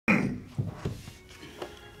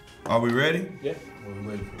Are we ready? Yeah. We're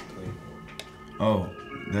waiting for the play. Oh,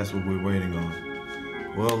 that's what we're waiting on.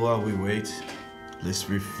 Well, while we wait, let's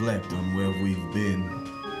reflect on where we've been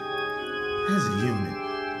as a unit,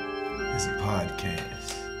 as a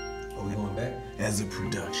podcast. Are we going back? As a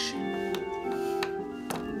production.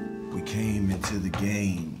 We came into the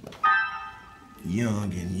game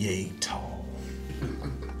young and yay tall.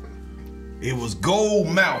 It was Gold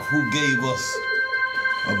Mouth who gave us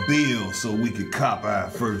a bill so we could cop our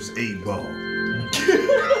first 8-ball.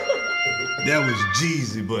 That was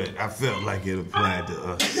Jeezy, but I felt like it applied to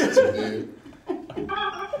us too.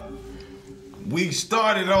 We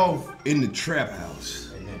started off in the trap house.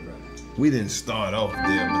 We didn't start off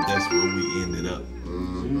there, but that's where we ended up.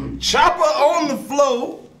 Chopper on the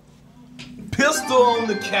floor, pistol on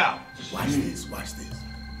the couch. Watch this, watch this,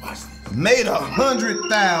 watch this. Made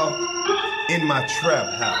 100,000 in my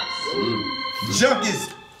trap house.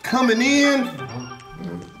 Junkies coming in,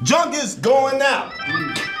 junkies going out.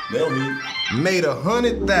 Made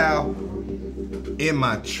 100,000 in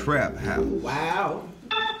my trap house. Wow.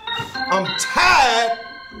 I'm tired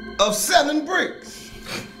of selling bricks.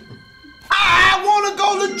 I wanna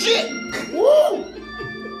go legit. Woo!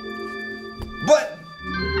 But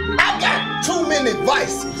I got too many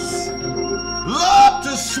vices. Love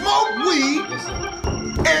to smoke weed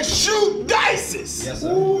and shoot dices. Yes,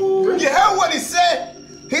 sir. You heard what he said?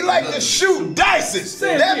 He like to shoot dices.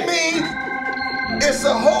 That means it's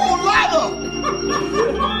a whole lot of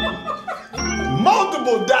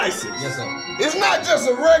multiple dices. Yes, sir. It's not just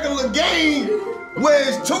a regular game where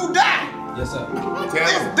it's 2 die. Yes, sir.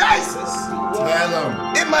 It's dices. Tell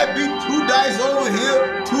them. It might be 2 dice over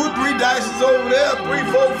here, 2 or 3 dices over there, 3,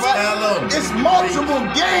 4, 5. Tell them. It's multiple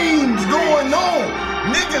games going on.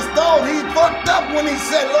 Niggas thought he fucked up when he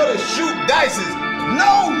said let us shoot dices.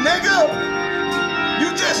 No, nigga.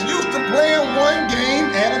 You just used to playing one game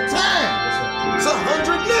at a time. It's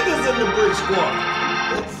 100 niggas in the brick squad.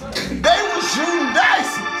 They were shooting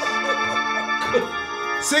dices.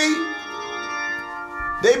 See?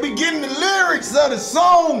 They be getting the lyrics of the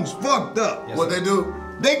songs fucked up. What they do?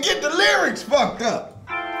 They get the lyrics fucked up.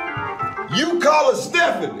 You call her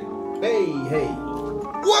Stephanie. Hey.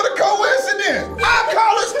 What a coincidence. I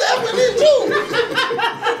call her Stephanie too.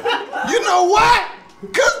 You know why?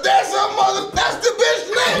 Cause that's that's the bitch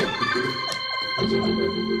name.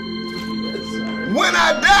 When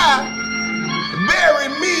I die, bury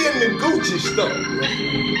me in the Gucci store.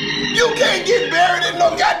 You can't get buried in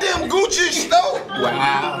no goddamn Gucci store.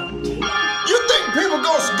 Wow. You think people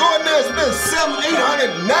gonna go in there and spend $700,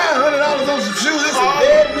 $800, $900 on some shoes? There's a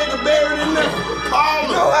dead nigga buried in there. You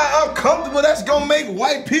know how uncomfortable that's gonna make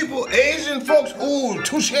white people, Asian folks? Ooh,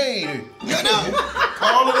 touche. You know?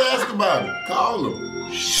 Call them and ask about it. Call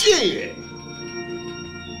them. Shit.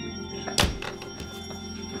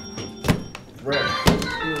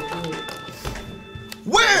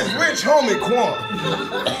 Where's Rich Homie Quan?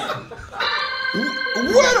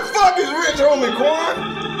 Where the fuck is Rich Homie Quan?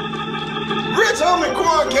 Rich Homie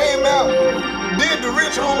Quan came out, did the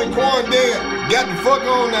Rich Homie Quan dance, got the fuck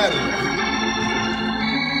on out of here.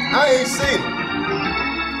 I ain't seen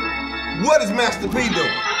it. What is Master P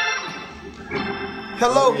doing?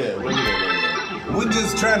 Hello? We're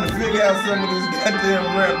just trying to figure out some of this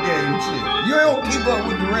goddamn rap game shit. You don't keep up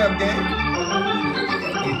with the rap game.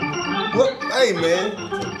 Well, hey man,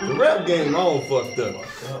 the rap game all fucked up.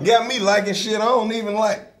 Got me liking shit I don't even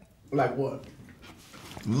like. Like what?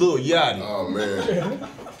 Lil Yaughty. Oh man.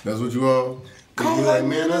 That's what you on? Cold like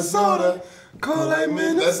Minnesota. Cold like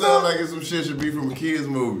Minnesota. That sounds like it's some shit should be from a kid's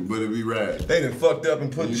movie, but it be rap. They done fucked up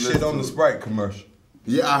and put the shit on the Sprite commercial.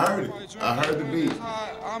 Yeah, I heard it. I heard the beat.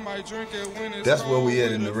 That's where we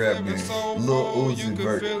at in the rap game. Lil Uzi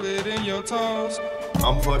Vert.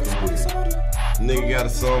 I'm fucking with it. Nigga got a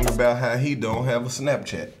song about how he don't have a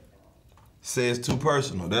Snapchat. Says too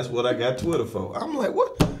personal. That's what I got Twitter for. I'm like,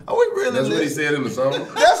 what? Are we really? That's what he said in the song?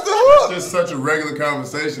 That's the hook. It's just such a regular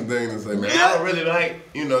conversation thing to say, man. I don't really like,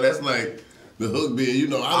 that's like the hook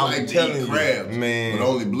being, I like to eat crabs, man, but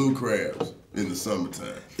only blue crabs in the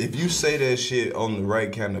summertime. If you say that shit on the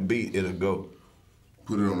right kind of beat, it'll go.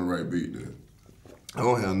 Put it on the right beat, then. I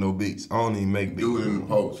don't have no beats. I don't even make beats. Do it in the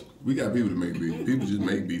post. We got people to make beats. People just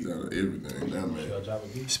make beats out of everything. Nah, man.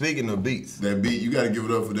 Speaking of beats. That beat, you got to give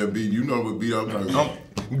it up for that beat. You know what beat I'm talking about.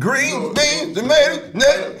 Green beans, tomatoes,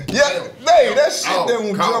 yeah, hey, that shit that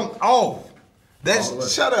will jump off. That's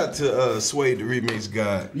shout out to Sway the Remix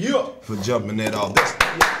God for jumping that off. That's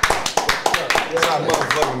our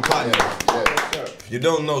motherfucking partner. If you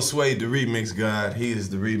don't know Sway the Remix God, he is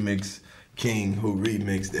the remix king who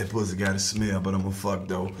remixed That Pussy Got a Smell, but I'm a fuck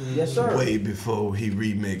though. Yes, sir. Way before he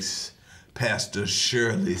remixed Pastor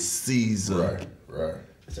Shirley Caesar. Right.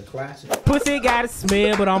 It's a classic. Pussy got a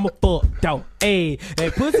smell, but I'm a fuck though. Hey,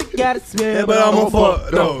 that pussy got a smell, but I'm a fuck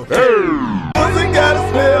though. Pussy got a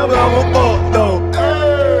smell, but I'm a fuck though.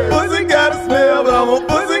 Pussy got a smell, but I'm a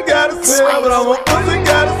pussy got a smell, but I'm a pussy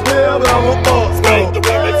got a smell, but I'm a fuck though.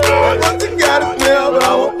 Pussy got a smell, but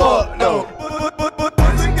I'm a fuck though.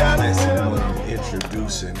 Pussy got a smell.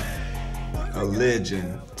 Introducing a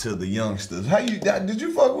legend to the youngsters. Did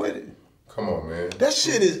you fuck with it? Come on, man. That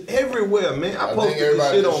shit is everywhere, man. I posted think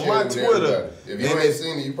the shit on my Twitter. If you ain't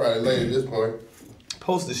seen it, you probably late at this point.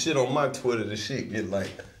 Posted shit on my Twitter, the shit get like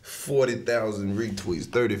 40,000 retweets,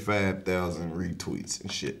 35,000 retweets and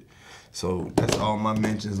shit. So that's all my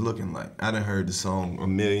mentions looking like. I done heard the song a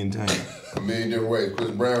million times. A million different ways.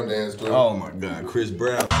 Chris Brown danced to it. Oh my God, Chris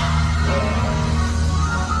Brown.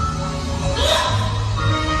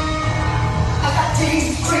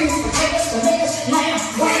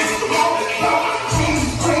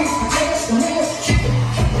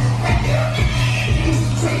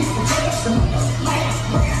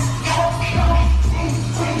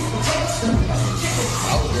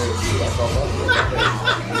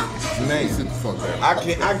 Man,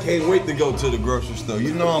 I can't wait to go to the grocery store.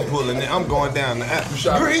 You know I'm pulling it. I'm going down the apple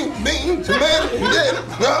shop. Green bean, tomato,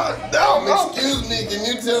 Excuse me, can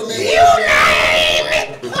you tell me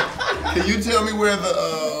can you tell me where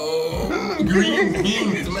the green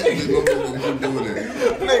bean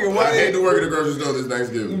Nigga, why I hate to work at the grocery store this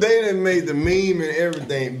Thanksgiving. They done made the meme and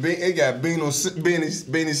everything. It got Benny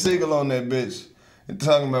Siegel on that bitch. And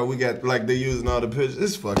talking about we got, like, they using all the pictures.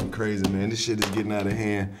 It's fucking crazy, man. This shit is getting out of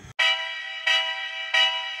hand.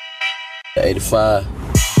 85.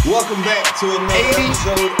 Welcome back to another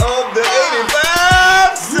episode of the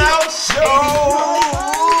 85 South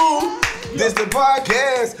Show. This the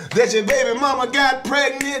podcast that your baby mama got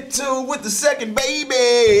pregnant to with the second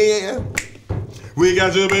baby. We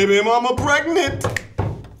got your baby mama pregnant.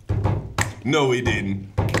 No, we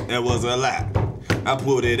didn't. That was a lie. I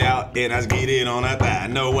put it out and I get it on a thigh.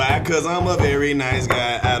 Know why? Cause I'm a very nice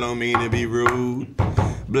guy. I don't mean to be rude.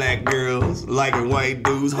 Black girls liking white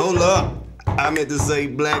dudes. Hold up. I meant to say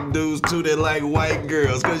black dudes too that like white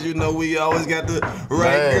girls. Cause you know we always got the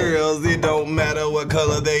right girls. It don't matter what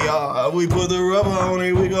color they are. We put the rubber on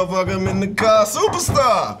it, we gon' fuck them in the car.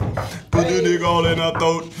 Superstar. Put the dick all in our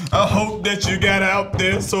throat. I hope that you got out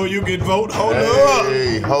there so you can vote. Hold up.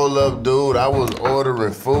 Hey, hold up, dude. I was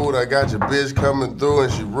ordering food. I got your bitch coming through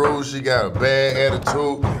and she rude. She got a bad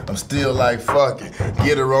attitude. I'm still like, fuck it.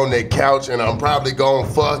 Get her on that couch and I'm probably gon'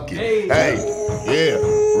 fuck it. Hey, yeah.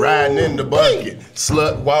 Riding in the bucket.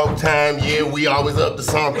 Slut walk time, yeah, we always up to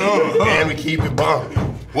something. And we keep it bumping.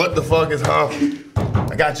 What the fuck is humping?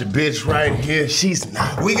 I got your bitch right here, she's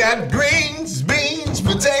not. We got greens, beans,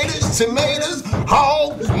 potatoes, tomatoes,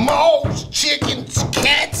 hogs, moles, chickens,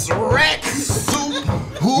 cats, rats, soup,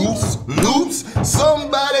 hoops, loops.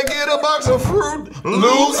 Somebody get a box of Fruit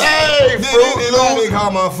Loops. Hey, Fruit Loops. They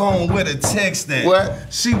call my phone with a text that. What?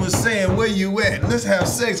 She was saying, where you at? Let's have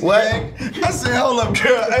sex, what? Back. I said, hold up,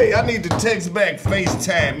 girl. Hey, I need to text back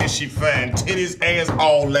FaceTime. Is she fine? Titties, ass,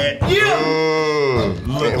 all that. Yeah.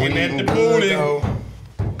 Looking at the booty.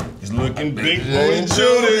 It's looking big booty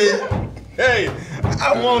Judy. Hey,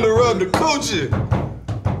 I want to rub the coochie.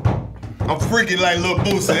 I'm freaking like Lil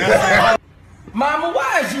Boosie. Mama,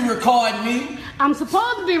 why is you recording me? I'm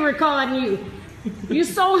supposed to be recording you. You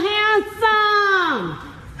so handsome.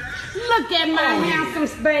 Look at my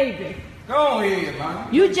handsome baby. Go ahead, Mama.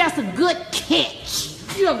 You just a good catch.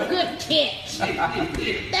 You a good catch.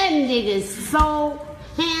 That nigga's so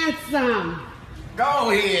handsome.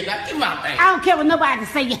 Go ahead, now give my thing. I don't care what nobody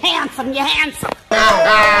say. You're handsome. You're handsome. We are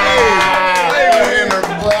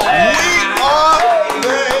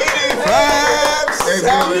the 85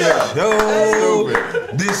 South Show.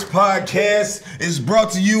 This podcast is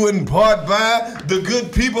brought to you in part by the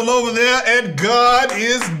good people over there at God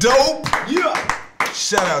is Dope. Yeah.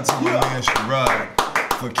 Shout out to my man Sherrod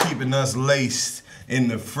for keeping us laced in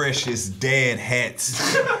the freshest dad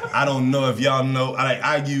hats. I don't know if y'all know,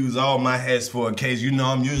 I use all my hats for a case. You know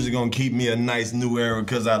I'm usually gonna keep me a nice new era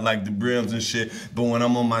because I like the brims and shit. But when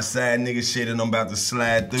I'm on my side nigga shit and I'm about to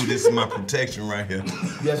slide through, this is my protection right here.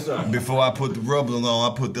 Yes, sir. Before I put the rubber on,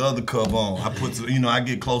 I put the other cup on. I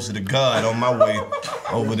get closer to God on my way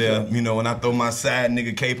over there. You know, when I throw my side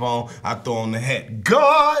nigga cape on, I throw on the hat.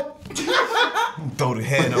 God! Throw the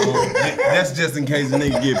hat on. That's just in case a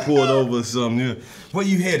nigga get pulled over or something. Where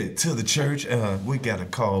you headed? To the church? We got a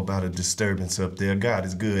call about a disturbance up there. God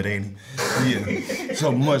is good, ain't he? Yeah.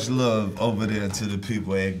 So much love over there to the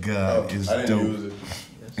people at God is Dope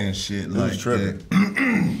and shit like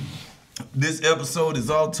that. This episode is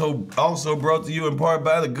also brought to you in part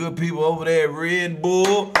by the good people over there at Red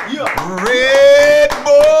Bull. Yeah. Red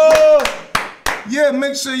Bull! Yeah,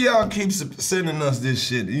 make sure y'all keep sending us this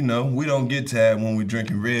shit. You know, we don't get tired when we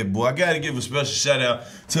drinking Red Bull. I gotta give a special shout out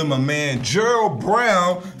to my man Gerald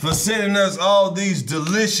Brown for sending us all these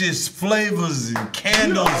delicious flavors and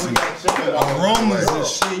candles and aromas and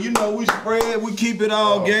shit. You know, we spread, we keep it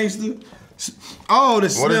all gangster. Oh, the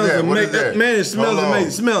smells amazing. Man, it smells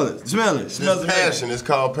amazing. Smell it. Smells amazing. Passion. It's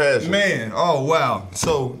called passion. Man, oh wow.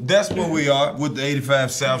 So that's where we are with the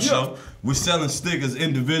 85 South Show. We're selling stickers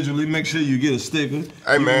individually. Make sure you get a sticker.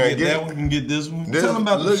 Hey man, get that one. You can get this one. Tell them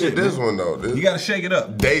about look at this one though. You gotta shake it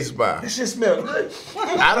up. Day Spa. This shit smell good.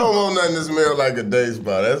 I don't want nothing to smell like a Day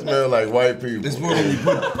Spa. That smell like white people. This one you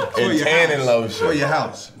put and tanning lotion for your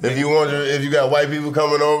house. If you got white people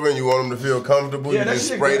coming over and you want them to feel comfortable, you just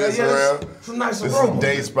spray this around. It's a nice aroma. aroma.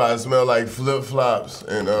 This is Day Spa. It smell like flip flops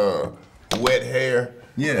and wet hair.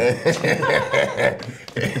 Yeah.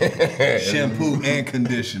 Shampoo and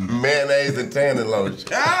conditioner. Mayonnaise and tanning lotion.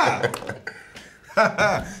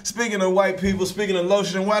 Speaking of white people, speaking of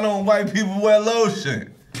lotion, why don't white people wear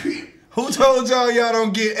lotion? Who told y'all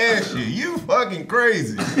don't get ashy? You fucking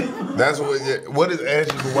crazy. That's what is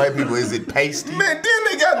ashy for white people? Is it pasty? Man, then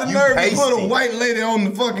they got the nerve to put a white lady on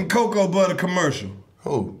the fucking cocoa butter commercial.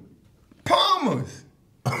 Who? Palmer's.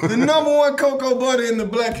 The #1 cocoa butter in the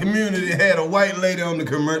black community had a white lady on the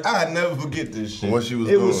commercial. I'd never forget this shit. What she was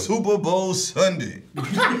doing? It was Super Bowl Sunday. When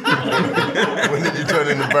did you turn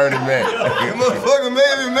into Bernie Mac? That motherfucker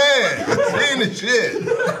made me mad. Seeing the shit.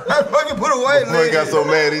 I fucking put a white lady. He got so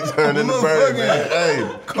mad he turned into Bernie Mac. Hey,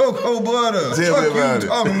 cocoa butter. Tell me about it.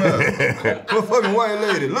 Talking about? Motherfucking white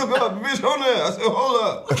lady. Look up, bitch, on there. I said, hold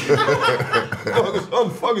up. What the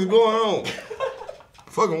fuck is going on?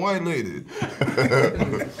 Fucking white lady.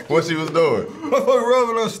 What she was doing? Motherfucker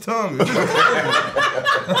rubbing her stomach.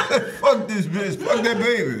 Fuck this bitch. Fuck that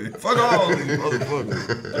baby. Fuck all these motherfuckers.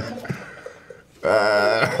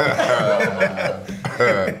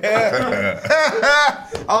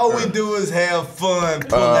 All we do is have fun,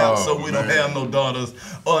 pull out so we don't have no daughters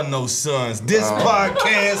or no sons. This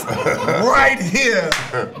podcast right here,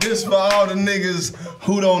 this for all the niggas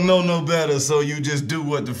who don't know no better, so you just do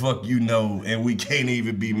what the fuck you know, and we can't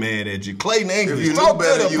even be mad at you. Clayton English, if you talk knew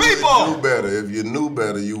better, to the you people. would do better. If you knew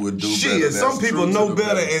better, you would do better. Shit, some people know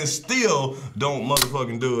better and still don't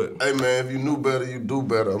motherfucking do it. Hey man, if you knew better, you do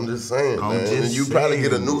better. I'm just saying, man. And you probably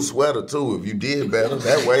get a new sweater too if you did better.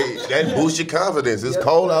 That way, that boosts your confidence. It's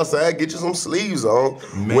cold outside. Get you some sleeves on.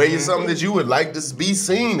 Man. Wear you something that you would like to be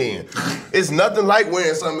seen in. It's nothing like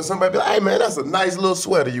wearing something. Somebody be like, hey man, that's a nice little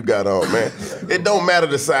sweater you got on, man. It don't matter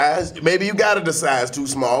the size. Maybe you got it the size too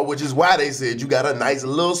small, which is why they said you got a nice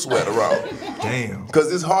little sweater on. Damn.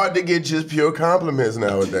 Because it's hard to get just pure compliments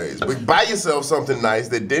nowadays. But buy yourself something nice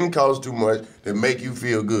that didn't cost too much that make you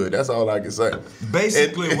feel good. That's all I can say.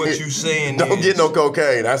 Basically, what you saying don't is... get no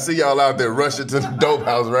cocaine. I see y'all out there rushing to the dope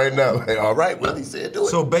house right now. Like, all right, well, he said do it.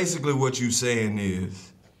 So basically what you saying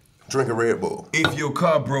is... drink a Red Bull. If your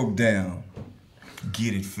car broke down,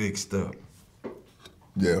 get it fixed up.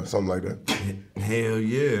 Yeah, something like that. Hell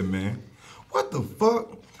yeah, man. What the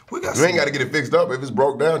fuck? You ain't got to get it fixed up. If it's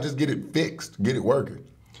broke down, just get it fixed. Get it working.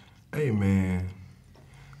 Hey, man.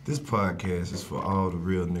 This podcast is for all the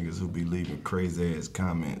real niggas who be leaving crazy ass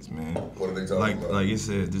comments, man. What are they talking about? Like it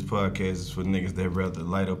says, this podcast is for niggas that rather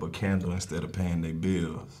light up a candle instead of paying their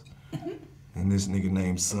bills. And this nigga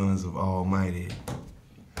named Sons of Almighty.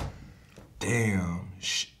 Damn.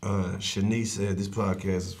 Shanice said this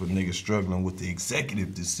podcast is for niggas struggling with the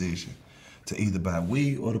executive decision to either buy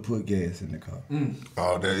weed or to put gas in the car.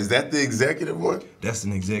 Oh, is that the executive one? That's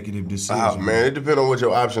an executive decision. Oh, man, it depends on what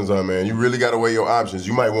your options are, man. You really got to weigh your options.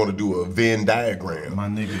 You might want to do a Venn diagram. My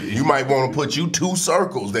nigga. You might want to put you two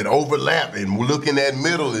circles that overlap and look in that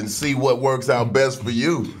middle and see what works out best for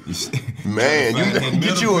you. Man, you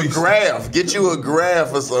get you a graph. Get you a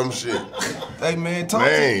graph or some shit. Hey, man,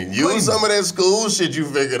 use some of that school shit you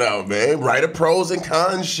figured out, man. Write a pros and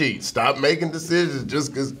cons sheet. Stop making decisions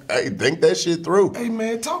just because, hey, think that shit through. Hey,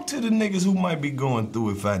 man, talk to the niggas who might be going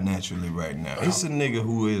through it financially right now. It's a nigga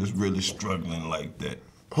who is really struggling like that.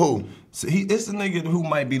 Who? So it's a nigga who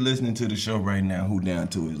might be listening to the show right now who down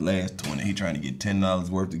to his last 20. He trying to get $10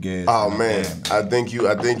 worth of gas. Oh, man. I think you,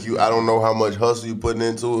 I don't know how much hustle you putting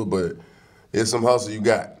into it, but it's some hustle you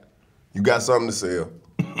got. You got something to sell.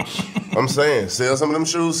 I'm saying, sell some of them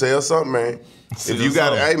shoes, sell something, man. If you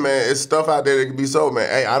got, hey, man, it's stuff out there that can be sold, man.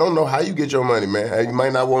 Hey, I don't know how you get your money, man. Hey, you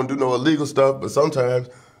might not want to do no illegal stuff, but sometimes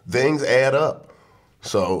things add up.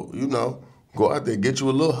 So, you know, go out there, get you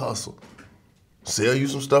a little hustle. Sell you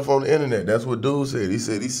some stuff on the internet. That's what dude said. He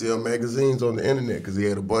said he sell magazines on the internet because he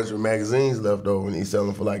had a bunch of magazines left over and he's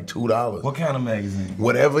selling for like $2. What kind of magazine?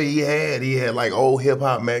 Whatever he had like old hip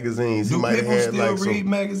hop magazines. Do he might people have had still like read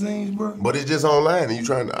magazines, bro? But it's just online and you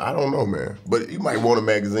trying to, I don't know, man. But you might want a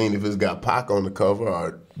magazine if it's got Pac on the cover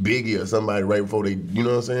or Biggie or somebody right before they, you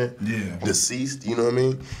know what I'm saying? Yeah. Deceased, you know what I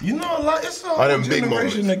mean? You know a lot, it's a whole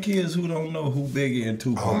generation of kids who don't know who Biggie and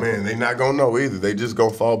Tupac. Oh man, they not gonna know either. They just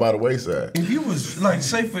gonna fall by the wayside. If you was like,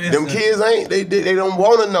 say for instance, them kids ain't, they don't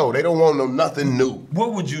wanna know. They don't wanna know nothing new.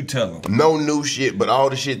 What would you tell them? No new shit, but all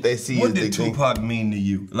the shit they see what is did Tupac mean to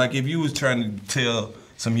you? Like if you was trying to tell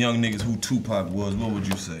some young niggas who Tupac was, what would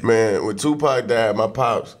you say? Man, when Tupac died, my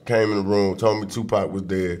pops came in the room, told me Tupac was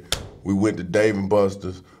dead. We went to Dave &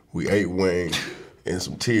 Buster's, we ate wings, and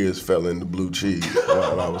some tears fell in the blue cheese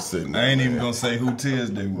while I was sitting there. I ain't even gonna say who tears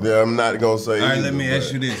they were. Yeah, I'm not gonna say All right, either, let me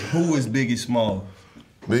ask you this. Who is Biggie Smalls?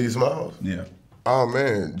 Biggie Smalls? Yeah. Oh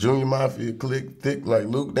man, Junior Mafia, click thick like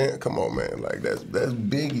Luke. Damn, come on, man, like that's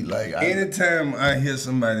Biggie. Like anytime I hear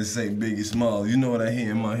somebody say Biggie Smalls, you know what I hear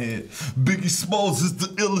in my head? Biggie Smalls is the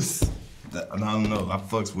illest. I don't know. I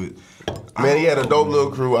fucks with. Man, he had a dope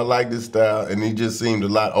little crew. I like this style, and he just seemed a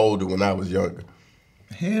lot older when I was younger.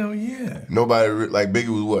 Hell yeah. Nobody like Biggie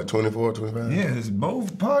was what, 24, 25? Yeah, it's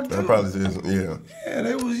both Pac too. That probably is, yeah. Yeah,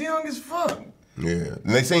 they was young as fuck. Yeah,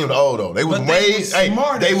 and they seemed old though. They was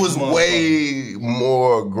they was way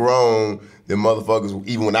more grown than motherfuckers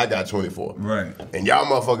even when I got 24. Right. And y'all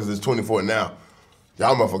motherfuckers is 24 now.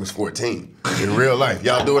 Y'all motherfuckers 14 in real life.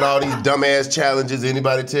 Y'all doing all these dumbass challenges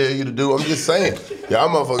anybody tell you to do. I'm just saying. Y'all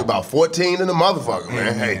motherfuckers about 14 in the motherfucker,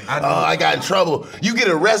 man. Hey, I got in trouble. You get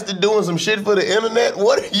arrested doing some shit for the internet?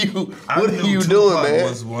 What are you doing, man? Tupac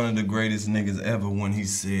was one of the greatest niggas ever when he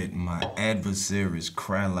said, "My adversaries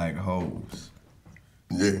cry like hoes."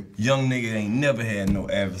 Yeah. Young nigga ain't never had no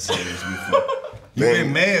adversaries before. You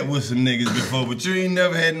been mad with some niggas before, but you ain't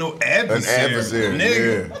never had no adversary. An adversary,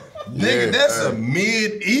 nigga. Yeah. Nigga, that's a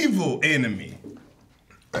medieval enemy.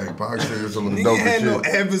 Hey, Pac said some of the nigga had no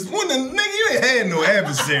adversaries. Nigga, you ain't had no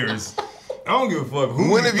adversaries. I don't give a fuck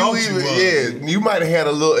who when have you even, yeah, you might have had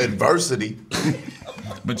a little adversity.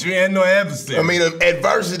 But you ain't had no adversary. I mean,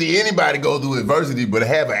 adversity, anybody go through adversity, but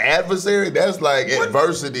have an adversary, that's like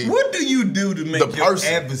adversity. What do you do to make your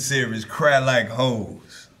adversaries cry like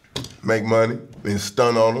hoes? Make money and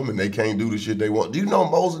stun on them and they can't do the shit they want. Do you know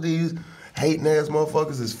most of these hating ass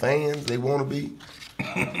motherfuckers is fans? They want to be.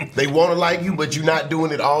 They want to like you, but you're not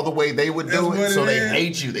doing it all the way they would do it, so they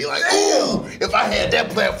hate you. They like, ooh, if I had that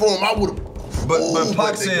platform, I would have. But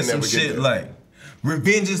Pac said some shit like,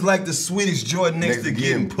 revenge is like the sweetest joy next to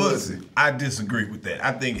getting pussy. I disagree with that.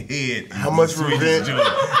 I think head is how much revenge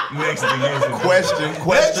next to getting Question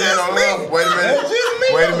on that. Wait a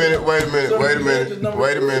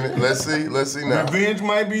minute. Let's see now. Revenge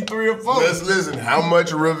might be 3 or 4. Let's listen. How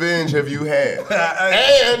much revenge have you had?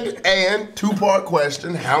 and 2-part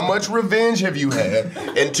question. How much revenge have you had?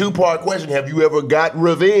 And 2-part question. Have you ever got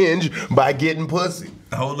revenge by getting pussy?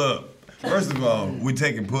 Hold up. First of all, we're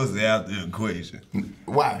taking pussy out the equation.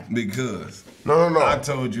 Why? Because no. I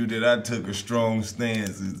told you that I took a strong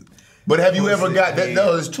stance. But have you ever got that?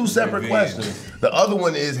 No, there's 2 separate questions. The other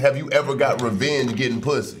one is, have you ever got revenge getting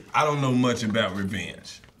pussy? I don't know much about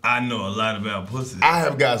revenge. I know a lot about pussy. I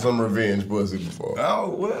have got some revenge pussy before. Oh,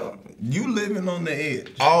 well, you living on the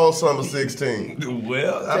edge. All summer 16.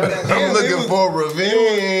 Well, I'm looking for revenge.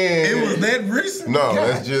 It was that recent? No,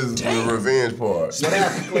 that's just the revenge part.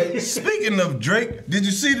 Speaking of Drake, did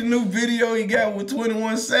you see the new video he got with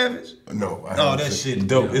 21 Savage? No. Oh, that shit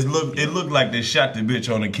dope. It looked like they shot the bitch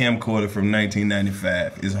on a camcorder from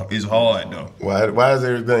 1995. It's hard though. Why does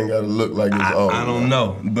everything gotta look like it's old? I don't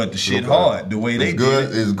know, but the shit hard. The way they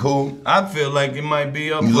did it. It's cool. I feel like it might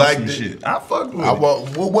be up for some shit. I fucked with it.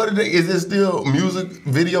 What are they? Is it still music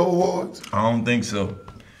video awards? I don't think so.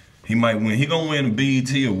 He might win. He gonna win a BET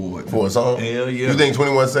award for a song. Hell yeah. You think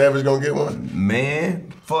 21 Savage gonna get one? Man,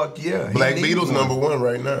 fuck yeah. Black Beatles #1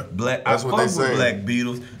 right now. That's what they say. Black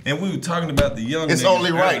Beatles, and we were talking about the young. It's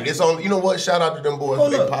only right. It's only. You know what? Shout out to them boys for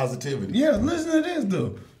their positivity. Yeah, listen to this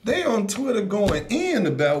though. They on Twitter going in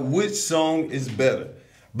about which song is better,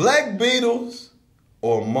 Black Beatles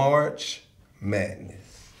or March Madness.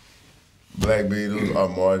 Black Beatles or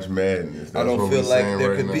March Madness. I don't feel like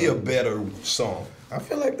there could be a better song. I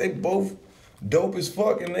feel like they both dope as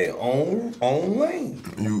fuck in their own lane.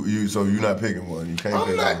 So you're not picking one. You can't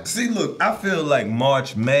pick one. See, look, I feel like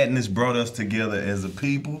March Madness brought us together as a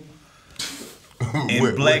people.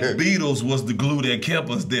 And Black Beatles was the glue that kept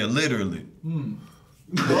us there, literally.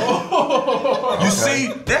 You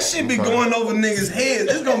see, that shit be going over niggas'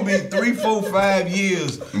 heads. It's gonna be 3, 4, 5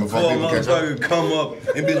 years before a motherfucker come up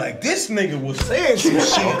and be like, this nigga was saying some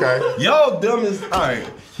shit. Okay. Y'all dumb as, all right.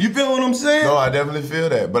 You feel what I'm saying? No, I definitely feel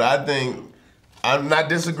that. But I think, I'm not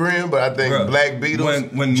disagreeing, but I think Black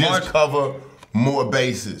Beatles when just cover more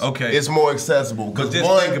bases. Okay. It's more accessible. Because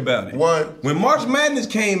just think about it. When March Madness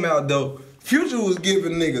came out, though, Future was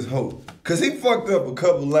giving niggas hope. Because he fucked up a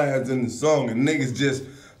couple lines in the song and niggas just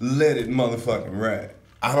let it motherfucking ride.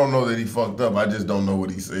 I don't know that he fucked up. I just don't know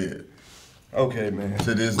what he said. Okay, man.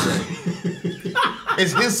 To this day.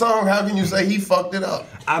 It's his song. How can you say he fucked it up?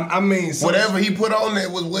 I mean, whatever he put on there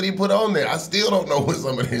was what he put on there. I still don't know what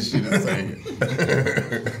some of this shit is saying.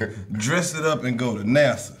 Dress it up and go to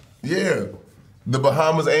NASA. Yeah. The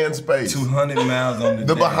Bahamas and space. 200 miles on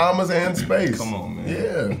the Bahamas and space. Come on, man.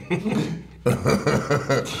 Yeah.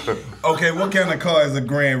 Okay, what kind of car is a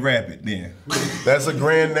Grand Rapid then? That's a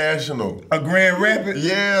Grand National. A Grand Rapid?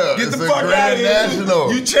 Yeah. Get the fuck out of here.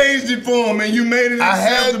 National. You changed it for him and you made it acceptable. I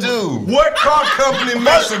had to. What car company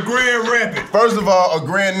makes a Grand Rapid? First of all, a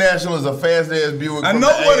Grand National is a fast ass Buick. I know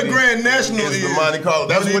what a Grand National is. The Monte Carlo.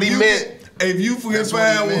 That's what he meant. If you can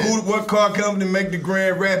find what car company make the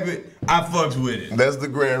Grand Rapid, I fucks with it. That's the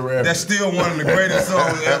Grand Rapid. That's still one of the greatest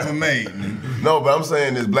songs ever made. No, but I'm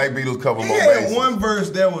saying this Black Beatles cover more bases. bases. One verse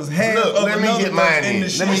that was half of let me get mine in.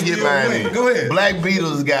 Let me get mine in. Go ahead. Black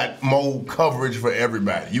Beatles got more coverage for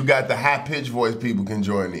everybody. You got the high-pitched voice people can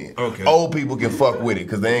join in. Okay. Old people can fuck with it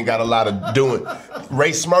because they ain't got a lot of doing.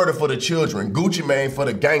 Ray Smurder for the children. Gucci Mane for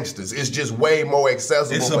the gangsters. It's just way more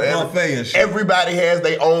accessible it's for everybody. Everybody has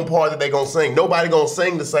their own part that they gonna sing. Nobody gonna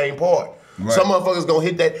sing the same part. Right. Some motherfuckers gonna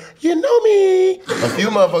hit that, you know me. A few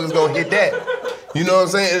motherfuckers gonna hit that. You know what I'm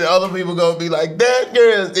saying? And other people gonna be like, that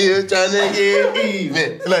girl still trying to get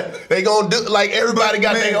even. Like, they gonna do, like everybody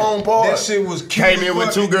got their own part. That shit was cute. Came in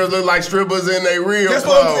with two girls look like strippers in their real That's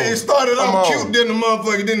clothes. what I'm saying. It started off cute, then the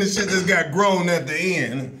motherfucker, then the shit just got grown at the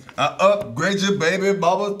end. I upgrade your baby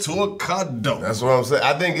baba to a condo. That's what I'm saying.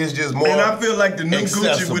 I think it's just more And I feel like the new accessible.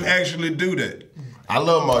 Gucci would actually do that. I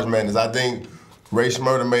love March Madness. I think Ray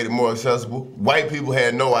Smurder made it more accessible. White people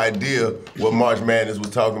had no idea what March Madness was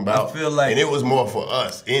talking about. I feel like, and it was more for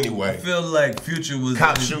us anyway. I feel like Future was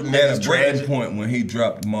shooting at a breaking point when he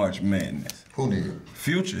dropped March Madness. Who did?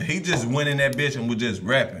 Future. He just went in that bitch and was just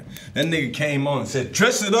rapping. That nigga came on and said,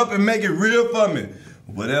 dress it up and make it real for me.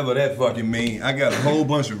 Whatever that fucking mean. I got a whole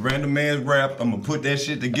bunch of random ass rap. I'm gonna put that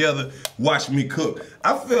shit together. Watch me cook.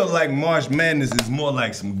 I feel like March Madness is more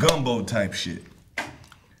like some gumbo type shit.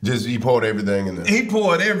 Just he poured everything in there. He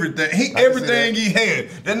poured everything. Everything he had.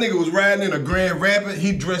 That nigga was riding in a Grand Rapid.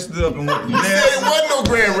 He dressed it up and went. You said it wasn't no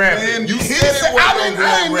Grand Rapid. You said it wasn't no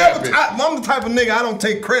Grand Rapid. I'm the type of nigga I don't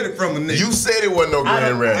take credit from a nigga. You said it wasn't no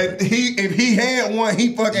Grand Rapid. If he had one,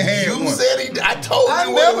 he fucking had one. You said he. I told you.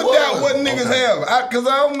 I never doubt what niggas have. Cause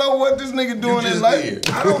I don't know what this nigga doing in life.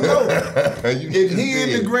 I don't know. If he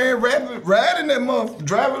in the Grand Rapid riding that motherfucker,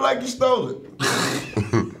 driving like he stole it.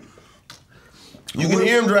 You can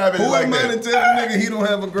hear him driving like that. Who am I to tell a nigga he don't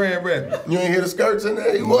have a Grand Rapid? You ain't hear the skirts in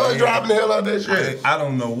there? He was driving the hell out that shit. I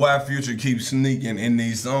don't know why Future keeps sneaking in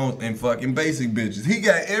these songs and fucking basic bitches. He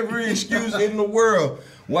got every excuse in the world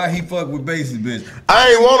why he fuck with basic bitches.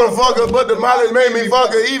 I ain't wanna fuck her, but the Molly made me fuck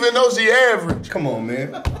her even though she average. Come on,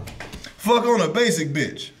 man. Fuck on a basic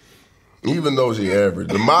bitch. Even though she average.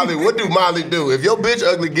 The Molly, what do Molly do? If your bitch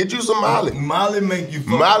ugly, get you some Molly. Molly make you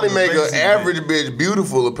fuck Molly with make an average bitch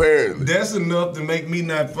beautiful, apparently. That's enough to make me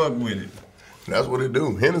not fuck with it. That's what it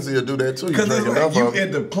do. Hennessy will do that too. Because it's like you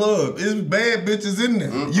at the club. It's bad bitches in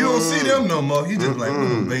there. You don't see them no more. He just like, where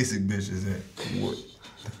the basic bitches at? What?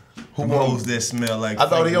 Who knows that smell like? I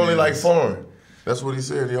thought he only liked foreign. That's what he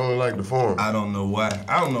said. He only liked the foreign. I don't know why.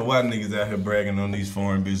 I don't know why niggas out here bragging on these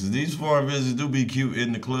foreign bitches. These foreign bitches do be cute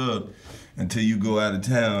in the club until you go out of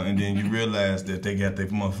town and then you realize that they got their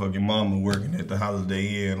motherfucking mama working at the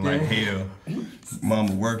Holiday Inn like hell.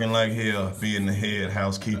 Mama working like hell, being the head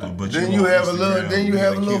housekeeper. But then you have a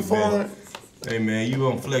little foreign. Hey man, you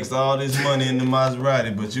gonna flex all this money in the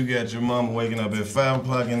Maserati, but you got your mama waking up at 5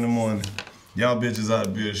 o'clock in the morning. Y'all bitches ought to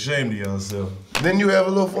be ashamed of yourself. Then you have a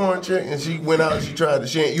little foreign chick and she went out and she tried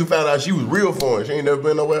to, you found out she was real foreign. She ain't never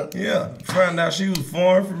been nowhere? Yeah, found out she was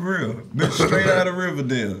foreign for real. Bitch straight out of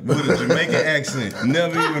Riverdale with a Jamaican accent.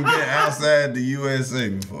 Never even been outside the USA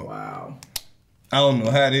before. Wow. I don't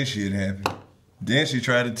know how this shit happened. Then she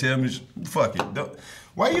tried to tell me, fuck it.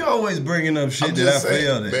 Why you always bringing up shit that I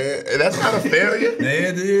failed at? Man, that's not a failure. Yeah,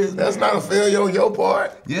 it is. That's not a failure on your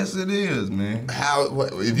part. Yes, it is, man. How?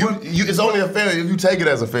 If you it's only a failure if you take it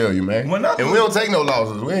as a failure, man. And we don't take no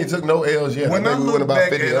losses. We ain't took no L's yet. When I we look about back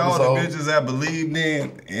 50 at all the episodes. bitches I believed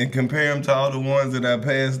in and compare them to all the ones that I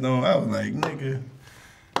passed on, I was like, nigga,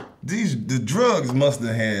 the drugs must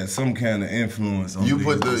have had some kind of influence on you.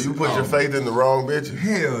 these. You put your faith in the wrong bitches.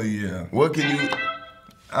 Hell yeah. What can you?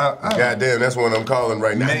 Goddamn, that's what I'm calling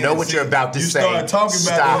right now. Man, I know what you're about to say. You start talking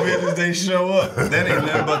about Stop the bitches, they show up. That ain't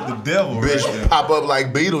nothing but the devil, bitch, right there. pop up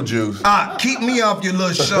like Beetlejuice. Keep me off your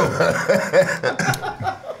little show.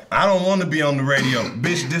 I don't want to be on the radio.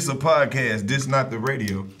 Bitch, this a podcast. This not the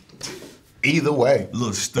radio. Either way.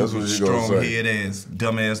 Little stupid, strong head ass,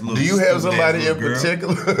 dumb ass little. Do you have somebody in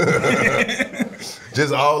particular?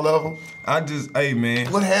 Just all of them? Hey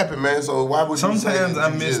man. What happened, man? So why would sometimes you say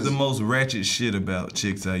that I miss the most ratchet shit about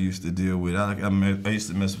chicks I used to deal with. I used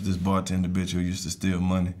to mess with this bartender bitch who used to steal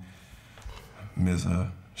money. Miss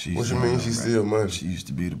her. What you mean she steal money? She used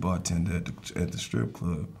to be the bartender at the strip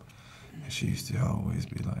club. And she used to always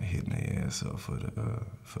be like hitting their ass up for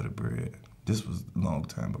the bread. This was a long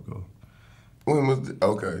time ago. When was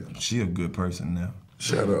okay. She a good person now.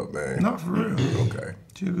 Shut up, man. Not for real. Okay.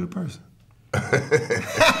 She a good person.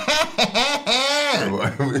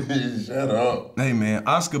 Shut up. Hey man,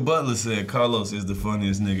 Oscar Butler said Karlous is the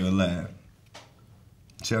funniest nigga alive.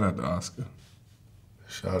 Shout out to Oscar.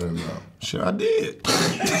 Shout him out. Sure I did.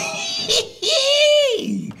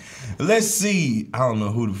 Let's see. I don't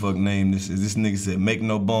know who the fuck name this is. This nigga said, make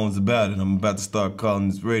no bones about it. I'm about to start calling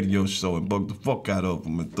this radio show and bug the fuck out of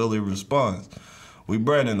him and Thully responds. We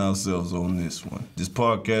branding ourselves on this one. This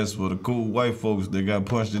podcast for the cool white folks that got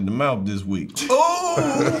punched in the mouth this week.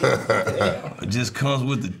 Oh! It just comes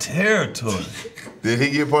with the territory. Did he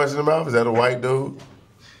get punched in the mouth? Is that a white dude?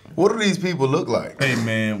 What do these people look like? Hey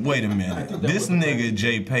man, wait a minute. This nigga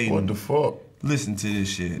Jay Payton. What the fuck? Listen to this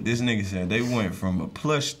shit. This nigga said they went from a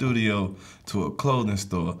plush studio to a clothing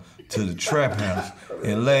store to the trap house.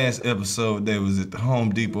 And last episode, they was at the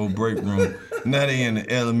Home Depot break room. Now they in the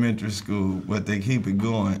elementary school, but they keep it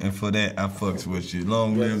going. And for that, I fucks with you.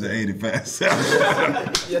 Long live the 85 South.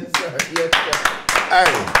 Yes, sir. Yes, sir.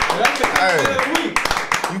 Hey.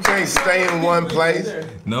 You can't stay in one place.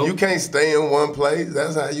 No. You can't stay in one place.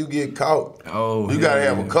 That's how you get caught. Oh, you gotta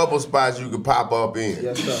have a couple spots you can pop up in.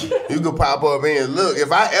 Yes, sir. You can pop up in. Look,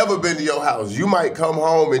 if I ever been to your house, you might come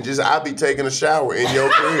home and I'll be taking a shower in your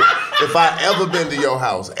crib. If I ever been to your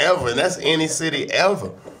house, ever, and that's any city ever.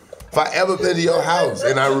 If I ever been to your house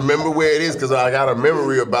and I remember where it is, because I got a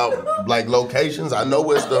memory about like locations, I know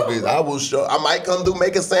where stuff is. I will show. I might come through,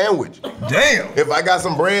 make a sandwich. Damn. If I got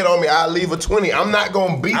some bread on me, I'll leave a 20. I'm not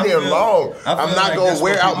gonna be there long. I'm not gonna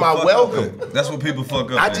wear out my welcome. That's what people fuck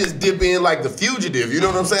up. I just dip in like the fugitive. You know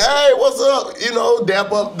what I'm saying? Hey, what's up? You know,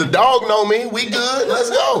 dap up. The dog know me. We good. Let's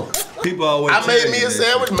go. People always. I made me a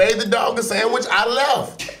sandwich. Made the dog a sandwich. I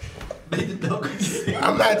left.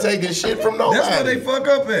 I'm not taking shit from nobody. That's where they fuck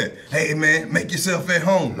up at. Hey man, make yourself at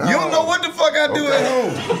home. No. You don't know what the fuck I do at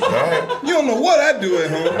home. Right. You don't know what I do at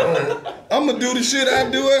home. Right. I'm gonna do the shit I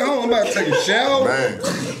do at home. I'm about to take a shower. Man.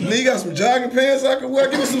 Nigga, you got some jogging pants I can wear.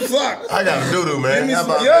 Give me some socks. I got a doo-doo, man. I'm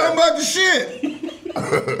about to shit.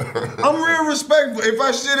 I'm real respectful. If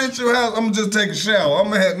I shit at your house, I'm gonna just take a shower. I'm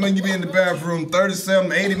gonna make you be in the bathroom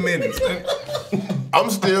 37, 80 minutes. I'm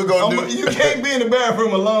still gonna do it. You can't be in the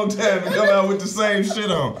bathroom a long time and come out with the same shit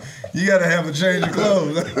on. You gotta have a change of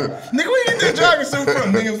clothes. Nigga, where you get that jogging suit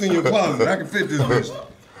from? Nigga, was in your closet. I can fit this bitch.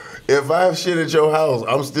 If I have shit at your house,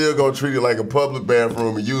 I'm still gonna treat it like a public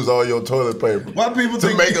bathroom and use all your toilet paper. Why people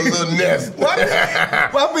to make a little nest? Why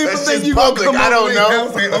people think you gonna come over to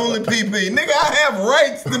house and only pee? Nigga, I have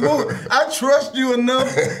rights to move. I trust you enough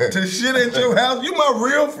to shit at your house. You my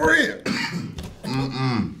real friend.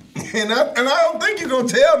 And I don't think you're gonna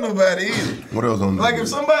tell nobody either. What else on there? Like if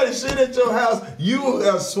somebody shit at your house, you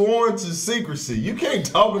are sworn to secrecy. You can't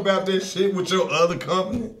talk about that shit with your other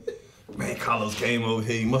company. Man, Karlous came over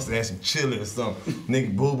here. He must have had some chili or something.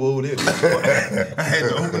 Nigga boo-booed it. I had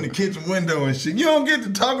to open the kitchen window and shit. You don't get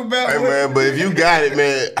to talk about it. Hey, man, but if you got it,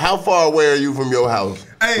 man, how far away are you from your house?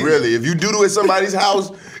 Hey. Really, if you do it at somebody's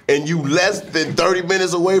house and you less than 30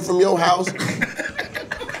 minutes away from your house,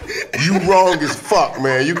 you wrong as fuck,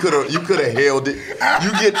 man. You could have held it.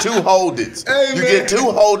 You get 2 hold-its. Hey, you get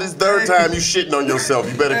 2 hold-its, third time you shitting on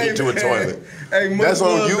yourself. You better get to a toilet. Hey, that's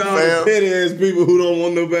on you, fam. Petty ass people who don't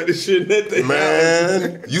want nobody shitting at their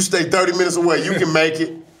man, you stay 30 minutes away. You can make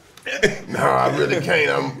it. No, I really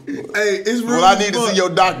can't. Hey, it's rude. Well, I need to see your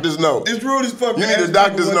doctor's note. It's rude as fuck. You need a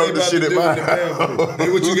doctor's note to shit at my house.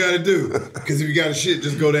 Hey, what you gotta do? Because if you got a shit,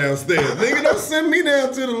 just go downstairs. Nigga, don't send me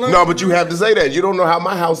down to the lunch. No, but you have to say that. You don't know how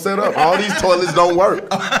my house set up. All these toilets don't work.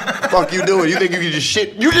 Fuck you doing? You think you can just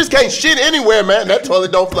shit? You just can't shit anywhere, man. That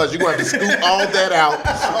toilet don't flush. You're gonna have to scoop all that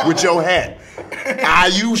out with your hat.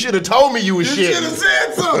 You should have told me you was shitting. You should have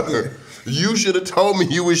said something. You should have told me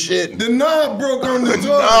you was shitting. The knob broke on the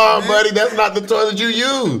toilet. Nah, man. buddy, that's not the toilet you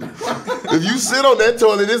use. If you sit on that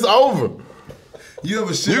toilet, it's over. You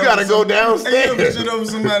ever shit? You gotta go downstairs. Hey, you ever shit over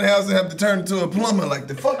somebody's house and have to turn into a plumber? Like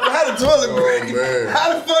the fuck? How the toilet break? Man.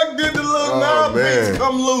 How the fuck did the little knob piece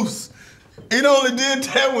come loose? It only did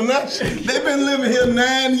that when I shit. They've been living here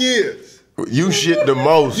 9 years. You shit the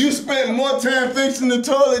most. You spent more time fixing the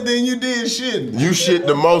toilet than you did shitting. You shit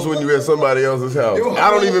the most when you at somebody else's house. I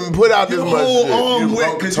don't even put out this much shit. Your whole arm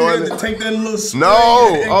wet because you had to take that little spray.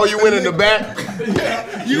 No. Oh, you went in the back?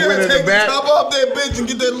 You gotta take the top off that bitch and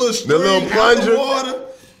get that little string the little plunger. Water.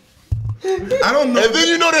 I don't know. And then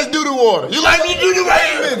you know that's doo-doo water. You like me doo-doo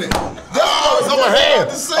right? Oh, it's on my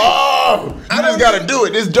hands. Oh, you just gotta do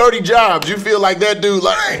it. It's dirty jobs. You feel like that dude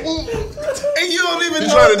like. And you don't even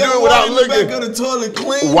know trying to do it without looking. looking. Back of the toilet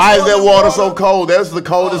clean. Why is that water so cold? That's the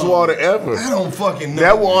coldest water ever. I don't fucking know.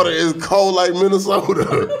 That water is cold like Minnesota.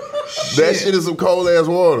 That shit is some cold ass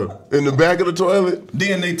water. In the back of the toilet.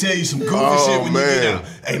 Then they tell you some goofy shit when you get out.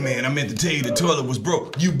 Hey man, I meant to tell you the toilet was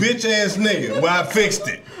broke. You bitch ass nigga. Well, I fixed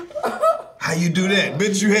it. How you do that?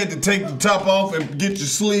 Bitch, you had to take the top off and get your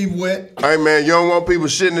sleeve wet. Hey man, you don't want people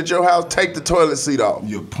shitting at your house? Take the toilet seat off.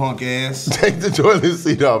 You punk ass. Take the toilet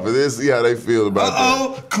seat off and then see how they feel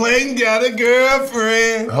about that. Clayton got a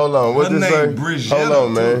girlfriend. Hold on, what's this say? Brigitta, hold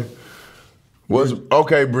on, man. What's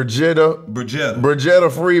okay, Brigitta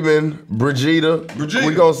Freeman, Brigitta.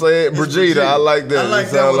 We gonna say it, Brigitta. I like that. I like it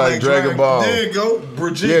sounds like Dragon Dragon Ball. There you go,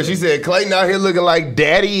 Brigitta. Yeah, she said Clayton out here looking like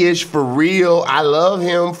daddy-ish for real. I love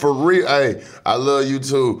him for real. Hey, I love you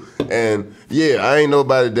too. And yeah, I ain't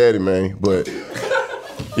nobody daddy, man. But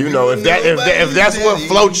you know, if that's what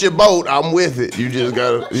floats your boat, I'm with it. You just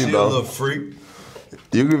gotta, you know. A little freak.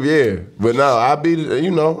 You could, yeah. But no, I be,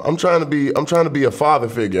 you know, I'm trying to be a father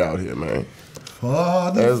figure out here, man.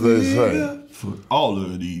 Father as they say. For all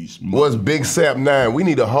of these. What's Big Sap 9? We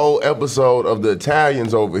need a whole episode of the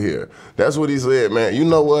Italians over here. That's what he said, man. You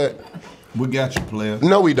know what? We got you, player.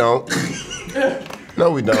 No, we don't. No,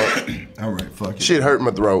 we don't. All right, fuck it. Shit hurt my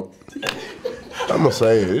throat. I'm gonna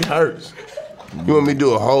say it. It hurts. You want me to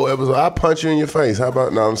do a whole episode? I'll punch you in your face. How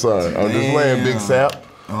about? No, I'm sorry. I'm just playing, Big Sap.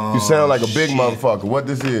 You sound like a big motherfucker. What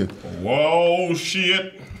this is? Whoa,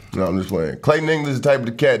 shit. No, I'm just playing. Clayton English is the type of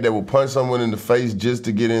the cat that will punch someone in the face just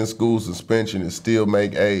to get in school suspension and still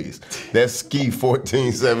make A's. That's Ski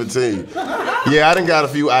 1417. Yeah, I done got a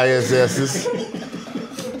few ISS's.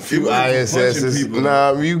 Few ISS's.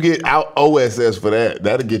 Nah, you get out OSS for that.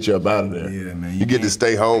 That'll get you up out of there. Yeah, man. You get to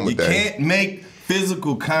stay home with that. You can't make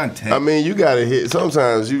physical contact. I mean, you gotta hit.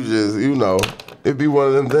 Sometimes you just, you know, it be one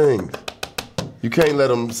of them things. You can't let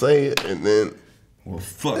them say it and then. Well,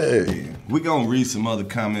 fuck it. We're going to read some other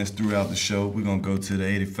comments throughout the show. We're going to go to the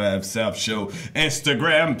 85 South Show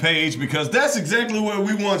Instagram page because that's exactly what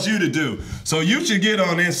we want you to do. So you should get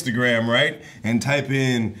on Instagram, right? And type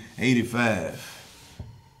in 85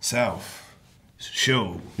 South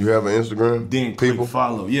Show. You have an Instagram? Then click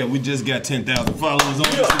follow. Yeah, we just got 10,000 followers on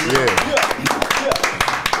Instagram.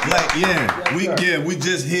 We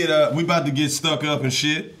just hit, we about to get stuck up and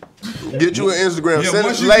shit. Get you an Instagram.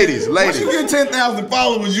 Yeah, ladies. Once you get 10,000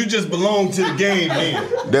 followers, you just belong to the game then.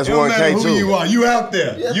 That's 1K too. No matter who you are. You out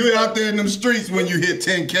there. Yeah. You out there in them streets when you hit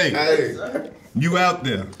 10K. Hey. You out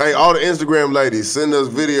there. Hey, all the Instagram ladies, send us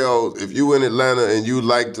videos if you in Atlanta and you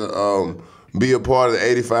like to be a part of the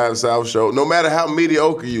 85 South Show. No matter how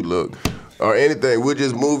mediocre you look. Or anything, we'll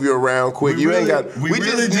just move you around quick. We really just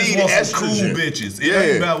need want estrogen. Some cool bitches. It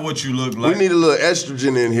ain't about what you look like. We need a little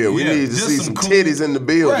estrogen in here. We need to see some titties in the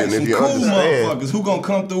building, right, if you cool understand. Motherfuckers who gonna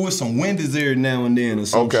come through with some Wendy's every now and then or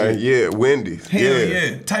some shit. Yeah, Wendy's. Hell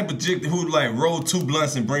yeah. Type of chick who like roll 2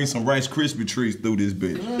 blunts and bring some Rice Krispie treats through this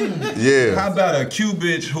bitch. Yeah. How about a cute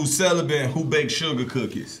bitch who's celibate who bakes sugar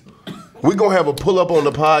cookies? We gonna have a pull up on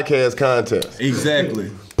the podcast contest. Exactly.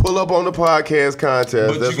 Pull up on the podcast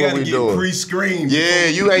contest. But that's you what we doing. Pre-screened. Yeah,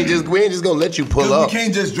 we ain't just gonna let you pull up. We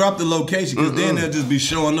can't just drop the location because then they'll just be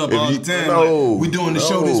showing up all the time. No, like, we doing the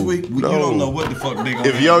show this week. You don't know what the fuck they gonna.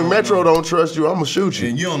 If Young Metro don't trust you, I'ma shoot you.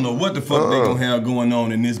 And you don't know what the fuck they gonna have going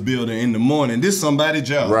on in this building in the morning. This somebody's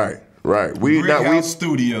job. Right. We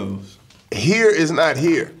Studios. Here is not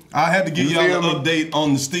here. I had to give y'all an update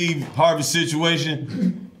on the Steve Harvey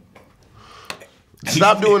situation.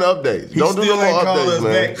 Stop doing updates. Don't do no more updates,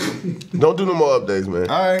 man. Don't do no more updates, man.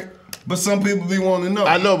 All right. But some people be wanting to know.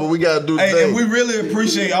 I know, but we gotta do the thing. And we really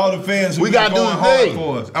appreciate all the fans who been going hard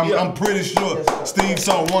for us. I'm pretty sure Steve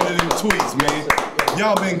saw one of them tweets, man.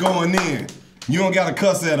 Y'all been going in. You don't gotta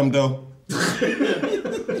cuss at them, though.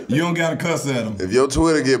 You don't gotta cuss at them. If your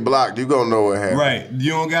Twitter get blocked, you gonna know what happened. Right.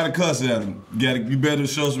 You don't gotta cuss at them. You better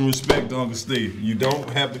show some respect to Uncle Steve. You don't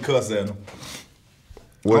have to cuss at him.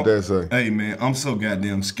 What'd that say? Hey, man, I'm so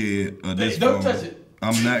goddamn scared of this phone. Don't touch it.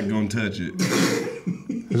 I'm not gonna touch it.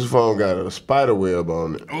 This phone got a spider web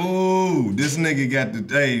on it. Ooh, this nigga got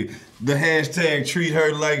the hashtag treat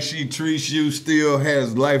her like she treats you still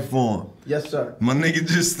has life form. Yes, sir. My nigga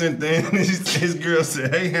just sent that and his girl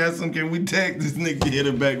said, hey, handsome, can we text? This nigga hit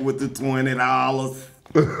her back with the $20.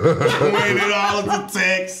 $20 to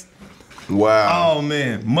text. Wow. Oh,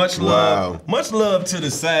 man. Much love. Wow. Much love to the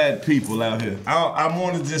side people out here. I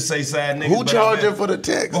wanted to just say side niggas. Who charging for the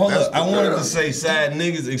text? Hold up. I wanted to say side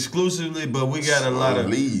niggas exclusively, but we got a lot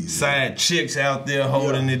of side chicks out there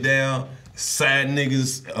holding it down. Side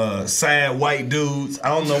niggas, side white dudes. I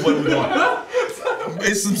don't know what we want.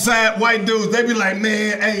 It's some side white dudes. They be like,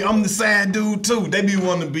 man, hey, I'm the side dude too. They be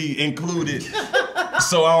wanting to be included.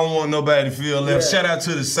 So I don't want nobody to feel left. Shout out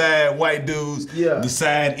to the side white dudes, the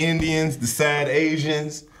side Indians, the side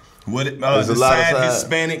Asians, the side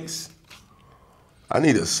Hispanics. I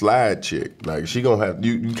need a slide chick. Like she gonna have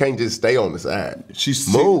you can't just stay on the side. She's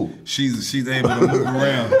move. She's able to move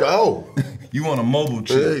around. Go. You want a mobile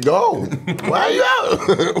chick? Go. Why are you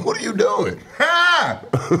out? What are you doing? Ha!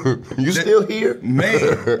 You still here? Man,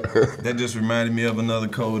 that just reminded me of another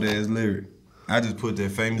cold ass lyric. I just put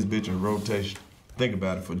that famous bitch in rotation. Think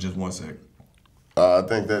about it for just 1 second. I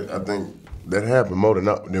think that happened more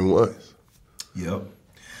than once. Yep.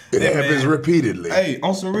 It happens repeatedly. Hey,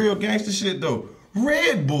 on some real gangster shit though,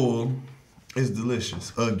 Red Bull is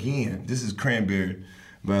delicious. Again, this is cranberry,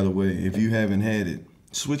 by the way. If you haven't had it,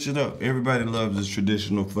 switch it up. Everybody loves the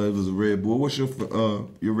traditional flavors of Red Bull. What's your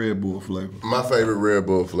Red Bull flavor? My favorite Red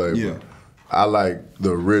Bull flavor. Yeah. I like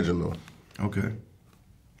the original. Okay.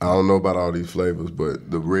 I don't know about all these flavors, but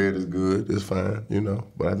the red is good. It's fine, you know.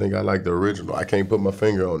 But I think I like the original. I can't put my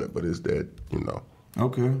finger on it, but it's that, you know.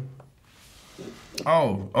 Okay.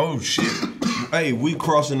 Oh shit. Hey, we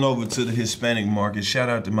crossing over to the Hispanic market. Shout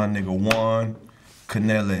out to my nigga Juan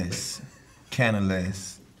Canales.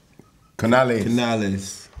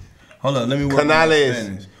 Hold on, let me work Canales.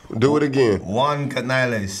 Spanish. Do it again. Juan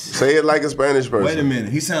Canales. Say it like a Spanish person. Wait a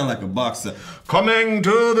minute, he sounds like a boxer. Coming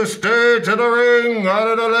to the stage of the ring, out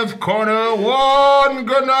of the left corner, Juan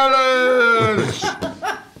Canales.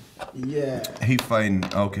 Yeah. He fighting,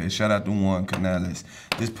 okay, shout out to Juan Canales.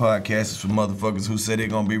 This podcast is for motherfuckers who say they're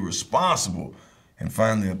gonna be responsible and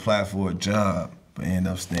finally apply for a job, but end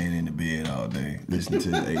up staying in the bed all day, listening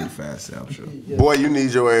to the 85 South Show. Boy, you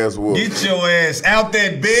need your ass whooped. Get your ass out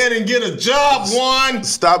that bed and get a job, Juan.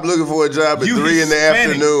 Stop looking for a job at 3 in the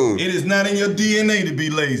afternoon. It is not in your DNA to be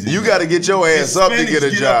lazy. You gotta get your ass up to get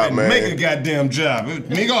a job, man. Make a goddamn job.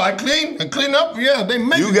 Migo, I clean up, yeah, they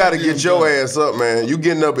make You gotta get your ass up, man. You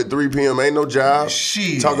getting up at 3 p.m., ain't no job.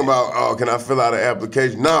 Shit. Talking about, oh, can I fill out an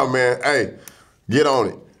application? Nah, man, hey, get on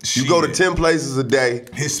it. Shit. You go to 10 places a day,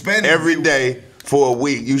 every day, for a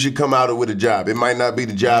week, you should come out of it with a job. It might not be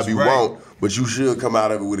the job you want, but you should come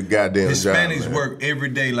out of it with a goddamn job. Hispanics work every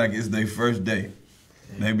day like it's their first day.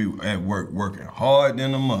 They be at work working hard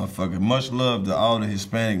than a motherfucker. Much love to all the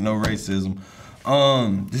Hispanic, no racism.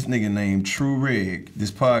 This nigga named True Reg. This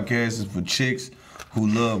podcast is for chicks who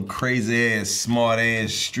love crazy ass, smart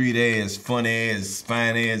ass, street ass, funny ass,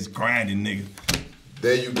 fine ass, grinding niggas.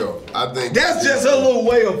 There you go. I think that's just a little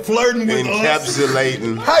way of flirting with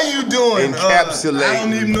encapsulating. How you doing? Encapsulating. I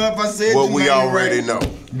don't even know if I said what we already know.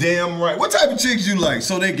 Damn right. What type of chicks you like?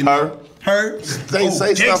 So they can her.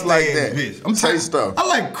 Say stuff like that. Bitch. Say stuff. I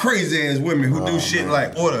like crazy ass women who do shit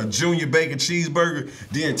like order a junior bacon cheeseburger,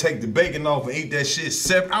 then take the bacon off and eat that shit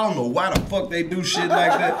separate. I don't know why the fuck they do shit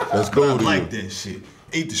like that. That's cool. I like that shit.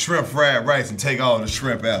 Eat the shrimp fried rice and take all the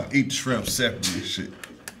shrimp out. Eat the shrimp separately and shit.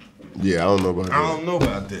 Yeah, I don't know about that. I don't know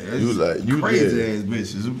about that. You crazy ass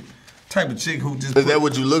bitches. Type of chick who just. Is that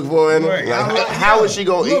what you look for in her? Right. Like, how is she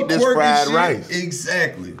gonna eat this fried rice?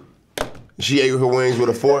 Exactly. She ate her wings with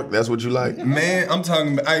a fork. That's what you like? Man, I'm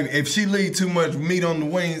talking about if she leave too much meat on the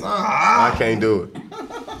wings, I can't do it.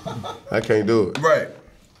 I can't do it. Right.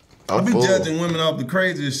 I be judging women off the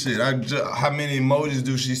craziest shit. How many emojis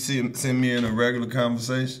do she send me in a regular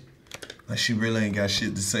conversation? Like she really ain't got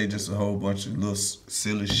shit to say, just a whole bunch of little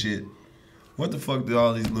silly shit. What the fuck do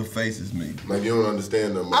all these little faces mean? Like you don't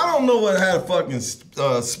understand them. I don't know how to fucking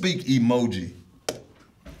speak emoji.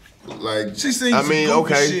 Like, she seen some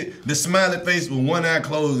goofy shit. The smiley face with one eye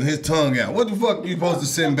closed and his tongue out. What the fuck you supposed to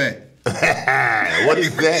send back? What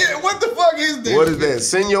is that? Yeah, what the fuck is that? What is that?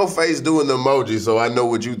 Send your face doing the emoji so I know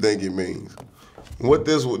what you think it means. What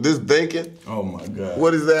this thinking? Oh my God.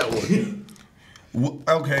 What is that one?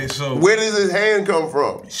 Okay, so where does his hand come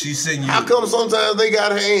from? She send you. How come sometimes they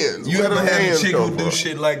got hands? You ever have a chick who do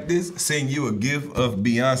shit like this? Send you a gif of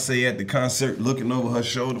Beyonce at the concert looking over her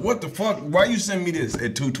shoulder. What the fuck? Why you send me this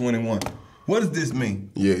at 2:21? What does this mean?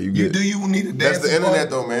 Yeah, you get. Do you need a dance? That's the internet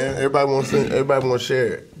though, man. Everybody wants to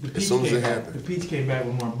share it as soon as it happens. The peach came back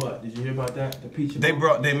with more butt. Did you hear about that? The peach. They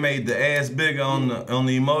made the ass bigger on the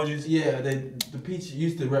emojis. Yeah, the peach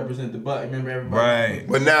used to represent the butt. Remember everybody? Right.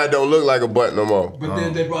 But now it don't look like a butt no more. But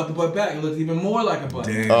then they brought the butt back. It looks even more like a butt.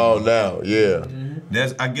 Damn. Oh, now, yeah.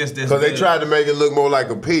 I guess that's because they tried to make it look more like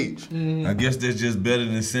a peach. I guess that's just better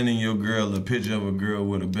than sending your girl a picture of a girl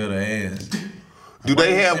with a better ass. Do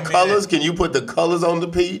they have colors? Can you put the colors on the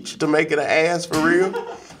peach to make it an ass for real?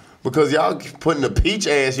 Because y'all putting a peach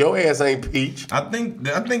ass, your ass ain't peach. I think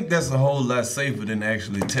that's a whole lot safer than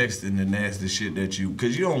actually texting the nasty shit that you,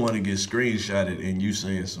 because you don't want to get screenshotted and you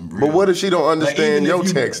saying some real. But what if she don't understand your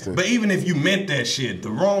texting? But even if you meant that shit,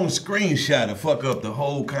 the wrong screenshot will fuck up the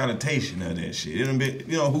whole connotation of that shit. It'll be,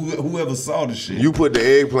 whoever saw the shit. You put the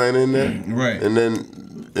eggplant in there, right? And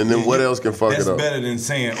then what else can fuck it up? That's better than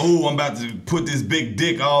saying, "Oh, I'm about to put this big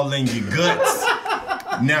dick all in your guts."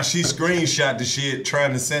 Now she screenshot the shit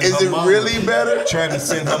trying to send her mama. Is it really better? Trying to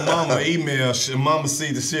send her mama an email. Mama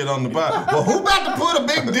see the shit on the bottom. Well, who about to put a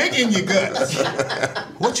big dick in your guts?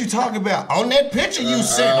 What you talking about? On that picture you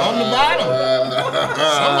sent on the bottom.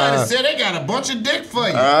 Somebody said they got a bunch of dick for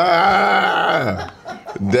you.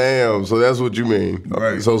 Damn, so that's what you mean.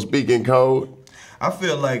 Right. So speaking code. I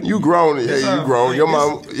feel like you grown. Yeah, you grown. Your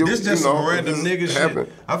mom. This just some random nigga shit.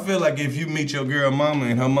 I feel like if you meet your girl mama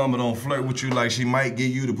and her mama don't flirt with you, like she might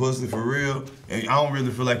give you the pussy for real. And I don't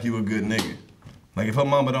really feel like you a good nigga. Like if her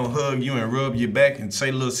mama don't hug you and rub your back and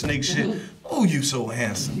say little sneak shit, oh, you so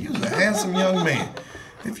handsome. You a handsome young man.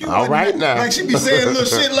 If you all right now. Like she be saying little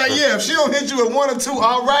shit like, yeah, if she don't hit you with 1 or 2,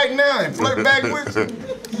 all right now, and flirt back with you.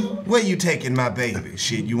 Where you taking my baby?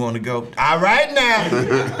 Shit, you want to go? All right now.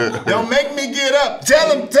 Don't make me get up.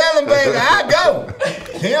 Tell him, baby, I go.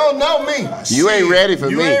 He don't know me. You ain't ready for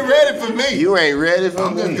me. You ain't ready for me. You ain't ready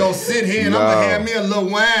for me. I'm just gonna sit here and I'm gonna have me a little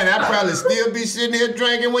wine. I'll probably still be sitting here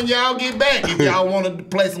drinking when y'all get back. If y'all wanted to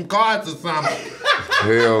play some cards or something.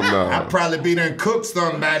 Hell no. I'll probably be there and cook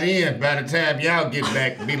something by then. By the time y'all get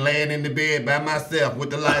back, be laying in the bed by myself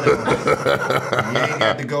with the light on. You ain't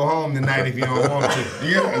got to go home tonight if you don't want to.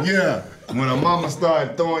 Yeah. When a mama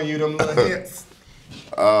started throwing you them little hits.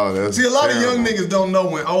 Oh, that's See, a lot of young niggas don't know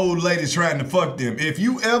when old ladies trying to fuck them. If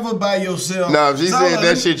you ever by yourself... Nah, if she said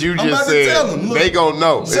that shit you just said, they gon'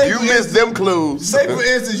 know. If you miss them clues... Say, for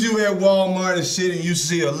instance, you at Walmart and shit, and you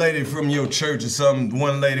see a lady from your church or something,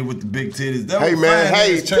 one lady with the big titties. Hey, man,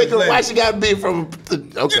 pick her. Why she gotta be from...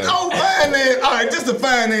 Okay. You know, fine-ass... All right, just a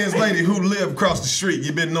fine-ass lady who lived across the street.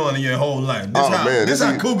 You've been knowing her your whole life. This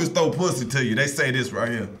how cougars throw pussy to you. They say this right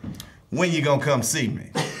here. When you gonna come see me?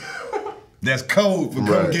 That's code for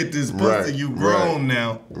come get this pussy. You grown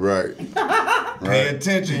now. Right. Pay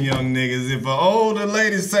attention, young niggas. If an older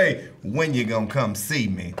lady say, when you gonna come see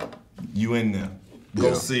me? You in there.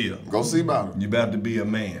 Go see her. Go see about her. You about to be a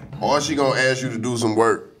man. Or she gonna ask you to do some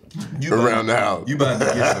work around the house. You about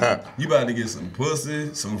to get some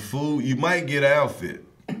pussy, some food. You might get an outfit.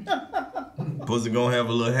 Pussy gonna have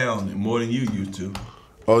a little hair on it, more than you used to.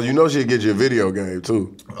 Oh, you know she'll get you a video game,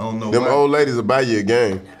 too. I don't know Them old ladies will buy you a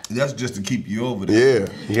game. That's just to keep you over there. Yeah.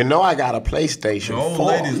 You know I got a PlayStation 4. Old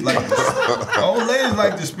ladies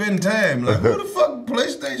like to spend time. Like, who the fuck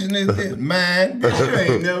PlayStation is this? Mine. Bitch, you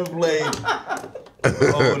ain't never played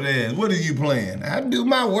over there. What are you playing? I do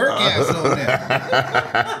my workouts on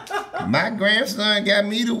there. My grandson got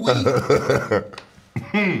me the week.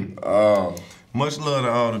 Much love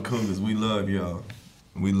to all the cougars. We love y'all.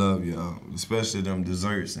 We love y'all, especially them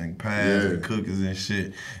desserts and pies and cookies and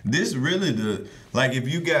shit. This really like if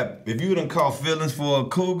you done caught feelings for a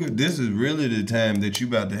cougar, this is really the time that you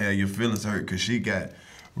about to have your feelings hurt because she got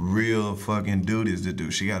real fucking duties to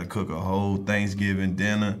do. She got to cook a whole Thanksgiving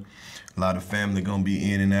dinner. A lot of family gonna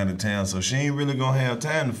be in and out of town, so she ain't really gonna have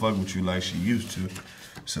time to fuck with you like she used to.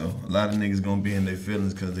 So a lot of niggas gonna be in their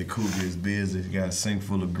feelings because their cougar is busy. She got a sink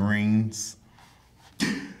full of greens.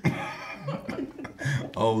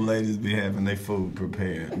 Old ladies be having their food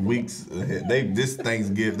prepared weeks ahead. This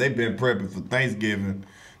Thanksgiving, they've been prepping for Thanksgiving.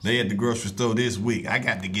 They at the grocery store this week. I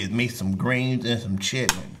got to get me some greens and some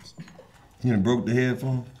chitlins. You done broke the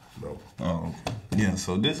headphone? No. Oh, yeah.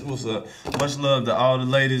 So this was much love to all the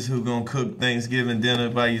ladies who gonna cook Thanksgiving dinner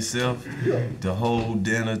by yourself. The whole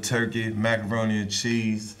dinner, turkey, macaroni and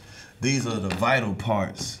cheese. These are the vital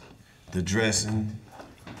parts. The dressing,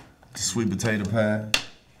 the sweet potato pie,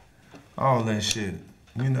 all that shit.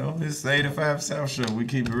 You know, it's the 85 South Show. We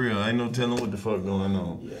keep it real. Ain't no telling what the fuck going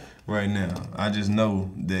on right now. I just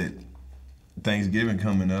know that Thanksgiving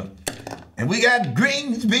coming up. And we got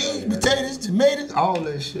greens, beans, potatoes, tomatoes, all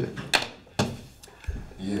that shit.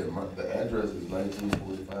 Yeah, the address is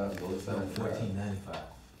 1945 Northside Drive.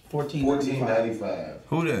 1495.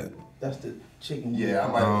 Who that? That's the chicken. Yeah,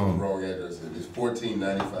 I might have the wrong address. It's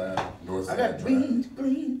 1495 Northside I got Drive. beans,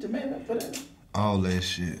 green, tomato, put that. All that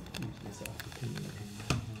shit.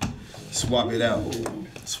 Swap it out.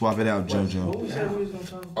 Swap it out, JoJo. What we said we was gonna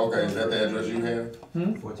talk about? Okay, is that the address you have?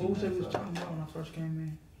 What we said we was talking about when I first came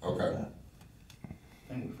in? Okay.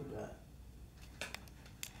 I think we forgot.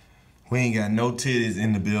 We ain't got no titties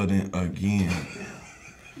in the building again.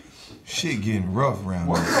 Shit getting rough around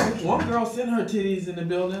here. One girl sent her titties in the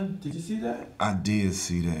building. Did you see that? I did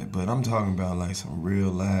see that, but I'm talking about like some real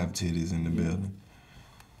live titties in the building.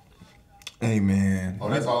 Hey, man. Oh,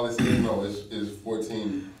 that's all it says? No, it's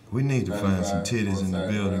 14. We need to find some titties in the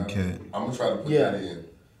building, Cat. I'm going to try to put that in.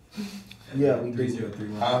 Yeah, we did.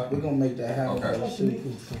 Huh? We're gonna make that happen. Okay.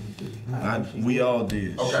 We all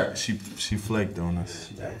did. Okay. She flaked on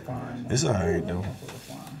us. Fine. It's alright, though.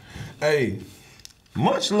 Hey,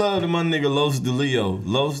 much love to my nigga Los DeLeo.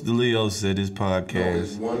 Los DeLeo said his podcast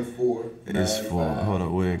It's 1495 is for, hold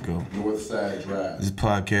up, where it go? Northside Drive. This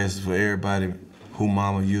podcast is for everybody who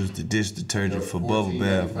mama used the dish detergent for bubble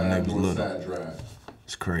bath when they was little. Northside Drive.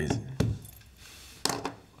 It's crazy.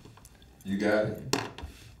 You got it?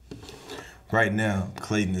 Right now,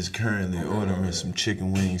 Clayton is currently ordering some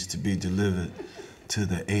chicken wings to be delivered to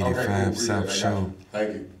the 85 South Show.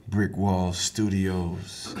 Thank you. Brick Wall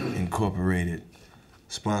Studios Incorporated.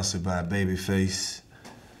 Sponsored by Babyface.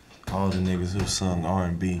 All the niggas who sung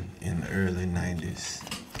R&B in the early 90s.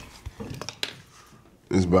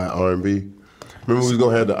 It's by R&B. Remember we was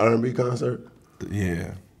gonna have the R&B concert?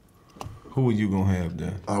 Yeah. Who are you gonna have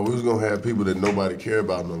there? We was gonna have people that nobody care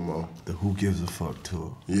about no more. The Who Gives a Fuck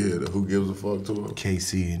tour. Yeah, the Who Gives a Fuck tour.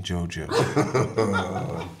 KC and JoJo.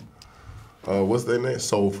 What's their name?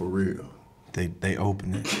 Soul For Real. They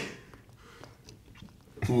open it.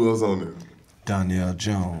 Who else on there? Donnell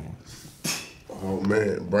Jones. Oh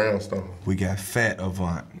man, Brownstone. We got Fat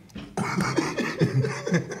Avant.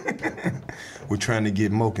 We're trying to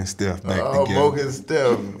get Moke and Steph back together. Moke and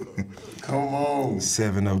Steph. Come on.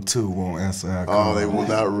 702 won't answer our call. Oh, they will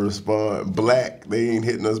not respond. Black, they ain't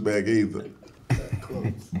hitting us back either.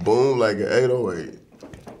 Boom, like an 808.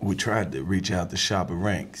 We tried to reach out to Shopper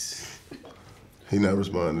Ranks. He not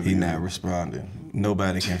responding. He not responding.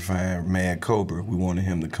 Nobody can find Mad Cobra. We wanted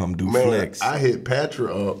him to come do Man, flex. I hit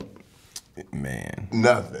Patra up. Man.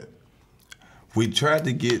 Nothing. We tried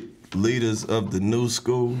to get leaders of the new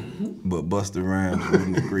school, but Busta Rhymes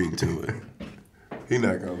wouldn't agree to it. He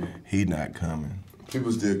not coming. He not coming.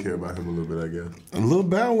 People still care about him a little bit, I guess. Lil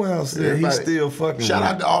Bow Wow said he's still fucking. Shout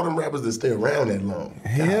out to all them rappers that stay around that long.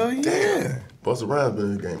 Hell God yeah. Damn. Busta Rhymes been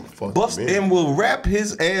in the game for Bust and will rap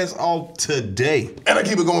his ass off today. And I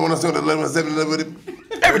keep it going when I start to 11 with it.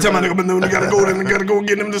 Every time I nigga been doing, you gotta go in and gotta go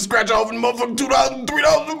get him to scratch off and motherfucking $2,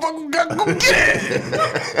 $3, and fucking gotta go get it.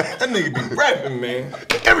 That nigga be rapping, man.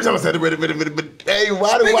 Every time I said it, hey,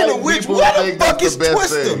 why do Speaking of which, where the fuck is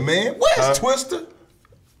Twister, man? Where's Twister?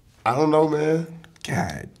 I don't know, man.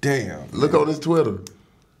 God damn. Look on his Twitter.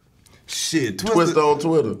 Shit, Twister on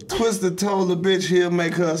Twitter. Twister told the bitch he'll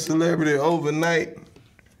make her a celebrity overnight.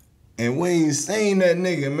 And we ain't seen that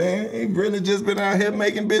nigga, man. He really just been out here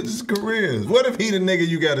making bitches careers. What if he the nigga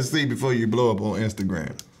you gotta see before you blow up on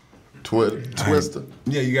Instagram? Twister.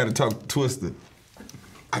 Yeah, you gotta talk to Twister.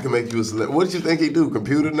 I can make you a celebrity. What do you think he do?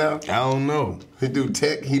 Computer now? I don't know. He do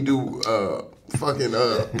tech. He do he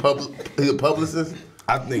a publicist.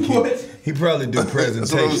 I think he probably do presentation.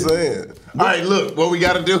 That's what I'm saying. All right, look, what we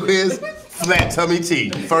gotta do is flat tummy tea.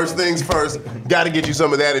 First things first, gotta get you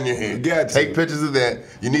some of that in your hand. Take pictures of that.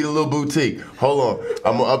 You need a little boutique. Hold on,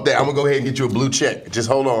 I'm gonna up there. I'm gonna go ahead and get you a blue check. Just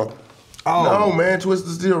hold on. Oh. No, man,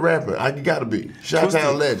 Twister's still rapping. I gotta be.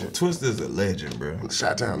 Chi-Town legend. Twister's a legend, bro.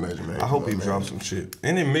 Chi-Town legend, man. I hope he drops some shit.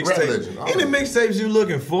 Any mixtapes you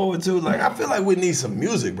looking forward to? Like, I feel like we need some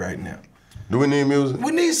music right now. Do we need music?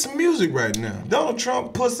 We need some music right now. Donald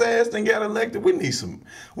Trump puss ass and got elected. We need some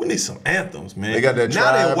anthems, man. They got that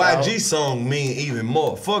now that YG out. song mean even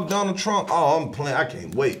more. Fuck Donald Trump. Oh, I'm playing. I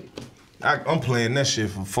can't wait. I'm playing that shit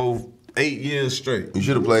for 8 years straight. You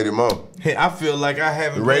should have played it more. Hey, I feel like I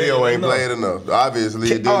haven't. The radio played ain't played enough. Obviously,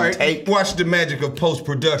 it didn't All right, take. watch the magic of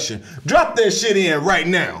post-production. Drop that shit in right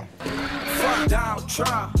now. Fuck Donald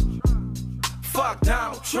Trump. Fuck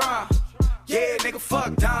Donald Trump. Yeah, nigga,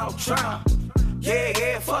 fuck Donald Trump.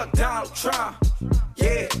 Yeah, fuck Donald Trump.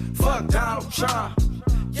 Yeah, fuck Donald Trump.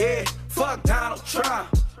 Yeah, fuck Donald Trump.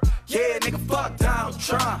 Yeah, nigga, fuck Donald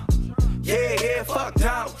Trump. Yeah, fuck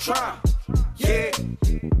Donald Trump. Yeah.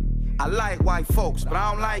 I like white folks, but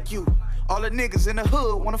I don't like you. All the niggas in the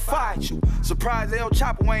hood wanna fight you. Surprised El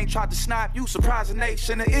Chapo ain't tried to snipe you. Surprised the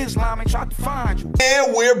nation of Islam ain't tried to find you.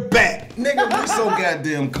 And we're back. Nigga, we so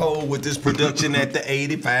goddamn cold with this production at the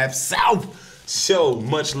 85 South Show.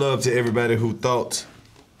 Much love to everybody who thought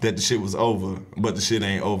that the shit was over, but the shit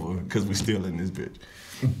ain't over, because we still in this bitch.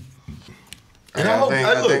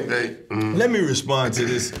 And let me respond to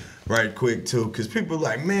this right quick too, because people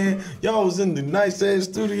like, man, y'all was in the nice ass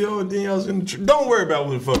studio and then y'all was in the don't worry about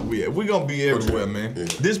where the fuck we at. We gonna be everywhere, man. Yeah.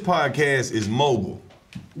 This podcast is mobile.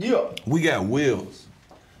 Yeah. We got wheels.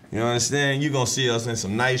 You understand? You gonna see us in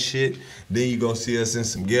some nice shit, then you gonna see us in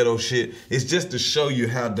some ghetto shit. It's just to show you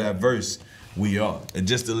how diverse we are. And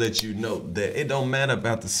just to let you know that it don't matter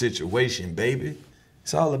about the situation, baby.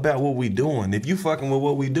 It's all about what we doing. If you fucking with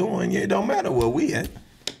what we doing, yeah, it don't matter where we at.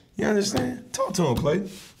 You understand? Talk to him, Clayton.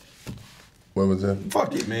 What was that?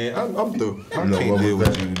 Fuck it, man. I'm through. I can't deal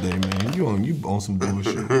with you today, man. You on some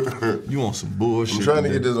bullshit. You on some bullshit. I'm trying to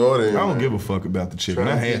get this order in. I don't give a fuck about the chicken.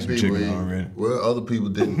 I had some chicken already. Well, other people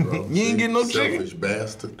didn't, bro. You ain't getting no chicken? Selfish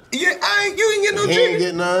bastard. Yeah, you ain't getting no chicken. He ain't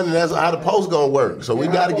getting none, and that's how the post gonna work. So we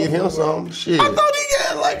gotta get him some. Shit. I thought he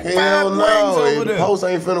got like Hell 5 no, rings over there. The post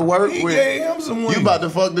ain't finna work He with. gave him some wings. You about to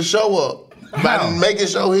fuck the show up. By making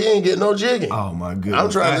sure he ain't getting no chicken. Oh my goodness. I'm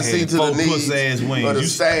trying to see to the needs ass wings. of the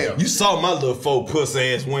staff. You saw my little 4 puss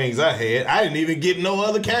ass wings I had. I didn't even get no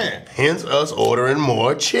other kind. Hence us ordering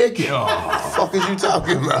more chicken. Oh. Fuck is you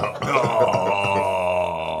talking about?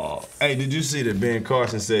 Oh. Hey, did you see that Ben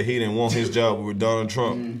Carson said he didn't want his job with Donald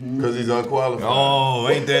Trump? Because he's unqualified. Oh,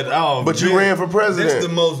 ain't that? Oh, but you ran for president. That's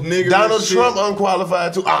the most nigga. Donald Trump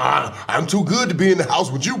unqualified too. I'm too good to be in the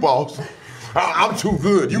house with you, boss. I'm too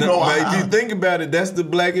good. You know if you think about it, that's the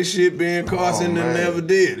blackest shit Ben Carson never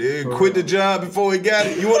did. He quit the job before he got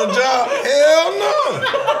it. You want a job? Hell no.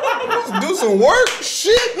 Let's do some work.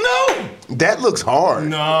 Shit, no. That looks hard.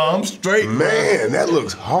 No, I'm straight. Man, that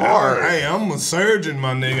looks hard. Hey, I'm a surgeon,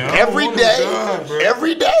 my nigga. Every day?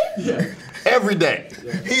 Every day? Yeah. Every day.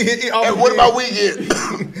 And what about weekend?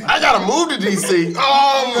 I gotta move to DC.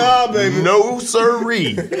 Oh no, baby. No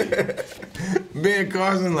sirree. Ben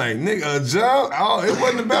Carson like, nigga, a job? Oh, it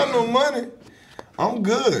wasn't about no money. I'm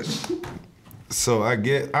good. So I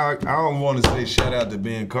don't want to say shout out to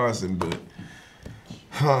Ben Carson, but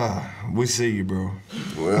we see you, bro.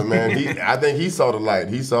 Well, man, I think he saw the light.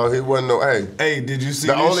 He saw it wasn't no, Hey, did you see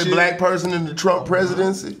the this only shit? black person in the Trump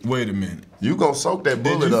presidency? Wait a minute. You gonna soak that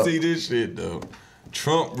bullet up. Did you see this shit, though?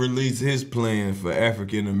 Trump released his plan for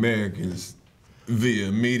African Americans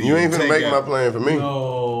via media. You ain't finna make my plan for me.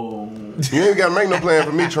 No. You ain't gotta make no plan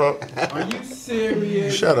for me, Trump. Are you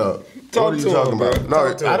serious? Shut up. What are you talking about?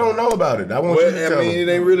 Bro. No, I don't know about it. I want you to tell me. It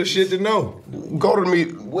ain't really shit to know. Go to the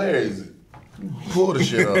meeting. Where is it? Pull the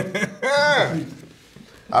shit up.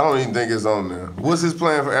 I don't even think it's on there. What's his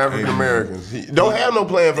plan for African Americans? He don't have no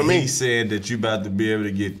plan for me. He said that you about to be able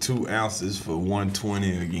to get 2 ounces for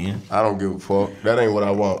 $120 again. I don't give a fuck. That ain't what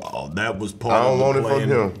I want. Oh, that was part I don't of the want it plan.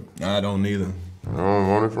 from him. I don't either. I don't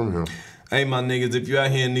want it from him. Hey, my niggas, if you out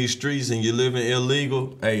here in these streets and you're living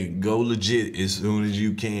illegal, hey, go legit as soon as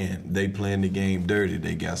you can. They playing the game dirty.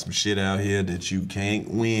 They got some shit out here that you can't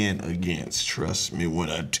win against. Trust me when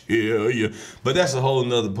I tell you. But that's a whole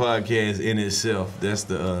nother podcast in itself. That's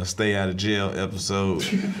the Stay Out of Jail episode.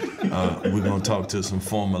 We're gonna talk to some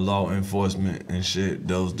former law enforcement and shit.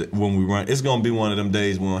 When we run, it's gonna be one of them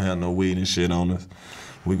days we don't have no weed and shit on us.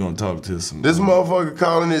 We're gonna talk to some. This motherfucker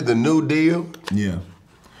calling it the New Deal. Yeah.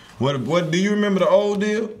 What do you remember the old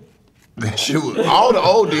deal? That shit was, all the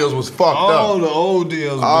old deals was fucked up. All the old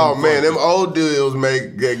deals. Oh man, them old deals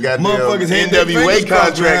make goddamn motherfuckers had their NWA fingers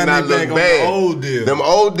crossed contract behind not their look back on bad. the old deal. Them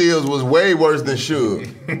old deals was way worse than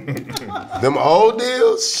should. Them old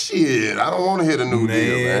deals, shit. I don't want to hear the new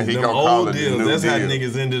deal, man. He them gonna call old it deals. the new That's deal. how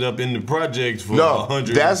niggas ended up in the projects for No,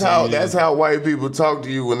 100. that's how white people talk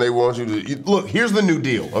to you when they want you to look. Here's the new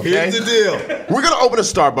deal. Okay, Here's the deal. We're gonna open a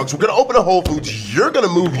Starbucks. We're gonna open a Whole Foods. You're gonna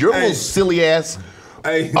move your little silly ass.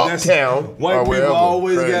 Hey, uptown. White people wherever.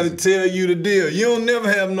 always Crazy. got to tell you the deal. You don't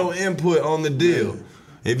never have no input on the deal.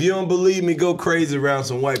 If you don't believe me, go crazy around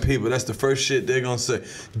some white people. That's the first shit they're gonna say.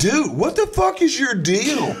 Dude, what the fuck is your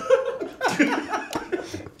deal?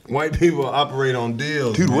 White people operate on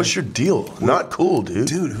deals. Dude, man. what's your deal? Not cool, dude.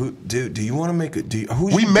 Dude, do you want to make a deal?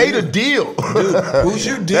 We made a deal. Dude, who's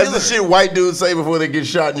your deal? That's the shit white dudes say before they get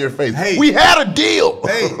shot in your face. Hey, we had a deal.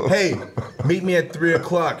 Hey, meet me at 3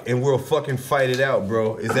 o'clock and we'll fucking fight it out,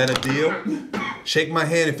 bro. Is that a deal? Shake my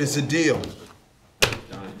hand if it's a deal.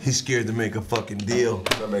 He's scared to make a fucking deal.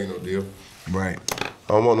 I make no deal. Right. I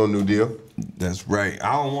don't want no new deal. That's right.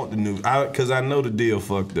 I don't want the new, cause I know the deal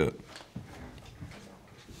fucked up.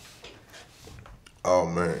 Oh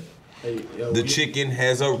man. Hey, yo, The chicken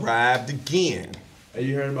has arrived again. Hey,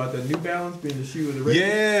 you heard about the New Balance being the shoe of the race?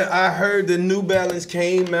 Yeah, I heard the New Balance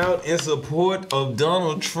came out in support of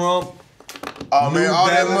Donald Trump. Oh New man, all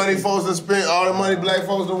that Balance. money folks that spent, all the money black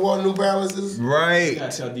folks that wore New Balances. Right. You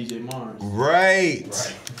gotta tell DJ Mars.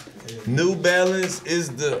 Right. New Balance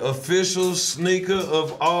is the official sneaker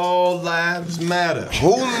of All Lives Matter.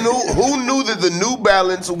 Who knew that the New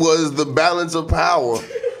Balance was the balance of power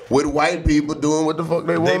with white people doing what the fuck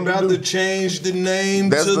they They want about to do? to change the name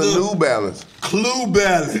That's to the New Balance. Clue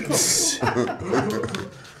Balance.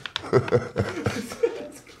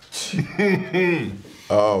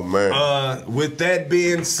 Oh man. With that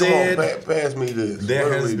being said, Come on, pass me this. there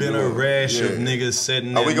What are has we been a doing? rash of Yeah. niggas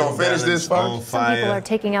setting Are we their gonna New finish this Balance first? on Some people are fire.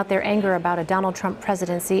 taking out their anger about a Donald Trump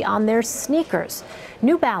presidency on their sneakers.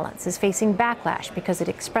 New Balance is facing backlash because it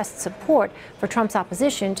expressed support for Trump's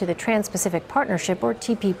opposition to the Trans-Pacific Partnership, or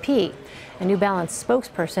TPP. A New Balance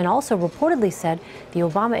spokesperson also reportedly said the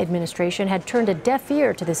Obama administration had turned a deaf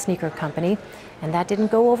ear to the sneaker company, and that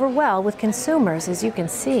didn't go over well with consumers, as you can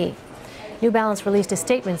see. New Balance released a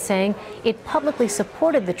statement saying it publicly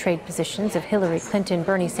supported the trade positions of Hillary Clinton,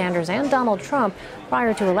 Bernie Sanders, and Donald Trump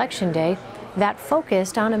prior to Election Day that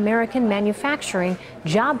focused on American manufacturing,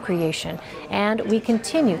 job creation, and we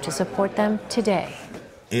continue to support them today.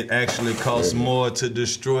 It actually costs more to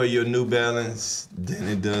destroy your New Balance than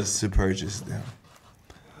it does to purchase them.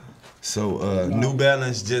 So New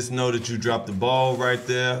Balance, just know that you dropped the ball right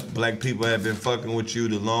there. Black people have been fucking with you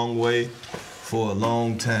the long way for a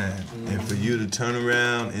long time. And for you to turn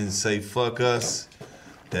around and say, fuck us,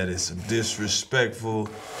 that is some disrespectful,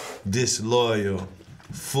 disloyal,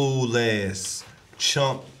 fool-ass,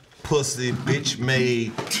 chump, pussy,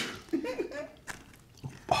 bitch-made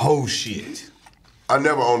whole shit. I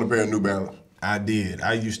never owned a pair of New Balance. I did.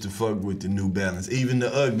 I used to fuck with the New Balance, even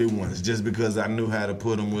the ugly ones, just because I knew how to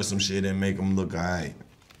put them with some shit and make them look alright.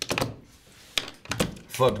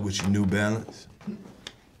 Fucked with your New Balance.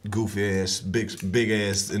 Goofy ass, big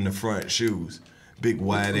ass in the front shoes. Big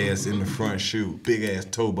wide ass in the front shoe. Big ass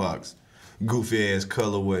toe box. Goofy ass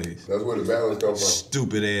colorways. That's where the balance comes from.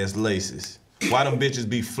 Stupid ass laces. Why them bitches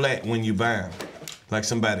be flat when you buy them? Like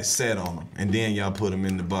somebody sat on them, and then y'all put them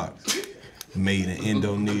in the box. Made in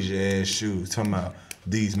Indonesia ass shoes. Talking about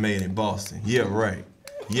these made in Boston. Yeah, right.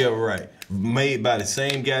 Yeah, right. Made by the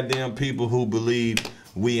same goddamn people who believe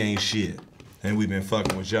we ain't shit. And we've been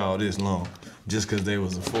fucking with y'all this long. Just cause they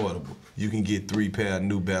was affordable. You can get 3 pair of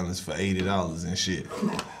New Balance for $80 and shit.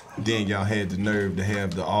 Then y'all had the nerve to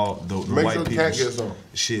have the white people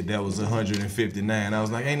shit that was $159. I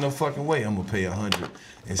was like, ain't no fucking way I'm gonna pay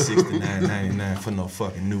 $169.99 for no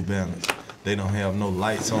fucking New Balance. They don't have no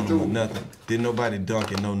lights on them or nothing. Didn't nobody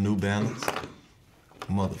dunk in no New Balance.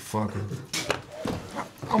 Motherfucker.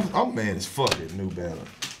 I'm mad as fuck at New Balance.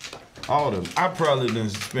 All of them. I probably done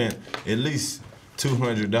spent at least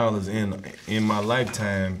 $200 in my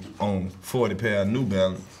lifetime on 40 pair of New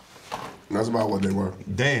Balance. That's about what they were.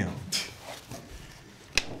 Damn.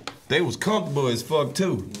 They was comfortable as fuck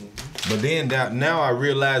too. But then now I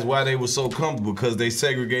realize why they were so comfortable, because they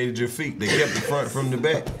segregated your feet. They kept the front from the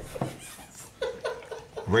back.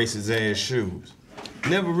 Racist ass shoes.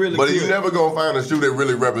 Never really But could. you never gonna find a shoe that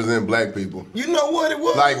really represent black people. You know what it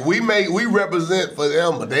was? Like we represent for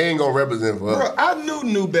them, but they ain't gonna represent for us. Bro, I knew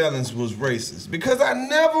New Balance was racist because I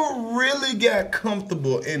never really got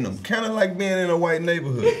comfortable in them. Kind of like being in a white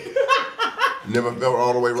neighborhood. Never felt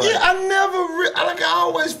all the way right. Yeah, I never I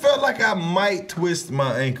always felt like I might twist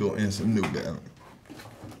my ankle in some New Balance.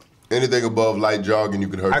 Anything above light jogging, you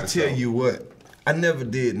could hurt yourself. I tell you what, I never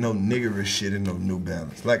did no niggerish shit in no New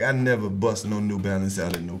Balance. Like, I never bust no New Balance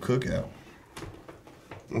out at no cookout.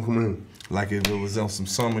 What you mean? Like, if it was on some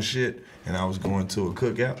summer shit and I was going to a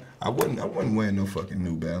cookout, I wasn't wearing no fucking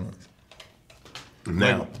New Balance.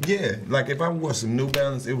 Now? Like, yeah, like if I wore some New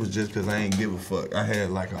Balance, it was just because I ain't give a fuck. I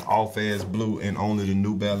had like an off-ass blue and only the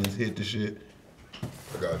New Balance hit the shit.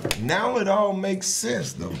 I got you. Now it all makes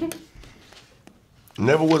sense, though.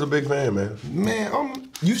 Never was a big fan, man. Man,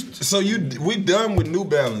 we done with New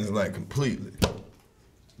Balance like completely.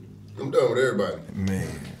 I'm done with everybody. Man.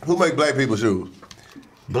 Who make black people shoes?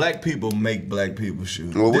 Black people make black people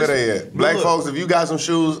shoes. Well, where they at? Black folks, if you got some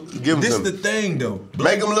shoes, give them some. This the thing, though.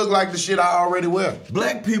 Make them look like the shit I already wear.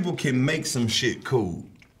 Black people can make some shit cool.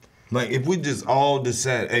 Like, if we just all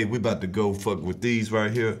decide, hey, we about to go fuck with these right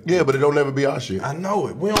here. Yeah, but it don't ever be our shit. I know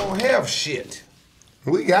it. We don't have shit.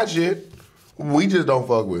 We got shit. We just don't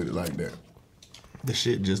fuck with it like that. The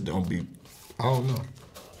shit just don't be, I don't know.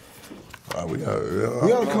 We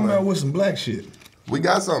gotta come out with some black shit. We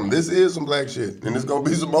got something. This is some black shit. And it's gonna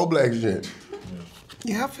be some more black shit.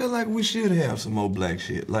 Yeah, I feel like we should have some more black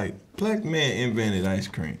shit. Like, black man invented ice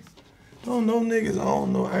cream. Don't know niggas, I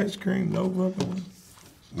don't know ice cream, no fucking one.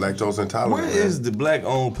 Lactose intolerant. Where is the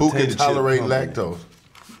black-owned Who potato can tolerate chip lactose?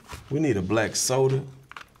 We need a black soda.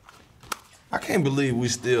 I can't believe we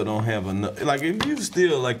still don't have enough. Like, if you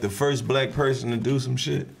still like the first black person to do some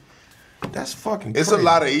shit, that's fucking crazy. It's a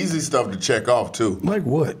lot of easy stuff to check off, too. Like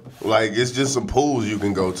what? Like, it's just some pools you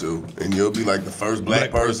can go to, and you'll be like the first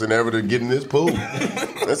black person ever to get in this pool.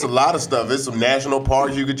 That's a lot of stuff. There's some national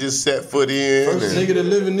parks you could just set foot in. First nigga to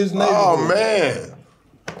live in this neighborhood. Oh, man.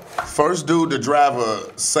 First dude to drive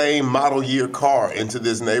a same model year car into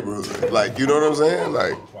this neighborhood. Like, you know what I'm saying?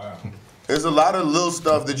 Like, wow. There's a lot of little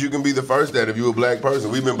stuff that you can be the first at if you're a black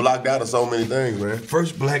person. We've been blocked out of so many things, man.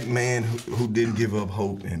 First black man who didn't give up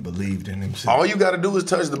hope and believed in himself. All you gotta do is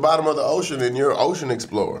touch the bottom of the ocean and you're an ocean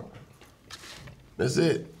explorer. That's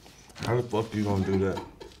it. How the fuck you gonna do that?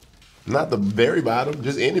 Not the very bottom,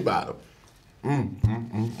 just any bottom. We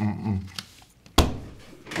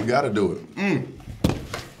gotta do it.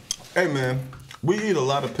 Hey, man, we eat a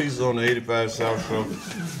lot of pizza on the 85 South Show.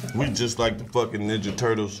 We just like the fucking Ninja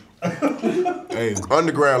Turtles. Hey.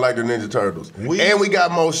 Underground like the Ninja Turtles. And we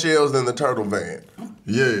got more shells than the Turtle Van.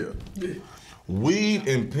 Yeah. Weed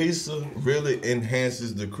and pizza really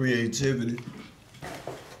enhances the creativity.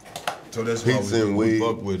 So that's pizza why we and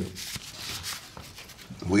fuck with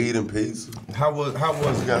it. Weed and pizza. How was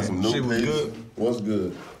it? Got some new shit was pizza. good? What's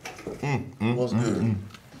good? What's good?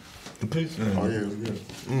 The pizza. Oh, yeah, it's good.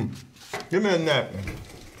 Give me a napkin.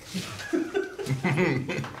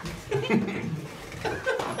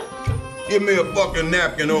 Give me a fucking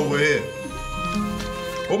napkin over here.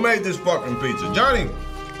 Who made this fucking pizza? Johnny?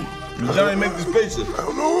 Did Johnny make this pizza? I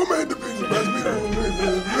don't know who made the pizza. That's me the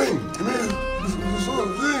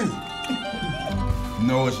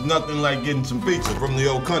No, it's nothing like getting some pizza from the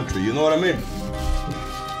old country, you know what I mean?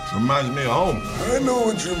 Reminds me of home. I know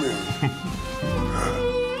what you mean.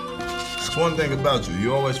 It's one thing about you.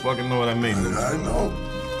 You always fucking know what I mean. I know.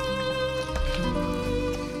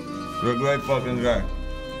 You're a great fucking guy.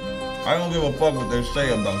 I don't give a fuck what they say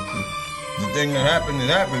about you. The thing that happened, it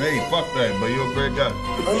happened. Hey, fuck that, but you're a great guy. I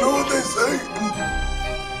know what they say.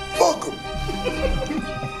 Fuck them.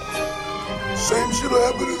 Same shit'll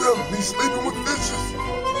happen to them. Be sleeping with fishes.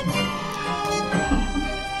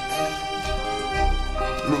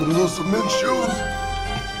 Remember those cement shoes?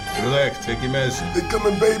 Relax, take your medicine. They come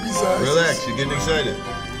in baby sizes. Relax, you're getting excited.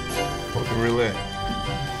 Fucking relax.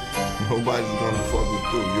 Nobody's gonna fuck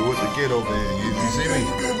with you. You're with the kid over here. You see me?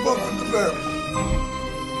 You can't fuck with the family.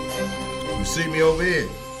 You see me over here?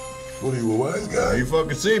 What are you, a wise guy? You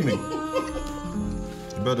fucking see me.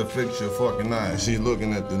 You better fix your fucking eyes. She's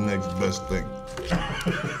looking at the next best thing.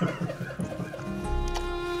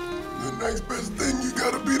 The next best thing, you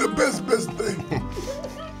gotta be the best thing.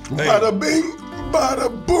 Hey. Bada bing, bada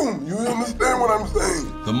boom. You understand what I'm saying?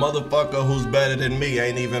 The motherfucker who's better than me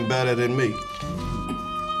ain't even better than me.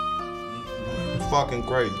 It's fucking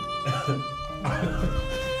crazy.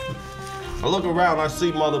 I look around, I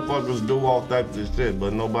see motherfuckers do all types of shit,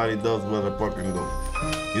 but nobody does what I fucking do.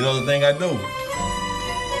 You know the thing I do?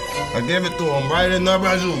 I give it to them right in the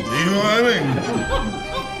bazoo. You know what I mean?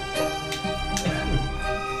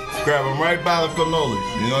 Grab them right by the cannolis.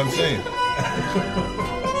 You know what I'm saying?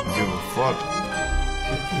 Give a fuck.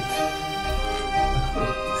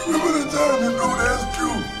 Remember the time the dude asked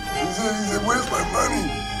you? He said, where's my money?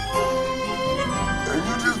 And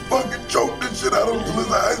you just fucking choked the shit out of him till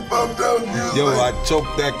his eyes popped out. And Yo, like, I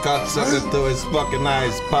choked that cocksucker till his fucking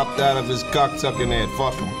eyes popped out of his cocksucking head.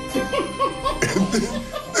 Fuck him.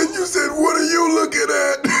 And you said, what are you looking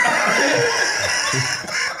at?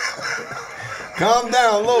 Calm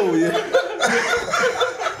down, low, yeah.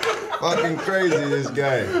 Fucking crazy, this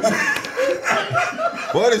guy.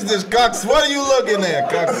 What is this cocks? What are you looking at,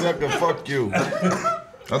 cocksucker? Fuck you.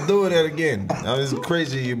 I'll do it again. That was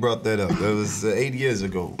crazy you brought that up. That was 8 years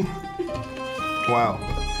ago. Wow.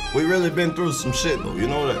 We really been through some shit, though. You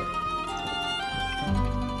know that?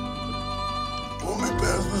 Only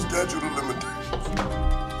past the statute of limitations.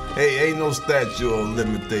 Hey, ain't no statute of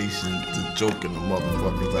limitations to choking the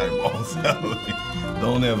motherfucker's eyeballs out.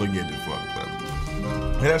 Don't ever get it fucked up.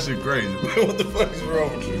 That shit crazy. What the fuck is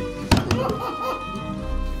wrong with you?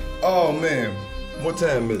 Oh man, what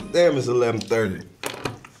time is it? Damn, it's 11:30.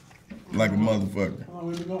 Like a motherfucker. How long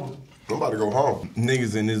we been going? I'm about to go home.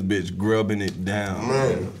 Niggas in this bitch grubbing it down.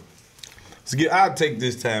 Man. So I'll take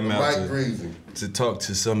this time out Breezy. to talk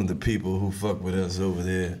to some of the people who fuck with us over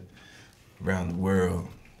there around the world.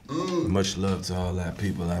 Much love to all our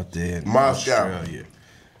people out there in Moscow. Australia,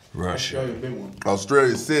 Russia,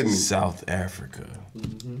 Australia, Sydney, South Africa.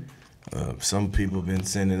 Some people been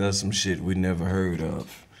sending us some shit we never heard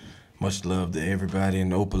of. Much love to everybody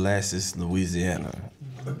in Opelousas, Louisiana.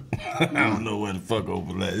 I don't know where the fuck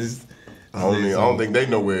Opelousas is. I don't think they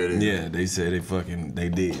know where it is. Yeah, they said they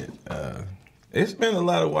did. It's been a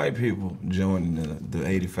lot of white people joining the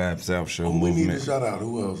 85 South Show movement. We need to shout out.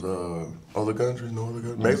 Who else? Other countries? No other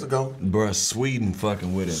countries? Mexico? Bruh, Sweden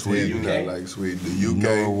fucking with us. Sweden, not like Sweden. The UK.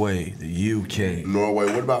 Norway, the UK. Norway.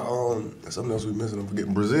 What about something else we missing? I'm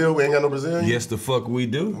forgetting. Brazil? We ain't got no Brazilian? Yes, the fuck we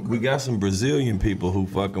do. Okay. We got some Brazilian people who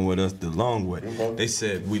fucking with us the long way. Okay. They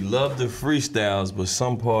said, we love the freestyles, but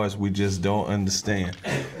some parts we just don't understand.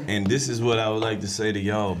 And this is what I would like to say to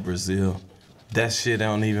y'all, Brazil. That shit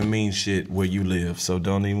don't even mean shit where you live, so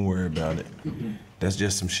don't even worry about it. That's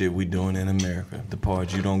just some shit we doing in America. The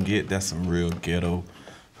part you don't get, that's some real ghetto,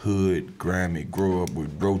 hood, grimy, grow up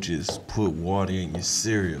with roaches, put water in your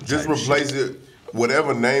cereal. Just replace it,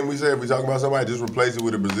 whatever name we say, if we talking about somebody, just replace it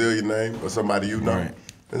with a Brazilian name or somebody you know. Right.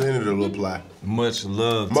 And then it'll apply. Much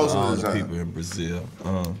love to all the people in Brazil.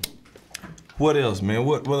 What else, man?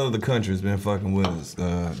 What other countries been fucking with us?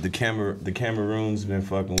 The Cameroons been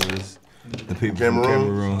fucking with us. The people from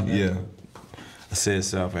Cameroon, yeah. I said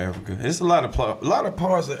South Africa. It's a lot of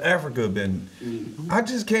parts of Africa been. I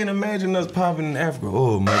just can't imagine us popping in Africa.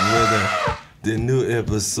 Oh my brother, the new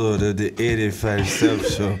episode of the 85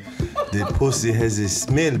 South Show. The pussy has a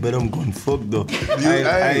smell, but I'm gonna fuck though.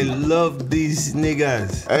 I love these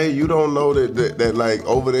niggas. Hey, you don't know that like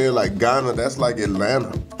over there, like Ghana, that's like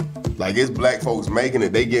Atlanta. Like, it's black folks making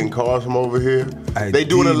it. They getting cars from over here. They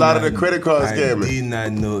doing a lot of the credit card scamming. I did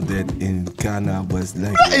not know that in Ghana was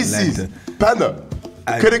like Atlanta. Panda.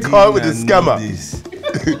 Credit card with the scammer.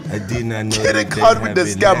 I did not know credit card with the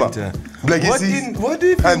scammer. What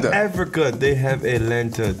if in Africa they have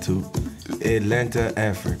Atlanta too? Atlanta,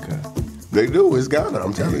 Africa. They do. It's Ghana.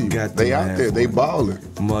 I'm telling you. They out there. They balling.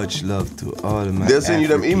 Much love to all of my They'll send you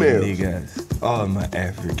them emails. Niggas. All my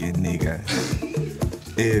African niggas.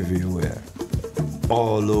 Everywhere,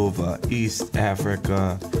 all over East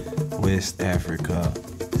Africa, West Africa,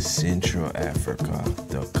 Central Africa,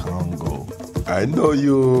 the Congo. I know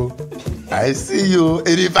you. I see you.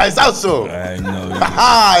 85 South Show. I know you.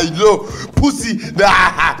 I love pussy.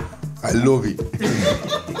 I love it.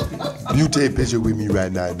 You take a picture with me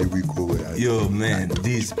right now and then we go with it. Yo, man,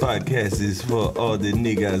 this podcast is for all the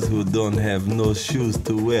niggas who don't have no shoes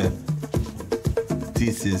to wear.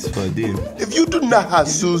 This is for them. If you do not have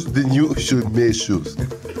shoes, then you should make shoes.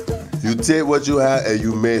 You take what you have and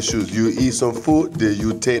you make shoes. You eat some food, then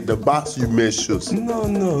you take the box, you make shoes. No.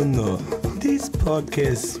 This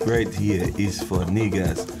podcast right here is for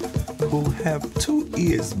niggas who have 2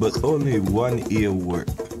 ears but only 1 ear work.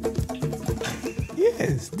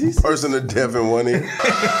 Yes, this person is deaf in 1 ear.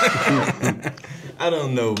 I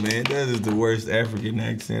don't know, man. That is the worst African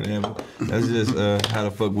accent ever. That's just how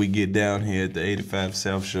the fuck we get down here at the 85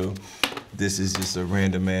 South Show. This is just a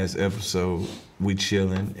random ass episode. We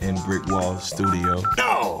chilling in Brick Wall Studio.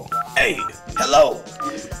 No, hey, hello.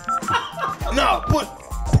 No,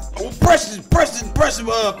 press the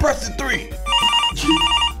 3.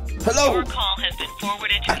 Hello. Your call has been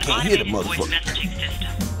forwarded to I can't hear the motherfucker.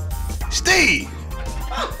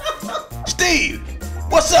 Steve,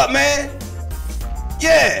 what's up, man?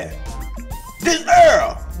 Yeah, this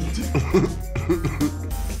Earl.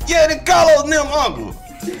 Yeah, the Karlous and them uncle.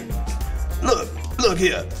 Look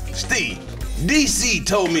here, Steve. DC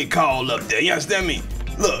told me to call up there. You understand me?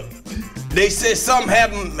 Look, they said something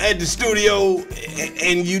happened at the studio,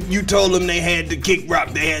 and you told them they had to kick rock.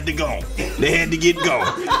 They had to go. They had to get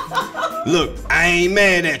going. Look, I ain't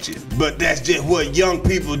mad at you, but that's just what young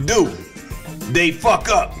people do. They fuck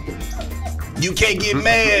up. You can't get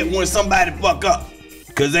mad when somebody fuck up.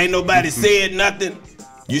 Cause ain't nobody said nothing.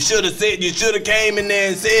 You should have came in there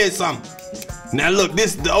and said something. Now look,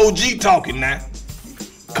 this is the OG talking now.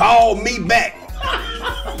 Call me back.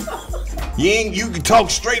 You can talk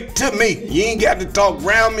straight to me. You ain't got to talk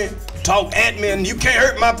around me, talk at me, and you can't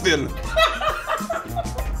hurt my feelings.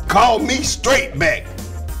 Call me straight back.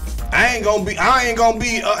 I ain't gonna be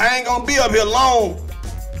up here long.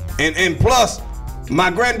 And plus,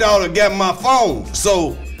 my granddaughter got my phone,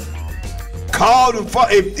 so Call the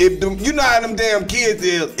phone. You know how them damn kids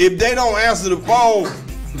is. If they don't answer the phone,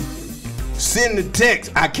 send the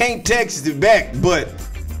text. I can't text it back, but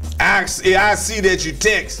I see that you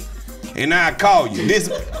text, and I call you.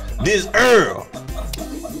 This Earl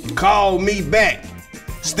call me back.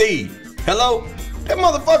 Steve, hello? That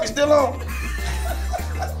motherfucker still on?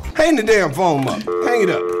 Hang the damn phone up. Hang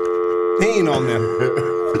it up. He ain't on there.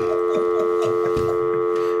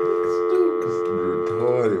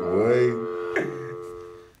 Retarded, boy.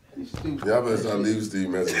 Y'all better start leaving Steve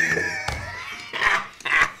messages.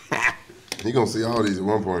 He gonna see all these at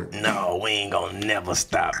one point. No, we ain't gonna never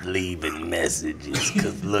stop leaving messages.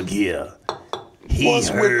 Cause look here.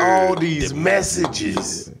 What's with all these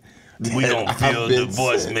messages? We gonna fill the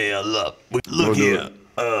voicemail up. Look here.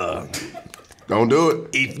 Don't do it.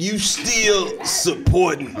 If you still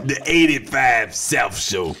supporting the 85 South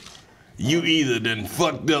Show, you either done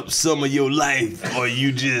fucked up some of your life or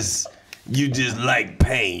you just like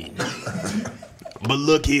pain. But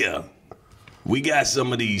look here, we got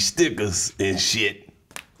some of these stickers and shit.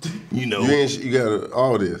 You know, you got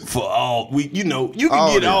all this for all you can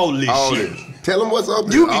get all this shit. Tell them what's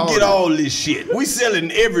up. You can get all this shit. We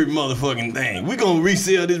selling every motherfucking thing. We gonna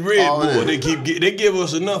resell this Red Bull. They give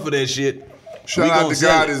us enough of that shit. Shout out to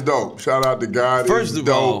God is dope. Shout out to God is dope.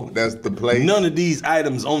 All, that's the place. None of these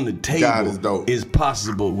items on the table is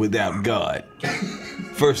possible without God.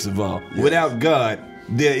 First of all, without God,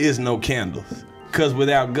 there is no candles. Cause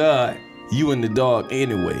without God, you in the dark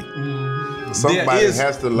anyway. Somebody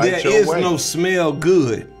has to light your way. There is no smell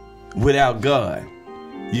good without God.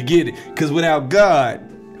 You get it? Cause without God,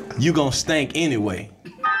 you gonna stink anyway.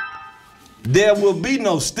 There will be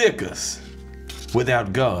no stickers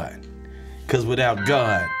without God. Cause without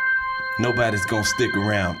God, nobody's gonna stick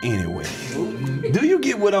around anyway. Do you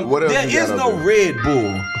get what I'm? There is no Red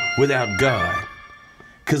Bull without God.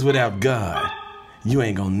 Cause without God, you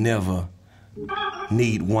ain't gonna never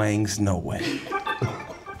need wings no way.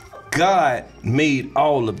 God made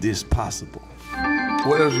all of this possible.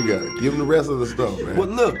 What else you got? Give them the rest of the stuff, man. Well,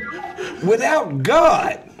 look, without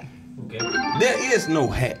God, there is no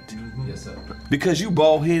hat. Yes, sir. Because you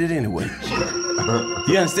bald-headed anyway.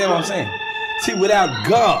 You understand what I'm saying? See, without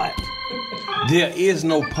God, there is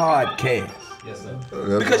no podcast. Yes,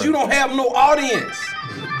 sir. Because you don't have no audience.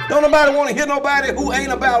 Don't nobody want to hear nobody who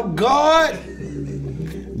ain't about God.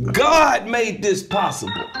 God made this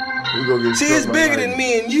possible. See, it's bigger than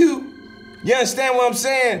me and you. You understand what I'm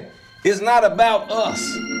saying? It's not about us.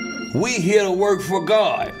 We here to work for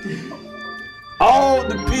God. All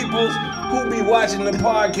the people who be watching the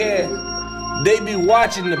podcast, they be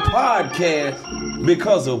watching the podcast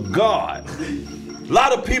because of God. A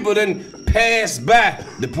lot of people done pass by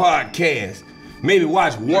the podcast, maybe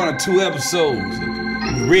watch 1 or 2 episodes,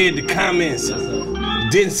 read the comments,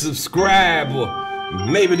 didn't subscribe, or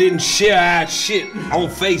maybe didn't share our shit on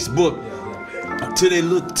Facebook to their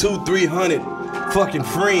little 200-300 fucking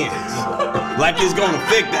friends. Like it's gonna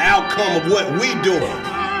affect the outcome of what we doing.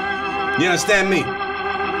 You understand me?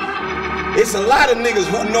 It's a lot of niggas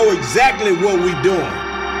who know exactly what we doing,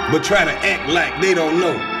 but try to act like they don't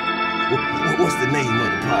know. What's the name of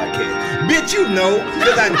the podcast? Bitch, you know,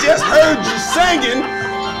 because I just heard you singing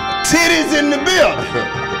Titties in the Building.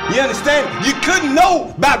 You understand? You couldn't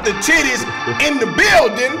know about the titties in the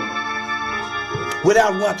building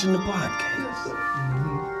without watching the podcast.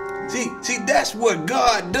 See, that's what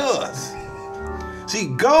God does. See,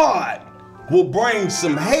 God will bring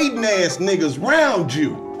some hating ass niggas around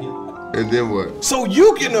you. And then what? So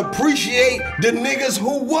you can appreciate the niggas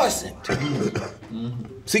who wasn't.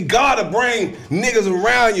 See, God will bring niggas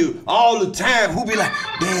around you all the time who be like,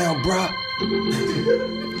 damn, bro,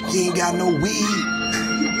 you ain't got no weed.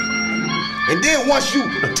 And then once you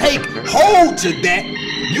take hold to that,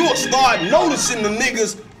 you'll start noticing the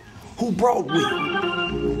niggas who brought weed.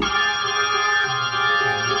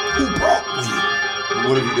 Who brought weed?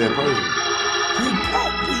 What if you that person? Who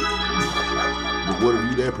brought weed? But what if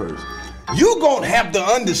you that person? You gonna have to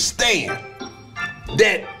understand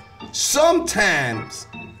that sometimes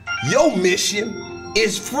your mission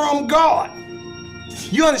is from God.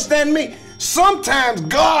 You understand me? Sometimes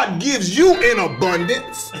God gives you an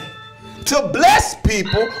abundance to bless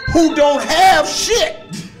people who don't have shit.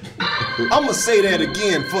 I'm gonna say that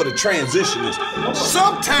again for the transitioners.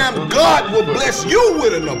 Sometimes God will bless you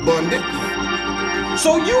with an abundance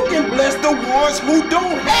so you can bless the ones who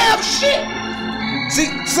don't have shit. See,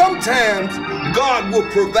 sometimes God will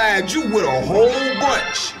provide you with a whole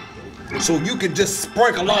bunch so you can just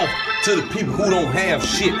sprinkle off to the people who don't have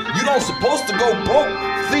shit. You don't supposed to go broke,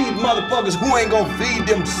 feed motherfuckers who ain't gonna feed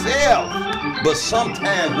themselves. But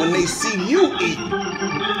sometimes when they see you eating,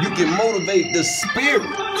 you can motivate the spirit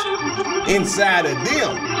inside of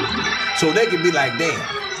them. So they can be like,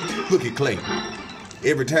 damn, look at Clayton.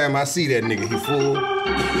 Every time I see that nigga, he full.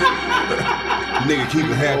 Nigga keep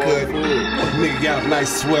a haircut. Nigga got a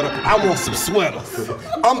nice sweater. I want some sweaters.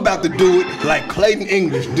 I'm about to do it like Clayton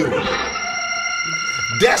English do it.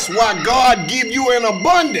 That's why God give you an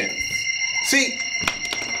abundance. See,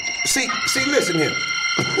 listen here.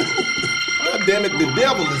 God damn it, the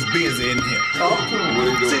devil is busy in here.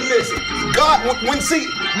 See, listen, God,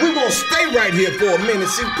 we're gonna stay right here for a minute.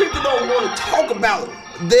 See, people don't want to talk about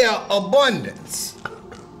their abundance.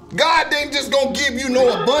 God ain't just gonna give you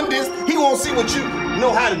no abundance. He gonna see what you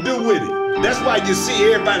know how to do with it. That's why you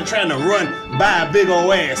see everybody trying to run by a big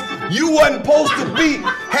old ass. You wasn't supposed to be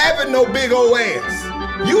having no big old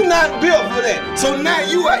ass. You not built for that. So now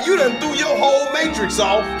you done threw your whole matrix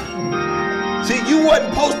off. See, you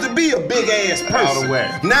wasn't supposed to be a big ass person.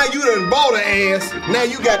 Now you done bought an ass. Now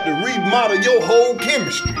you got to remodel your whole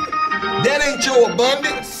chemistry. That ain't your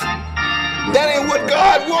abundance. That ain't what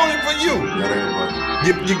God wanted for you.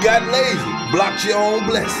 You got lazy, blocked your own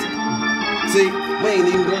blessing. See, we ain't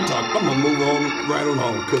even gonna talk. I'm gonna move on right on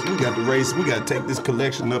home because we got to race. We got to take this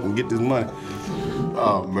collection up and get this money.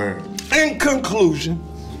 Oh man. In conclusion,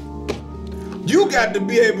 you got to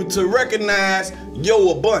be able to recognize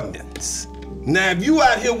your abundance. Now, if you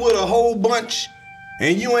out here with a whole bunch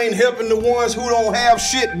and you ain't helping the ones who don't have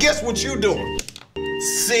shit, guess what you doing?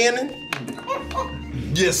 Sinning.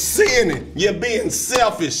 You're sinning. You're being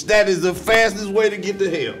selfish. That is the fastest way to get to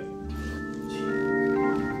hell.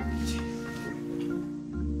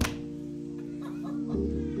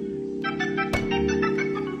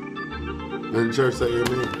 Let the church say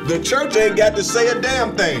amen. The church ain't got to say a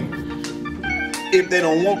damn thing if they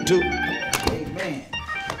don't want to. Amen.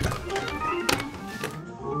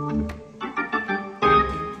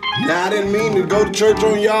 Now, I didn't mean to go to church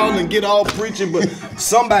on y'all and get all preaching, but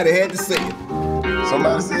somebody had to say it.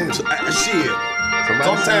 Somebody said it. Shit.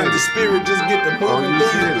 Sometimes the spirit just get to moving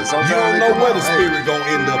through. You Sometimes don't know where the spirit gonna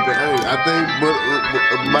end up at. Hey, I think, but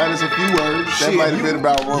minus a few words, that might have been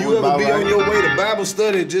about what you was ever about be right. on your way to Bible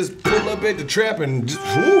study, just pull up at the trap and just,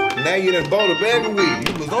 whoo, now you done bought a bag of weed.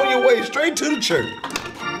 You was on your way straight to the church.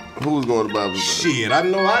 Who was going to Bible study? Shit, I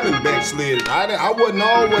know I done backslid. I wasn't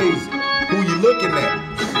always who you looking at.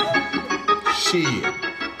 Shit.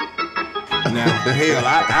 Now, hell,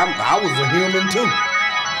 I was a human too.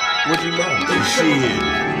 What you know? Shit.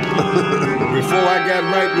 Before I got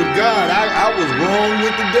right with God, I was wrong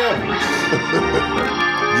with the devil.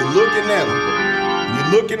 You're looking at him.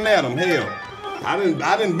 You're looking at him. Hell,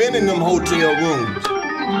 I done been in them hotel rooms.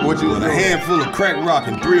 What you with a handful of crack rock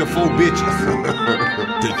and 3 or 4 bitches.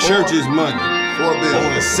 The church's money. 4 bitches.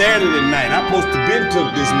 On a Saturday night, I supposed to been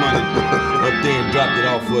took this money up there and dropped it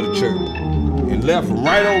off for the church. And left from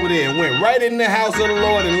right over there and went right in the house of the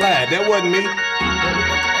Lord and lied. That wasn't me.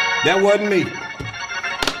 That wasn't me.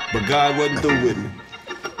 But God wasn't through with me.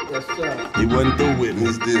 Yes, sir. He wasn't through with me.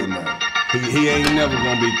 He's still not. He ain't never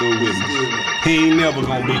gonna be through with me. He ain't never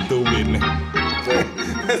gonna be through with me.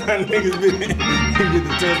 That's how niggas be. He get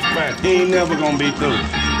to testify. He ain't never gonna be through.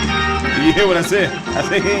 You hear what I said? I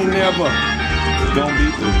said he ain't never gonna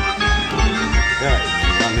be through. Alright,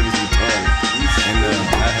 y'all niggas retarded. And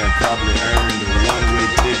I have probably earned a one-way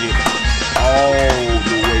ticket all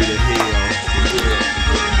the way to hell.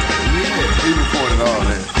 He reported all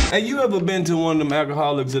that. Hey, you ever been to one of them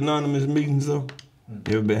Alcoholics Anonymous meetings though?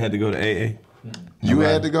 You ever had to go to AA? You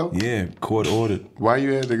had to go? Yeah, court ordered. Why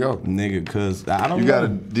you had to go? Nigga, cause I don't know. You got a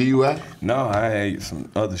DUI? No, I had some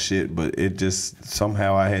other shit, but it just,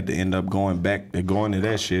 somehow I had to end up going to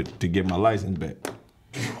that shit to get my license back.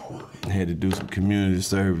 I had to do some community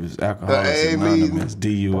service, Alcoholics Anonymous,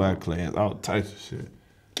 DUI class, all types of shit.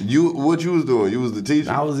 What you was doing? You was the teacher?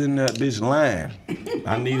 I was in that bitch line.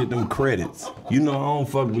 I needed them credits. You know I don't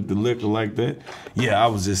fuck with the liquor like that. Yeah, I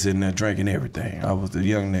was just in there drinking everything. I was the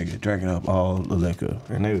young nigga drinking up all the liquor.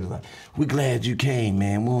 And they was like, we glad you came,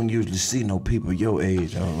 man. We don't usually see no people your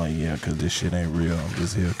age. I was like, yeah, cause this shit ain't real. I'm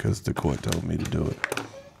just here cause the court told me to do it.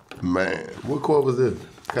 Man, what court was this?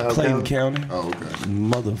 Clayton County. Oh, okay.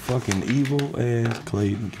 Motherfucking evil ass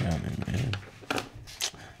Clayton County, man.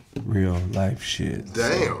 Real life shit.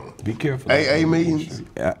 Damn. So be careful. AA meetings?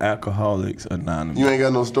 Alcoholics Anonymous. You ain't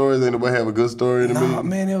got no stories? Ain't nobody have a good story in the meeting? Nah,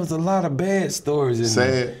 man, there was a lot of bad stories in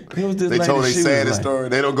there. Sad? It was this They lady, told their she saddest was like, story?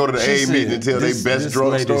 They don't go to the AA meeting and tell their best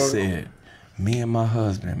drunk story? This lady said, me and my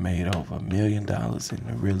husband made over $1 million in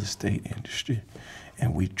the real estate industry,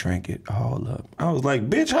 and we drank it all up. I was like,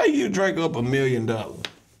 bitch, how you drink up $1 million?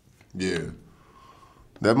 Yeah.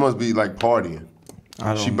 That must be like partying.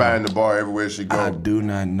 She buying the bar everywhere she go. I do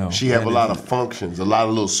not know. She have a lot of functions, a lot of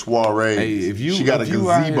little soirees. Hey, she got a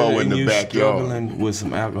gazebo in the backyard. Struggling with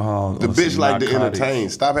some alcohol. The bitch like to entertain.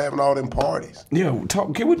 Stop having all them parties. Yeah,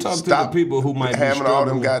 can we talk to the people who might be having all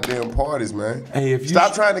them struggling? goddamn parties, man? Hey, if you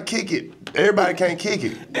stop trying to kick it. Everybody can't kick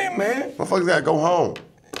it. Hey, man. Motherfuckers gotta go home.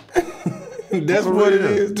 That's what it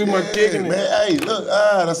is. Too much kicking man. it. Hey, look,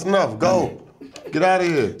 that's enough. Go. Get out of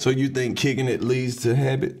here. So you think kicking it leads to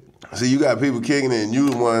habit? See, you got people kicking it, and you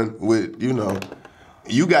the one with, you know,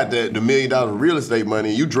 you got the $1 million real estate money,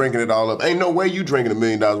 and you drinking it all up. Ain't no way you drinking $1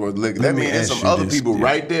 million worth of liquor. That means there's some other people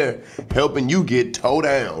right there helping you get towed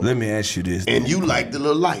down. Let me ask you this. And you like the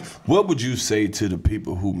little life. What would you say to the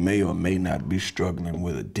people who may or may not be struggling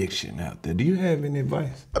with addiction out there? Do you have any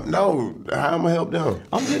advice? No. How am I help them?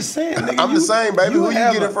 I'm just saying, nigga. I'm the same, baby. Who you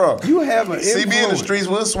get it from? You have an See, be in the streets,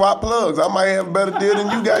 we'll swap plugs. I might have a better deal than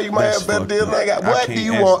you got. You might have a better deal than I got. What do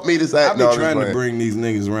you want me to say? I be trying to bring these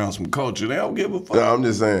niggas around some culture. They don't give a fuck. No, I'm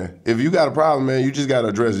just saying. If you got a problem, man, you just got to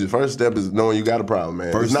address it. First step is knowing you got a problem,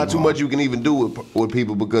 man. There's not too much you can even do with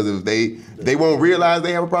people, because if they won't realize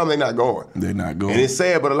they have a problem, they're not going. They're not going. And it's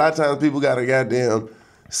sad, but a lot of times people got to goddamn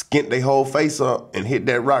skint their whole face up and hit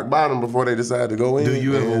that rock bottom before they decide to go in. Do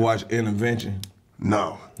you ever watch Intervention?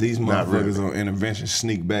 No. These motherfuckers on Intervention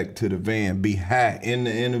sneak back to the van, be high in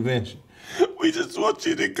the Intervention. We just want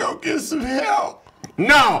you to go get some help.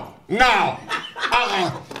 No. Ain't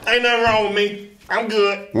nothing wrong with me. I'm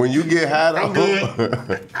good. When you get high, I'm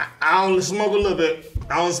good. I only smoke a little bit.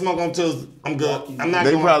 I only smoke on Tuesday. I'm good. I'm not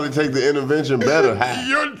They going. probably take the Intervention better high.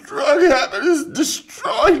 Your drug habit is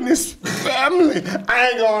destroying this family. I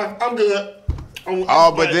ain't going. I'm good.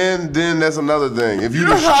 But then that's another thing. If you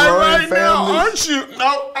You're high destroying right families, now, aren't you?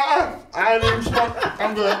 No, I ain't even smoking.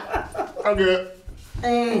 I'm good.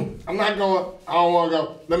 I'm not going. I don't want to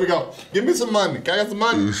go. Let me go. Give me some money. Can I get some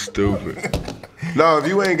money? You stupid. No, if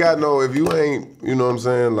you ain't, you know what I'm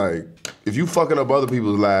saying, like, if you fucking up other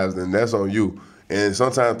people's lives, then that's on you. And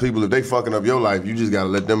sometimes people, if they fucking up your life, you just gotta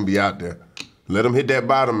let them be out there. Let them hit that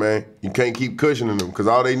bottom, man. You can't keep cushioning them, because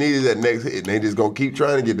all they need is that next hit, and they just gonna keep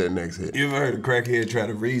trying to get that next hit. You ever heard a crackhead try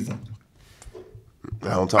to reason? I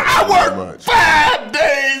don't talk about that much. 5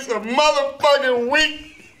 days a motherfucking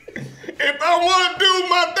week. If I want to do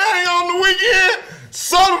my thing on the weekend,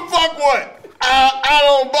 so the fuck what? I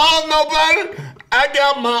don't bother nobody. I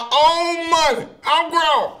got my own money. I'm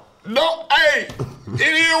grown. Hey,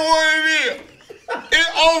 it is what it is. It's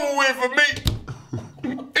over with for me.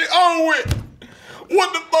 It's over with.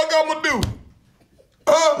 What the fuck I'm gonna do?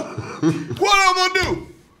 What I'm gonna do?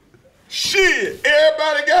 Shit,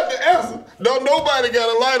 everybody got the answer. Don't nobody got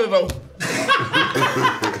a lighter though.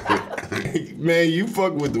 Man, you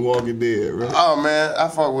fuck with The Walking Dead, right? Oh, man, I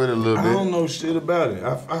fuck with it a little bit. I don't know shit about it.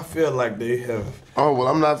 I feel like they have. Oh, well,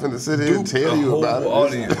 I'm not finna sit here and tell you about it.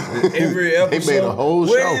 Audience. Every episode. They made a whole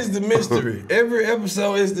show. Where is the mystery? Every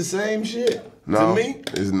episode is the same shit. No, to me,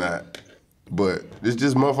 it's not. But it's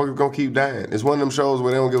just motherfuckers gonna keep dying. It's one of them shows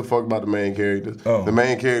where they don't give a fuck about the main characters. Oh. The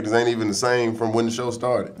main characters ain't even the same from when the show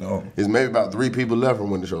started. No. It's maybe about 3 people left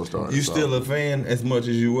from when the show started. You still a fan as much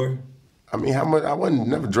as you were? I mean, how much? I wasn't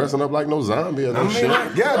never dressing up like no zombie or no shit.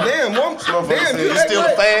 Goddamn, damn, you still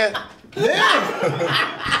a fan?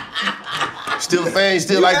 Damn. Still a fan? You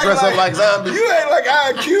still like dress up like zombies? You ain't like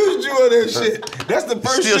I accused you of that shit. That's the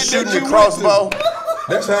first still shit that shooting you the crossbow?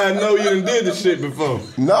 That's how I know you done did the shit before.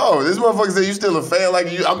 No, this motherfucker said you still a fan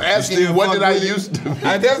like you. I'm asking you, what did I used to be?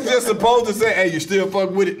 That's just supposed to say, hey, you still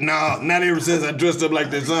fuck with it? Nah, not ever since I dressed up like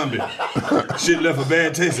that zombie. Shit left a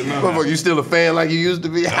bad taste in my mouth. Motherfucker, you still a fan like you used to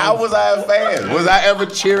be? How was I a fan? Was I ever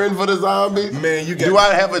cheering for the zombies? Man, you got. Do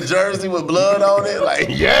I have a jersey with blood on it? Like,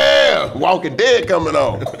 yeah, Walking Dead coming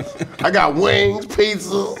on. I got wings,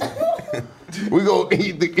 pizza. We go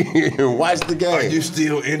eat and watch the game. Are you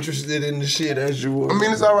still interested in the shit as you were? I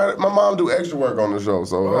mean, it's all right. My mom do extra work on the show,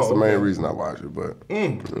 so that's the main reason I watch it. But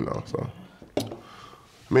you know, so I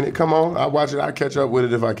mean, it come on. I watch it. I catch up with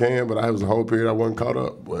it if I can. But I was a whole period I wasn't caught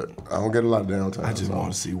up. But I don't get a lot of downtime. I just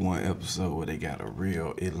want to see one episode where they got a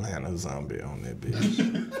real Atlanta zombie on that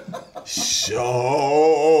bitch.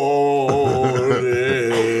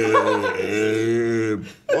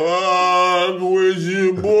 Fuck with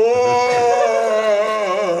you, boy.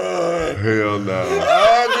 Hell no.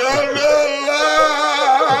 I got the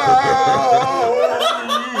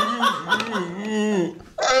lie.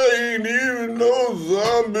 I ain't even no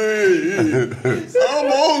zombie.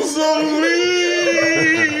 I'm on some leave.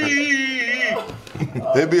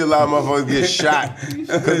 There be a lot of motherfuckers get shot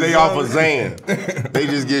because they off of Xan. They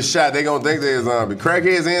just get shot. They gonna think they're a zombie.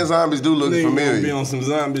 Crackheads and zombies do look familiar. Be on some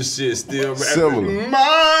zombie shit still. Similar.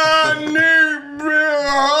 My neighbor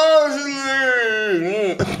hustling.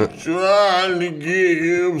 Trying to get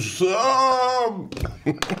him some.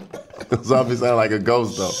 Zombie sound like a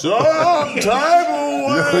ghost though. Some type of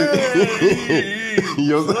way.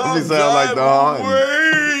 Your zombie sound like the Haunting.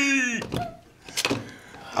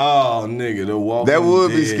 Oh, nigga, the Walking That would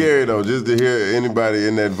be Dead. scary though, just to hear anybody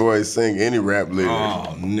in that voice sing any rap lyric.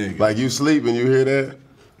 Oh, nigga. Like you sleep and you hear that?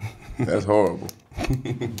 That's horrible.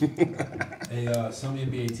 Hey, some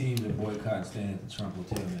NBA teams are boycotting staying at the Trump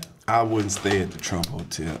Hotel now. I wouldn't stay at the Trump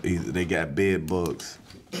Hotel either. They got bed bugs.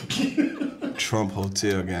 Trump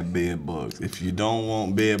Hotel got bed bugs. If you don't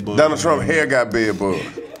want bed bugs, Donald Trump hair got bed bug.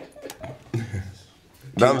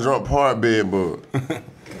 Donald Trump part bed bug.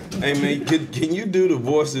 Hey man, can you do the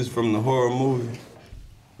voices from the horror movie?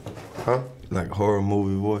 Huh? Like horror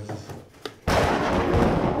movie voices?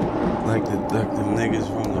 Like the niggas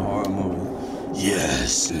from the horror movie.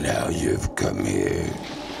 Yes, now you've come here.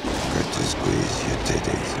 Got to squeeze your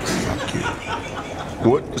titties. Fuck you.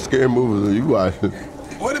 What scary movies are you watching?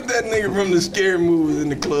 What if that nigga from the scary movies in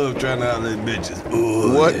the club trying to holler at bitches?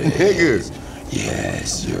 Ooh, What yeah. niggas?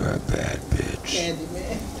 Yes, you're a bad bitch.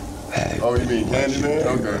 Candyman. Oh, you mean Candyman?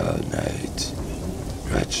 Okay. All night.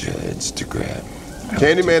 Got your Instagram.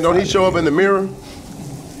 Candyman, don't he show up in the mirror?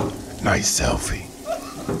 Nice selfie.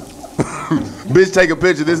 Bitch, take a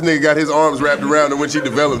picture. This nigga got his arms wrapped around her when she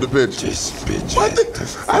developed the picture. This bitch. What the?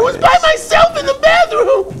 I was by myself in the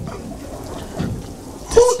bathroom.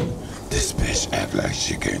 This bitch act like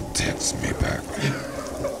she can text me back.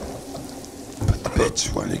 But the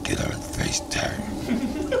bitch wanna get on FaceTime.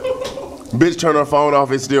 Bitch, turn her phone off.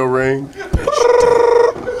 It still ring.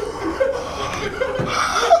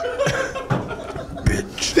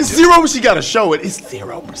 Bitch. It's 0, but she gotta show it. It's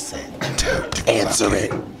 0%. Don't Answer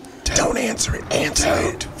it. Don't answer it. Answer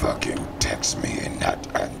it. Don't fucking text me and not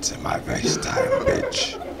answer my FaceTime,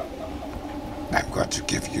 bitch. I'm going to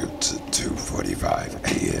give you to 2:45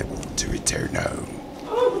 a.m. to return home.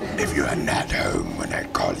 If you are not home when I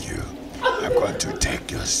call you, I'm going to take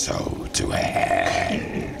your soul to hell.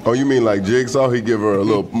 Oh, you mean like Jigsaw? He give her a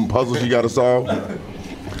little puzzle she gotta solve?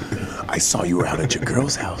 I saw you out at your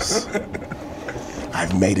girl's house.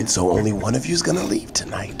 I've made it so only one of you's gonna leave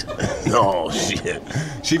tonight. Oh, shit.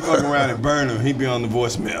 She fucking around and burn him. He be on the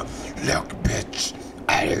voicemail. Look, bitch,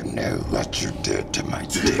 I don't know what you did to my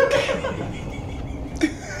dick.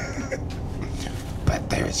 But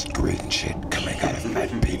there's green shit coming out of my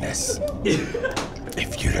penis.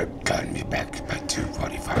 If you don't call me back by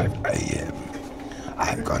 2:45 a.m.,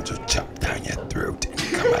 I'm going to chop down your throat and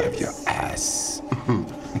come out of your ass.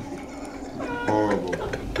 Horrible.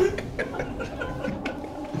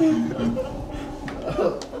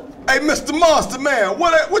 Hey, Mr. Monster Man,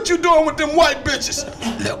 what you doing with them white bitches?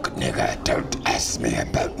 Look, nigga, don't ask me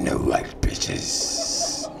about no white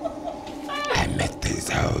bitches. I met these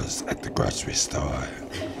hoes at the grocery store.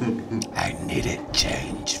 I needed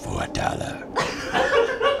change for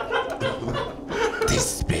 $1.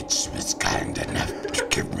 This bitch was kind enough to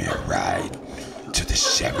give me a ride to the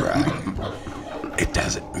Chevron. It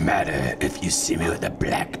doesn't matter if you see me with a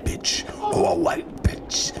black bitch or a white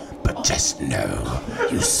bitch, but just know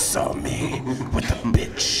you saw me with a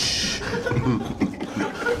bitch.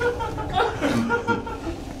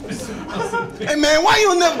 Hey man, why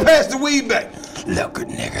you never pass the weed back? Look,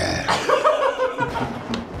 nigga.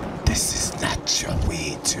 This is not your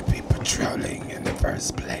weed to be patrolling in the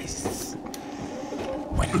first place.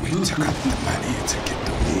 When we took up the money to get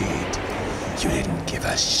the weed, you didn't give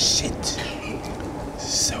us shit.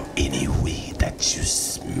 So any weed that you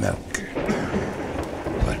smoke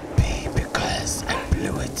would be because I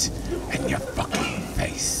blew it in your fucking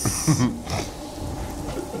face.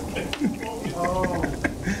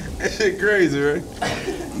 That shit crazy, right?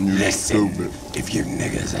 Listen, if you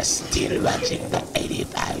niggas are still watching the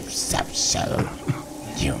 85 South Show,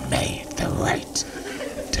 you made the right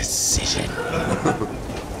decision.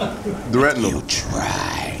 Threaten You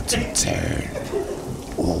try to turn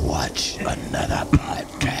or watch another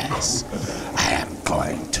podcast, I am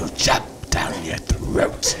going to chop down your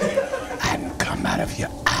throat and come out of your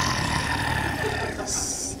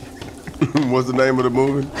eyes. What's the name of the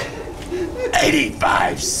movie?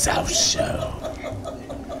 85 South Show.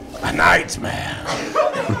 A nightmare.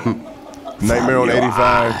 Nightmare on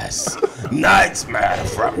 85. Eyes. Nightmare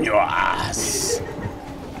from your ass.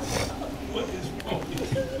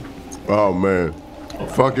 Oh man,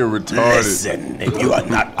 fucking retarded. Listen, if you are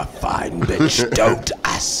not a fine bitch, don't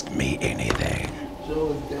ask me anything.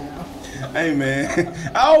 Hey man,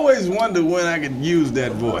 I always wonder when I could use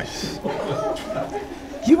that voice.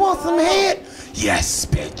 You want some head? Yes,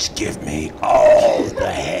 bitch, give me all the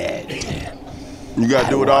head. You gotta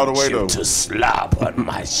do it all the way, though. I want you to slap on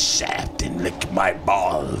my shaft and lick my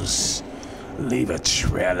balls. Leave a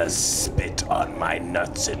trail of spit on my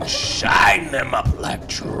nuts and shine them up like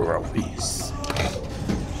trophies.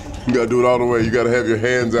 You gotta do it all the way. You gotta have your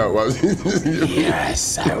hands out while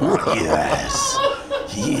Yes, I want. Yes.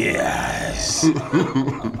 Yes.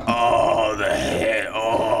 Oh, the head.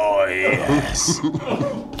 Oh, yes.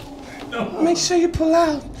 Make sure you pull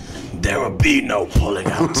out. There will be no pulling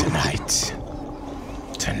out tonight.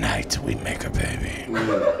 Tonight we make a baby.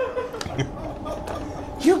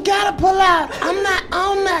 You gotta pull out. I'm not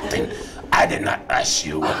on nothing. I did not ask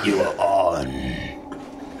you what you were on.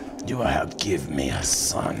 You will give me a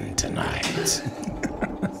son tonight.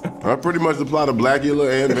 I pretty much the plot of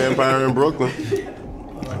Blackula and Vampire in Brooklyn.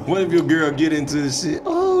 What if your girl get into this shit?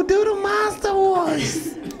 Oh, do the monster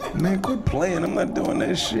voice. Man, quit playing. I'm not doing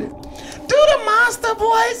that shit. Do the monster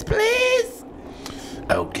voice, please.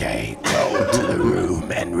 Okay, go to the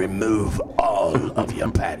room and remove all of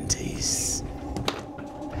your panties.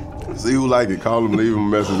 See who like it. Call them, leave them a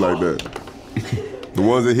message like that. The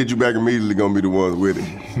ones that hit you back immediately gonna be the ones with it.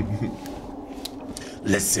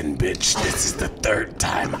 Listen, bitch, this is the 3rd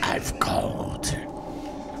time I've called.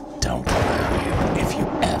 Don't worry, if you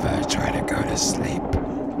ever try to go to sleep,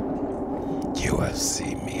 you will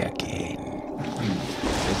see me again.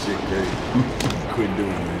 That shit crazy. Quit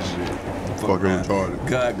doing that shit. Fucking retarded.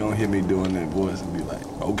 God gonna hear me doing that voice and be like,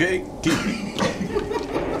 okay, keep it.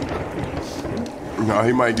 No,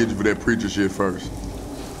 he might get you for that preacher shit first.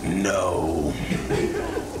 No.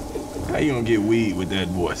 How you gonna get weed with that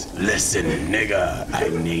voice? Listen, nigga, I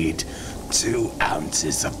need 2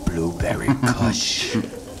 ounces of blueberry kush.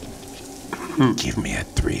 Give me a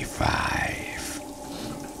 3-5.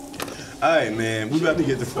 All right, man, we about to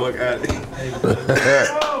get the fuck out of here.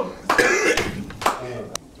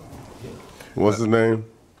 What's his name?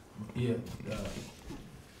 Yeah.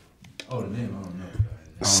 The name, I don't know.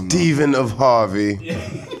 Stephen of Harvey.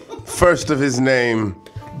 First of his name,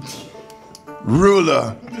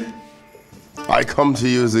 ruler. I come to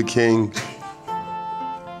you as a king.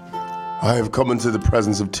 I have come into the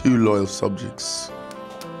presence of 2 loyal subjects.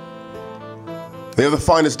 They are the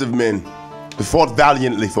finest of men. They fought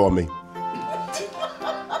valiantly for me.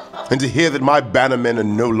 And to hear that my bannermen are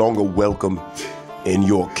no longer welcome in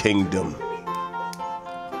your kingdom,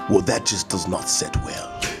 well, that just does not sit well.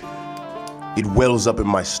 It wells up in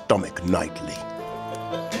my stomach nightly.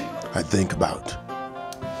 I think about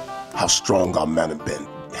how strong our men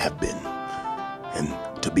have been, and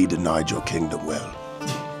to be denied your kingdom, well,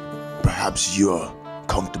 perhaps you're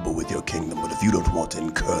comfortable with your kingdom, but if you don't want to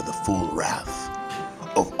incur the full wrath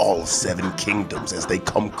of all 7 kingdoms as they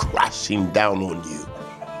come crashing down on you,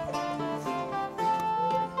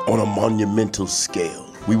 on a monumental scale,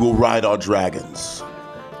 we will ride our dragons.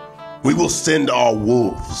 We will send our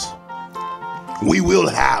wolves. We will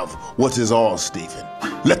have what is ours, Stephen.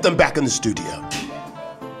 Let them back in the studio.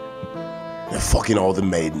 They're fucking all the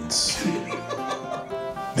maidens.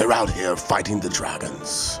 They're out here fighting the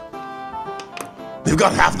dragons. They've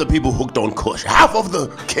got half the people hooked on Kush. Half of the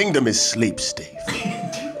kingdom is asleep, Steve.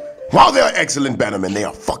 While they are excellent bannermen, they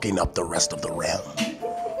are fucking up the rest of the realm.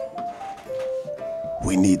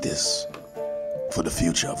 We need this for the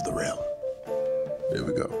future of the realm. There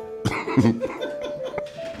we go.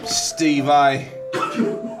 Steve, I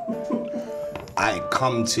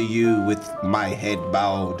come to you with my head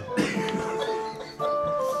bowed.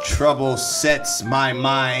 Trouble sets my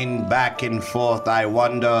mind back and forth. I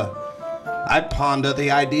wonder, I ponder the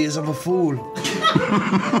ideas of a fool.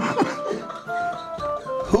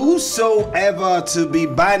 Whosoever to be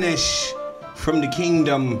banished from the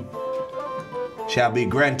kingdom shall be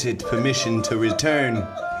granted permission to return.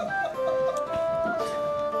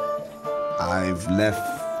 I've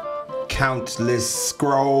left countless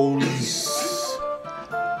scrolls.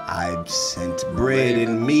 I've sent bread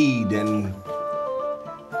and mead, and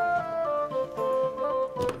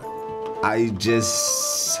I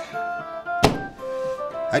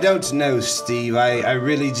don't know, Steve. I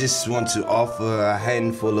really just want to offer a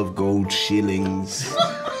handful of gold shillings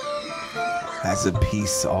as a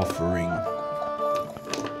peace offering.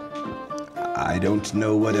 I don't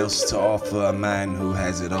know what else to offer a man who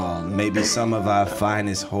has it all. Maybe some of our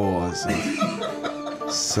finest whores, and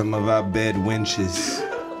some of our bed wenches.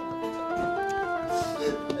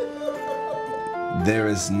 There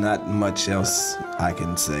is not much else I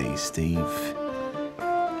can say, Steve.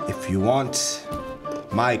 If you want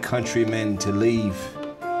my countrymen to leave,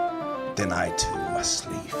 then I too must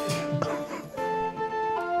leave.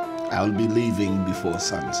 I'll be leaving before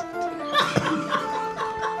sunset.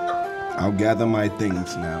 I'll gather my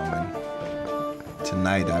things now and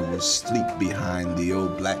Tonight I will sleep behind the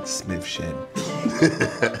old blacksmith shed.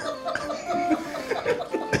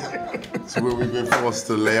 It's where we've been forced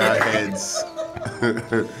to lay our heads.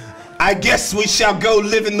 I guess we shall go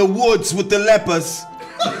live in the woods with the lepers.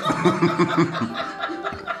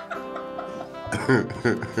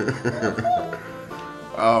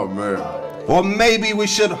 Oh, man. Or maybe we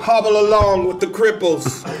should hobble along with the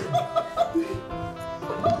cripples.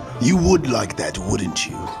 You would like that, wouldn't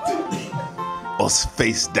you? Us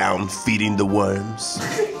face down feeding the worms.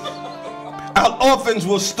 Our orphans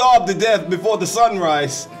will starve to death before the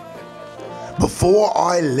sunrise. Before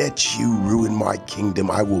I let you ruin my kingdom,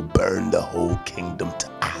 I will burn the whole kingdom to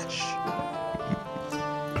ash.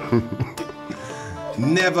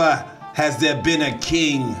 Never has there been a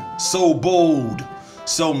king so bold,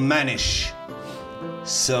 so mannish,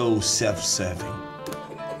 so self-serving.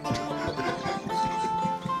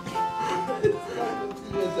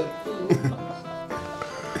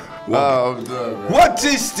 What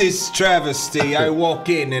is this travesty? I walk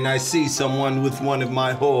in and I see someone with one of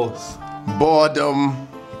my whores. Boredom,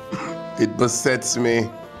 it besets me.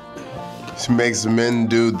 It makes men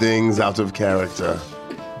do things out of character.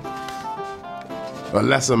 A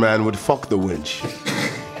lesser man would fuck the wench.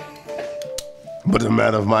 But a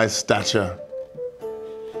man of my stature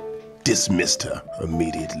dismissed her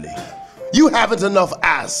immediately. You haven't enough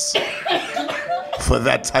ass for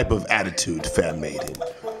that type of attitude, fair maiden.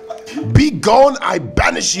 Be gone, I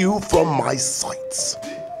banish you from my sights.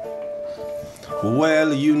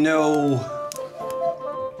 Well, you know,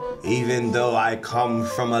 even though I come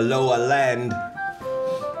from a lower land,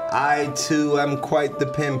 I too am quite the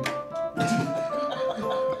pimp.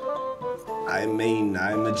 I mean,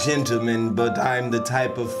 I'm a gentleman, but I'm the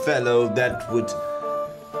type of fellow that would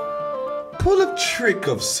pull a trick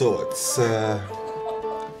of sorts.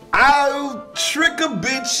 I'll trick a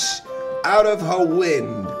bitch out of her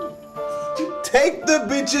wind, take the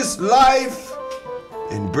bitch's life,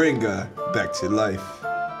 and bring her back to life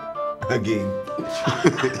again.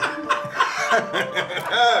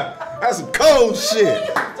 That's some cold shit.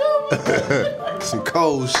 Some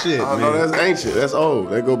cold shit, Oh, man. no, that's ancient. That's old.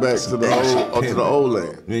 They go back to the old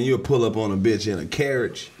land. Then you'll pull up on a bitch in a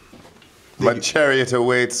carriage. My chariot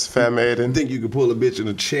awaits, fair maiden. Think you could pull a bitch in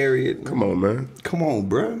a chariot? Come on, man. Come on,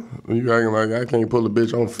 bruh. You acting like I can't pull a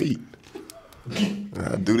bitch on feet.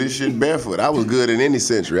 I do this shit barefoot. I was good in any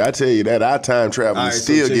century. I tell you that. I time travel and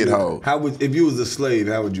still get home. How would, if you was a slave,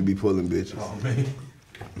 how would you be pulling bitches? Oh, man.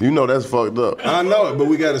 You know that's fucked up. I know it, but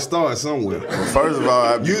we gotta start somewhere. Well, first of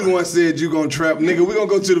all, you the one said you gonna trap, nigga. We gonna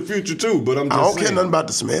go to the future too, but I'm just I don't saying. care nothing about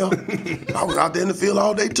the smell. I was out there in the field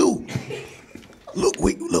all day too. Look.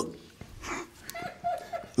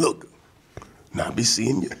 Now I be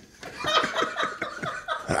seeing you.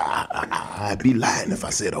 I'd be lying if I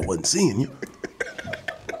said I wasn't seeing you.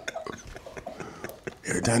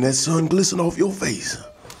 Every time that sun glisten off your face,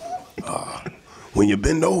 when you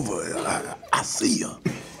bend over, I see you.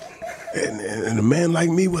 And a man like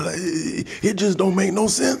me, well, it just don't make no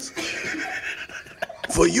sense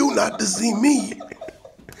for you not to see me.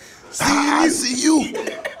 I see you.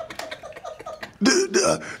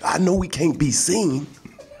 I know we can't be seen,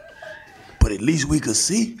 but at least we could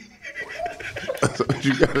see. That's what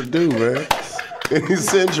you gotta do, man. Any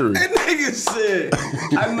century. That nigga said,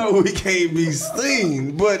 I know we can't be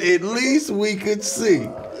seen, but at least we could see.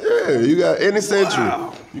 Yeah, you got any century.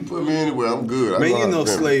 Wow. You put me anywhere, I'm good. Man, you know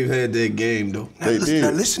slaves had that game, though. Now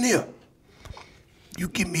listen here. You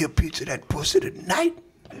give me a piece of that pussy tonight.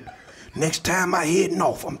 Next time I heading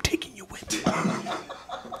off, I'm taking you with me.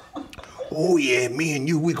 Oh yeah, me and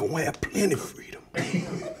you, we gonna have plenty of freedom.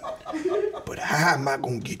 But how am I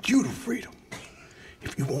gonna get you the freedom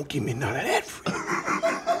if you won't give me none of that freedom?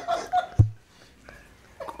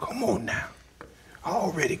 Come on now. I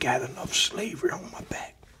already got enough slavery on my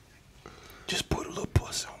back. Just put a little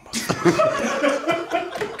pussy on my face.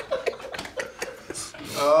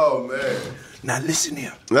 Oh, man. Now listen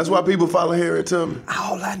here. That's why people follow Harriet Tubman.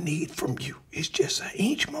 All I need from you is just an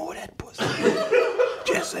inch more of that pussy.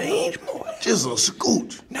 Just an inch more. Just a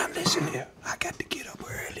scooch. Now listen here. I got to get up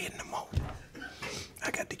early in the morning.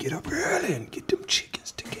 I got to get up early and get them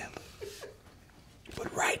chickens together.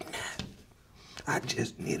 But right now, I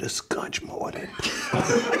just need a scunch more of that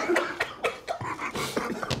pussy.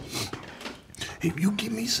 If you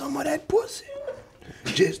give me some of that pussy,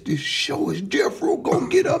 just as sure as Jeffro gonna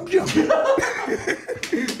get up jumping.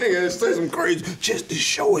 Nigga, say some crazy. Just as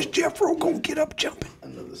sure as Jeffro gonna get up jumping.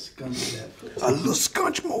 Another scunch of that pussy. A little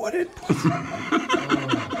scunch more of that pussy.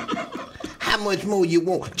 How much more you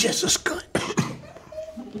want? Just a scunch.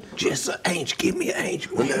 Just an inch. Give me an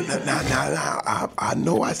inch. Now, I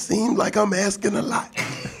know I seem like I'm asking a lot.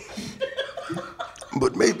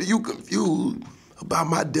 But maybe you confused about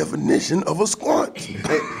my definition of a squat.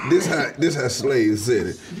 Hey, this how Slade said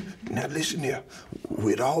it. Now listen here,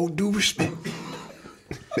 with all due respect.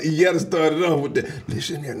 You gotta start it off with that.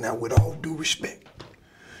 Listen here, now with all due respect,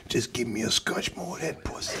 just give me a scotch more of that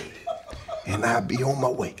pussy, and I'll be on my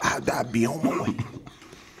way. I'll be on my way.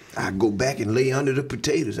 I go back and lay under the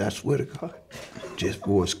potatoes, I swear to God, just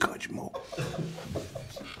for a scotch more.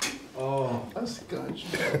 Oh, a scotch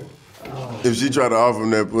more. Oh. If she try to offer him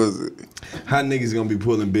that pussy. How niggas gonna be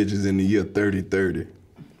pulling bitches in the year 3030?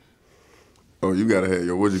 Oh, you gotta have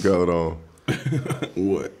your, what you call it on?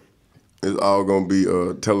 What? It's all gonna be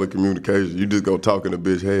telecommunication. You just go talk in the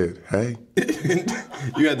bitch head. Hey.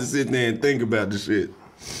 You have to sit there and think about the shit.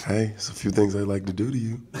 Hey, it's a few things I'd like to do to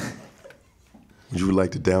you. Would you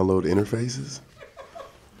like to download interfaces?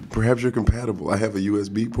 Perhaps you're compatible. I have a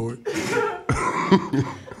USB port.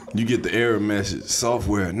 You get the error message,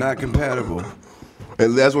 software not compatible.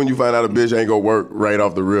 And that's when you find out a bitch ain't gonna work right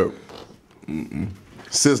off the rip.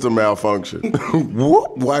 System malfunction.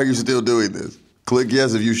 Why are you still doing this? Click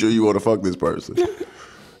yes if you sure you want to fuck this person.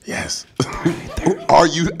 Yes. Are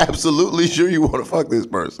you absolutely sure you want to fuck this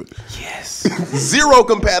person? Yes. Zero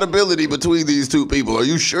compatibility between these two people. Are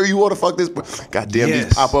you sure you want to fuck this person? Goddamn, yes.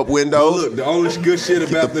 These pop-up windows. Well, look, the only good shit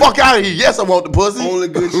about the fuck out of here. Yes, I want the pussy. Only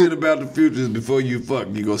good shit about the future is before you fuck,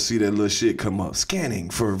 you go see that little shit come up. Scanning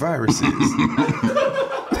for viruses.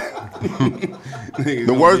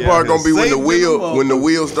 The worst part gonna be when the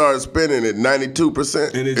wheel starts spinning at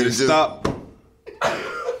 92% and it just stop.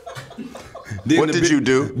 What did you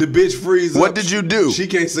do? The bitch freeze up. What did you do? She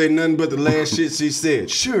can't say nothing but the last shit she said.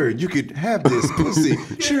 Sure, you could have this pussy.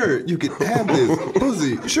 Sure, you could have this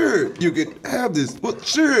pussy. Sure, you could have this. Well,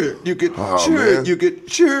 sure, you could. You could.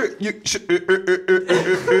 Sure, you.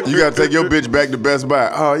 You gotta take your bitch back to Best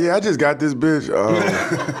Buy. Oh yeah, I just got this bitch.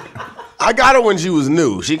 I got her when she was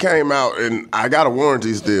new. She came out and I got a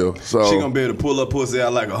warranty still. So she gonna be able to pull her pussy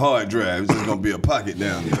out like a hard drive. It's just gonna be a pocket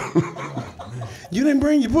down there. You didn't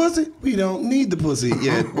bring your pussy? We don't need the pussy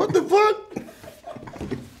yet. What the fuck?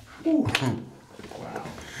 Wow.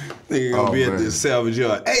 Nigga gonna be at this salvage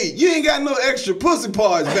yard. Hey, you ain't got no extra pussy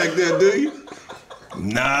parts back there, do you?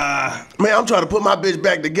 Nah. Man, I'm trying to put my bitch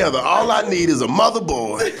back together. All I need is a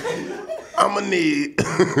motherboard. I'ma need.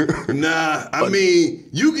 Nah, I mean,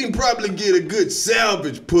 you can probably get a good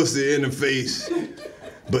salvage pussy interface.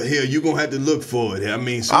 But hell, you gonna have to look for it. I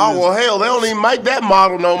mean, well, hell, they don't even make that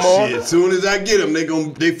model no more. Shit, as soon as I get them,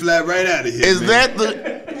 they fly right out of here. Is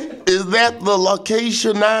that the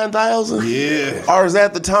Location 9000? Yeah. Or is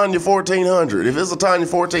that the Tanya 1400? If it's a Tanya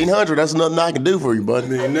 1400, that's nothing I can do for you, buddy.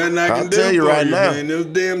 Ain't nothing I can do tell you for right you, now. Man. Those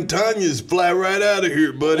damn Tanyas fly right out of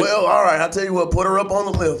here, buddy. Well, all right, I'll tell you what, put her up on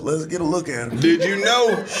the lift. Let's get a look at her. Did you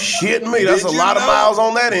know? Shit me, that's a lot of miles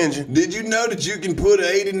on that engine. Did you know that you can put an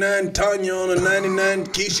 89 Tanya on a 99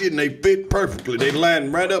 Keisha and they fit perfectly? They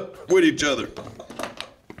line right up with each other.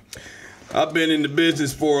 I've been in the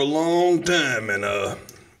business for a long time, and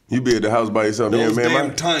you be at the house by yourself, those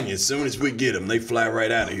damn Tanyas, as soon as we get them, they fly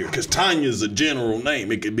right out of here. Because Tanya's a general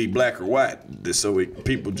name. It could be black or white, so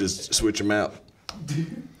people just switch them out.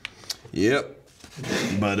 Yep.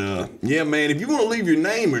 But, yeah, man, if you want to leave your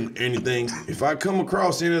name or anything, if I come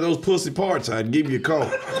across any of those pussy parts, I'd give you a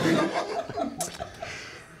call.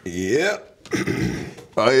 Yep.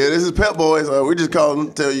 Oh yeah, this is Pep Boys. We just calling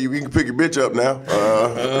to tell you can pick your bitch up now.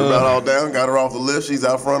 About all down, got her off the lift. She's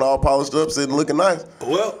out front, all polished up, sitting looking nice.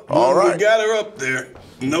 Well, all right. We got her up there.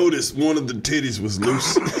 Notice one of the titties was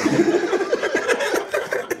loose.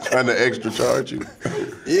 Trying to extra charge you.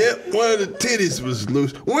 Yep, one of the titties was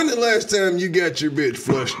loose. When the last time you got your bitch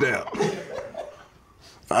flushed out?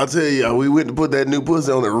 I'll tell you, we went to put that new pussy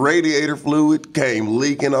on, the radiator fluid came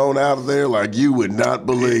leaking on out of there like you would not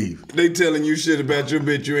believe. They telling you shit about your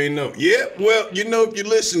bitch you ain't know. Yeah, well, you know, if you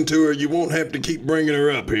listen to her, you won't have to keep bringing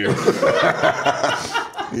her up here.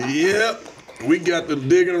 Yep. We got to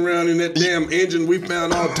digging around in that damn engine. We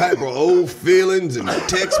found all type of old feelings and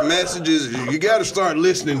text messages. You got to start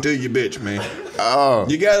listening to your bitch, man. Oh.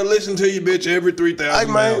 You got to listen to your bitch every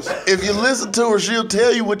 3,000 miles. If you listen to her, she'll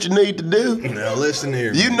tell you what you need to do. Now listen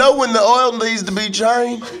here. You know when the oil needs to be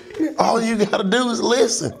changed. All you got to do is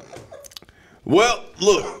listen. Well,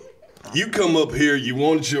 look. You come up here, you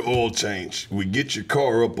want your oil change. We get your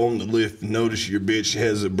car up on the lift. Notice your bitch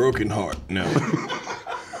has a broken heart. Now.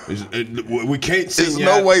 We can't send you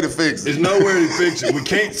out. There's no way to fix it. There's no way to fix it. We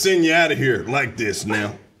can't send you out of here like this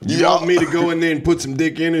now. You want me to go in there and put some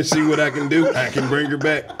dick in her and see what I can do? I can bring her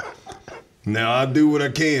back. Now, I'll do what I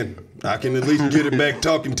can. I can at least get it back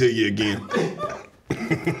talking to you again.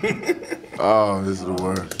 Oh, this is the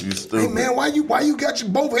worst. You stupid. Hey man, why you got your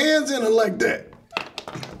both hands in it like that?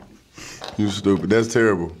 You stupid. That's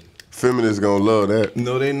terrible. Feminists gonna love that.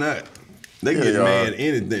 No, they not. They get mad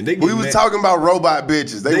anything. We was talking about robot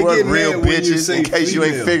bitches. They weren't real bitches. In case you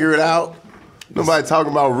ain't figure it out. Nobody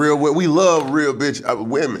talking about real women. We love real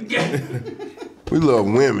women. We love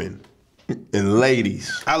women and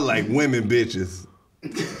ladies. I like women bitches.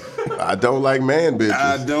 I don't like man bitches.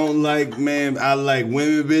 I don't like man. I like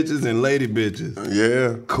women bitches and lady bitches.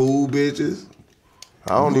 Yeah. Cool bitches.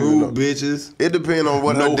 I don't even know. Bitches. It depends on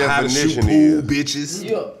what her definition pool is. Bitches.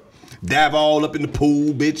 Yeah. Dive all up in the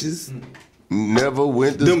pool bitches. Never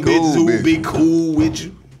went to them school, bitches who be cool with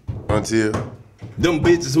you. Until. Them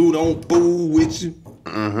bitches who don't fool with you.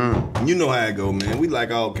 Mm-hmm. You know how it go, man. We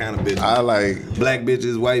like all kind of bitches. I like black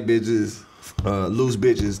bitches, white bitches, loose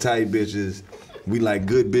bitches, tight bitches. We like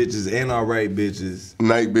good bitches and alright bitches.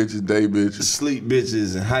 Night bitches, day bitches. Sleep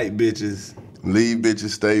bitches and hype bitches. Leave bitches,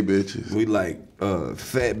 stay bitches. We like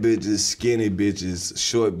fat bitches, skinny bitches,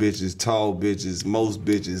 short bitches, tall bitches, most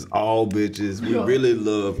bitches, all bitches. We really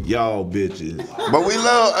love y'all bitches. But we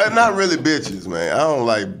love, not really bitches, man. I don't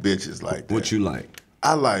like bitches like that. What you like?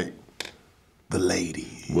 I like the lady.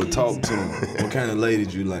 Well, talk to them. What kind of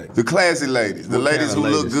ladies you like? The classy ladies. The ladies who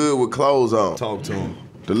look good with clothes on. Talk to them.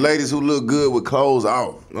 The ladies who look good with clothes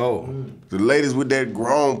off. Oh. The ladies with that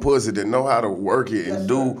grown pussy that know how to work it and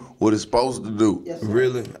do what it's supposed to do.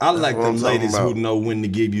 Really? I like them ladies who know when to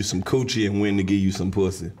give you some coochie and when to give you some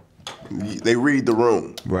pussy. They read the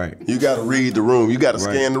room. Right. You got to read the room. You got to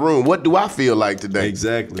scan the room. What do I feel like today?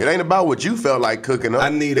 Exactly. It ain't about what you felt like cooking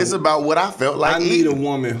up. It's about what I felt like eating. I need a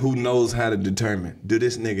woman who knows how to determine, do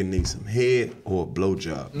this nigga need some head or a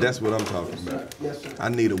blowjob? That's what I'm talking about. Yes, sir. I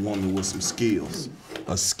need a woman with some skills.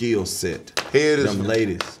 A skill set. Head is them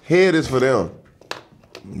ladies. Head is for them.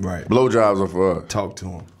 Right. Blowjobs are for us. Talk to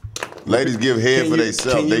them. Ladies give head for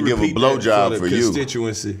themselves. They give a blowjob for you.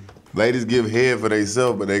 Constituency. Ladies give head for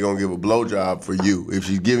themselves, but they gonna give a blowjob for you. If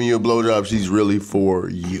she's giving you a blowjob, she's really for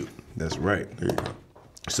you. That's right. There you go.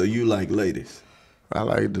 So you like ladies? I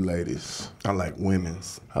like the ladies. I like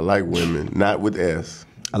women's. I like women, not with S.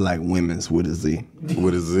 I like women's with a Z.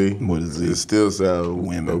 With a Z? With a Z. It still sounds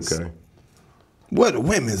women's. Okay. Where the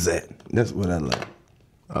women's at? That's what I like.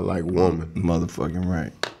 I like woman. Motherfucking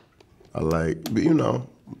right. I like, you know,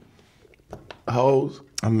 hoes.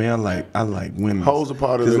 I mean, I like women. Hoes are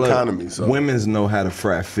part of the economy. So women's know how to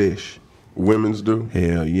fry fish. Women's do?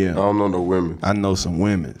 Hell yeah. I don't know no women. I know some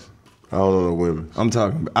women's. I don't know no women's. I'm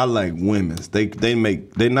talking. I like women's. They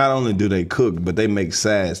not only do they cook, but they make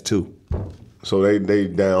sides too. So they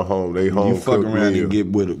down home. They home. You fuck around meal. and get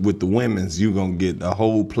with the women's, you gonna get a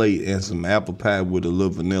whole plate and some apple pie with a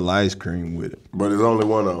little vanilla ice cream with it. But there's only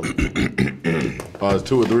one of them. There's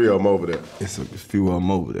 2 or 3 of them over there. It's a few of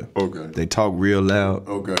them over there. Okay. They talk real loud.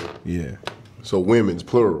 Okay. Yeah. So women's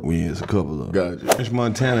plural. Yeah, it's a couple of them. Gotcha. French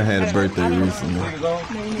Montana had a birthday recently.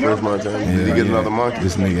 French Montana? Did he get another monkey?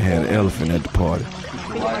 This nigga had an elephant at the party.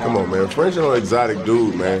 Come on, man. French is an exotic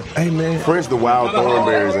dude, man. Hey, man. French the wild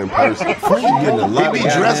thornberries in person. French getting a lot of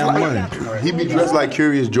goddamn money. He be dressed like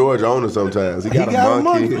Curious George Owner sometimes. He got a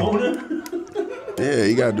monkey. Yeah,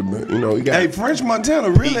 he got the, he got. Hey, French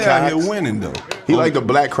Montana really out here winning though. He like the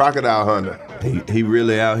black crocodile hunter. He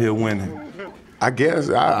really out here winning. I guess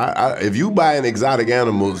if you buying exotic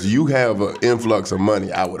animals, you have an influx of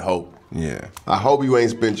money. I would hope. Yeah. I hope you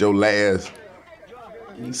ain't spent your last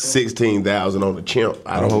 $16,000 on the chimp.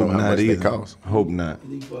 I don't know how much they cost. Hope not.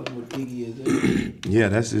 He fucking with Biggie Azalea. Yeah,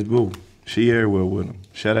 that's his boo. She everywhere with him.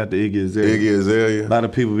 Shout out to Iggy Azalea. Iggy Azalea. A lot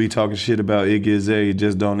of people be talking shit about Iggy Azalea,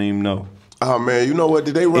 just don't even know. Oh man, you know what?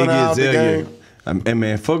 Did they run her out the game? And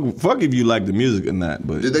man, fuck if you like the music or not,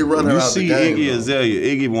 but did they run her out the game? You see Iggy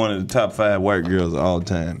Azalea, Iggy one of the top 5 white girls of all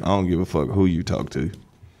time. I don't give a fuck who you talk to.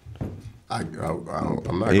 I'm not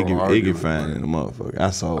gonna Iggy fine in the motherfucker. I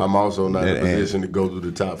saw. I'm also not in a position to go through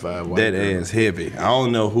the top 5 white that girls. ass heavy. I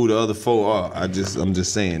don't know who the other 4 are. I'm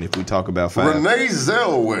just saying. If we talk about 5, Renee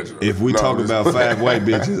Zellweger. If we talk about 5 white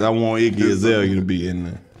bitches, I want Iggy Azalea to be in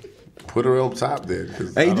there. Put her on top there.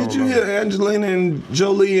 Hey, did you hear Angelina and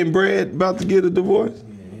Jolie and Brad about to get a divorce?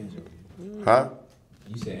 Huh?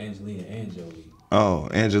 You said Angelina and Jolie. Oh,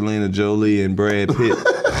 Angelina Jolie and Brad Pitt.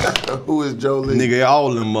 Who is Jolie? Nigga,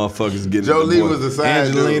 all them motherfuckers getting Jolie divorced. was the side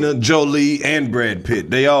Angelina, Jolie, and Brad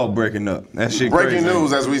Pitt. They all breaking up. That shit Breaking crazy.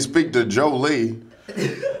 news as we speak to Jolie,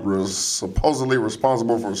 supposedly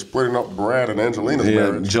responsible for splitting up Brad and Angelina's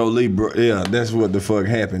marriage. Jolie, that's what the fuck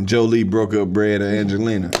happened. Jolie broke up Brad and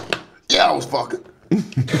Angelina. Yeah, I was fucking.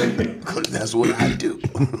 Because that's what I do.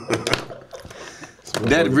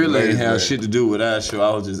 That really ain't have shit to do with our show.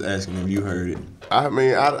 I was just asking if you heard it. I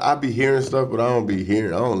mean, I be hearing stuff, but I don't be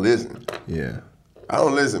hearing. I don't listen. Yeah. I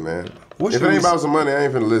don't listen, man. If it ain't about some money, I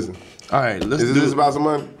ain't finna listen. All right, let's Is this about some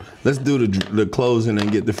money? Let's do the closing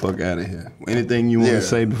and get the fuck out of here. Anything you want to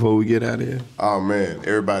say before we get out of here? Oh, man.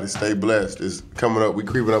 Everybody stay blessed. It's coming up. We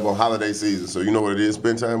creeping up on holiday season, so you know what it is.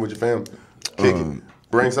 Spend time with your family. Kick it.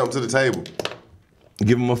 Bring something to the table.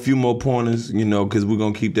 Give them a few more pointers, you know, because we're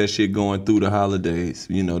going to keep that shit going through the holidays.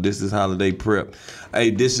 You know, this is holiday prep.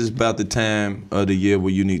 Hey, this is about the time of the year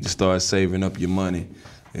where you need to start saving up your money.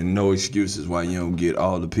 And no excuses why you don't get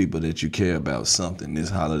all the people that you care about something this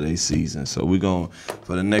holiday season. So we're going,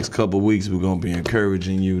 for the next couple of weeks, we're going to be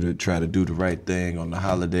encouraging you to try to do the right thing on the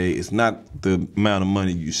holiday. It's not the amount of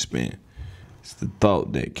money you spend. It's the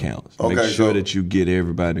thought that counts. Okay, Make sure that you get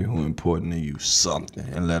everybody who important to you something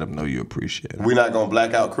and let them know you appreciate it. We're not going to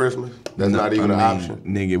black out Christmas? That's not even an option.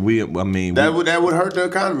 Nigga, that would hurt the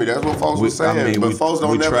economy. That's what folks were saying. But folks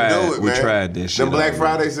don't never do it, man. We tried that shit. The Black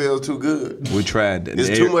Friday sales too good. We tried that.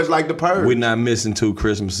 It's too much like the Purge. We're not missing 2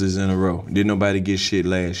 Christmases in a row. Didn't nobody get shit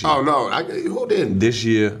last year. Oh, no. Who didn't? This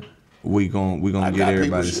year, we gonna get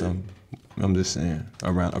everybody something. I'm just saying,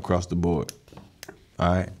 across the board.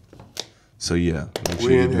 All right? So, yeah, make sure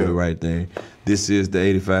you do the right thing. This is the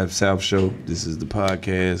 85 South Show. This is the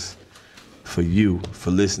podcast for you, for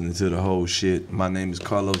listening to the whole shit. My name is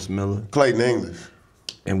Karlous Miller. Clayton English.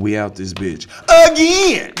 And we out this bitch.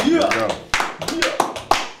 Again! Yeah.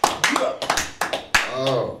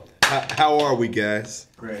 Oh. How are we, guys?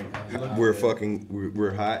 Great.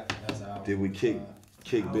 We're hot. Did we kick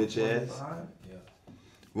bitch ass? Yeah.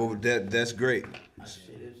 Well, that's great.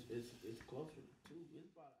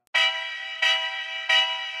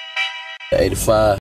 The 85.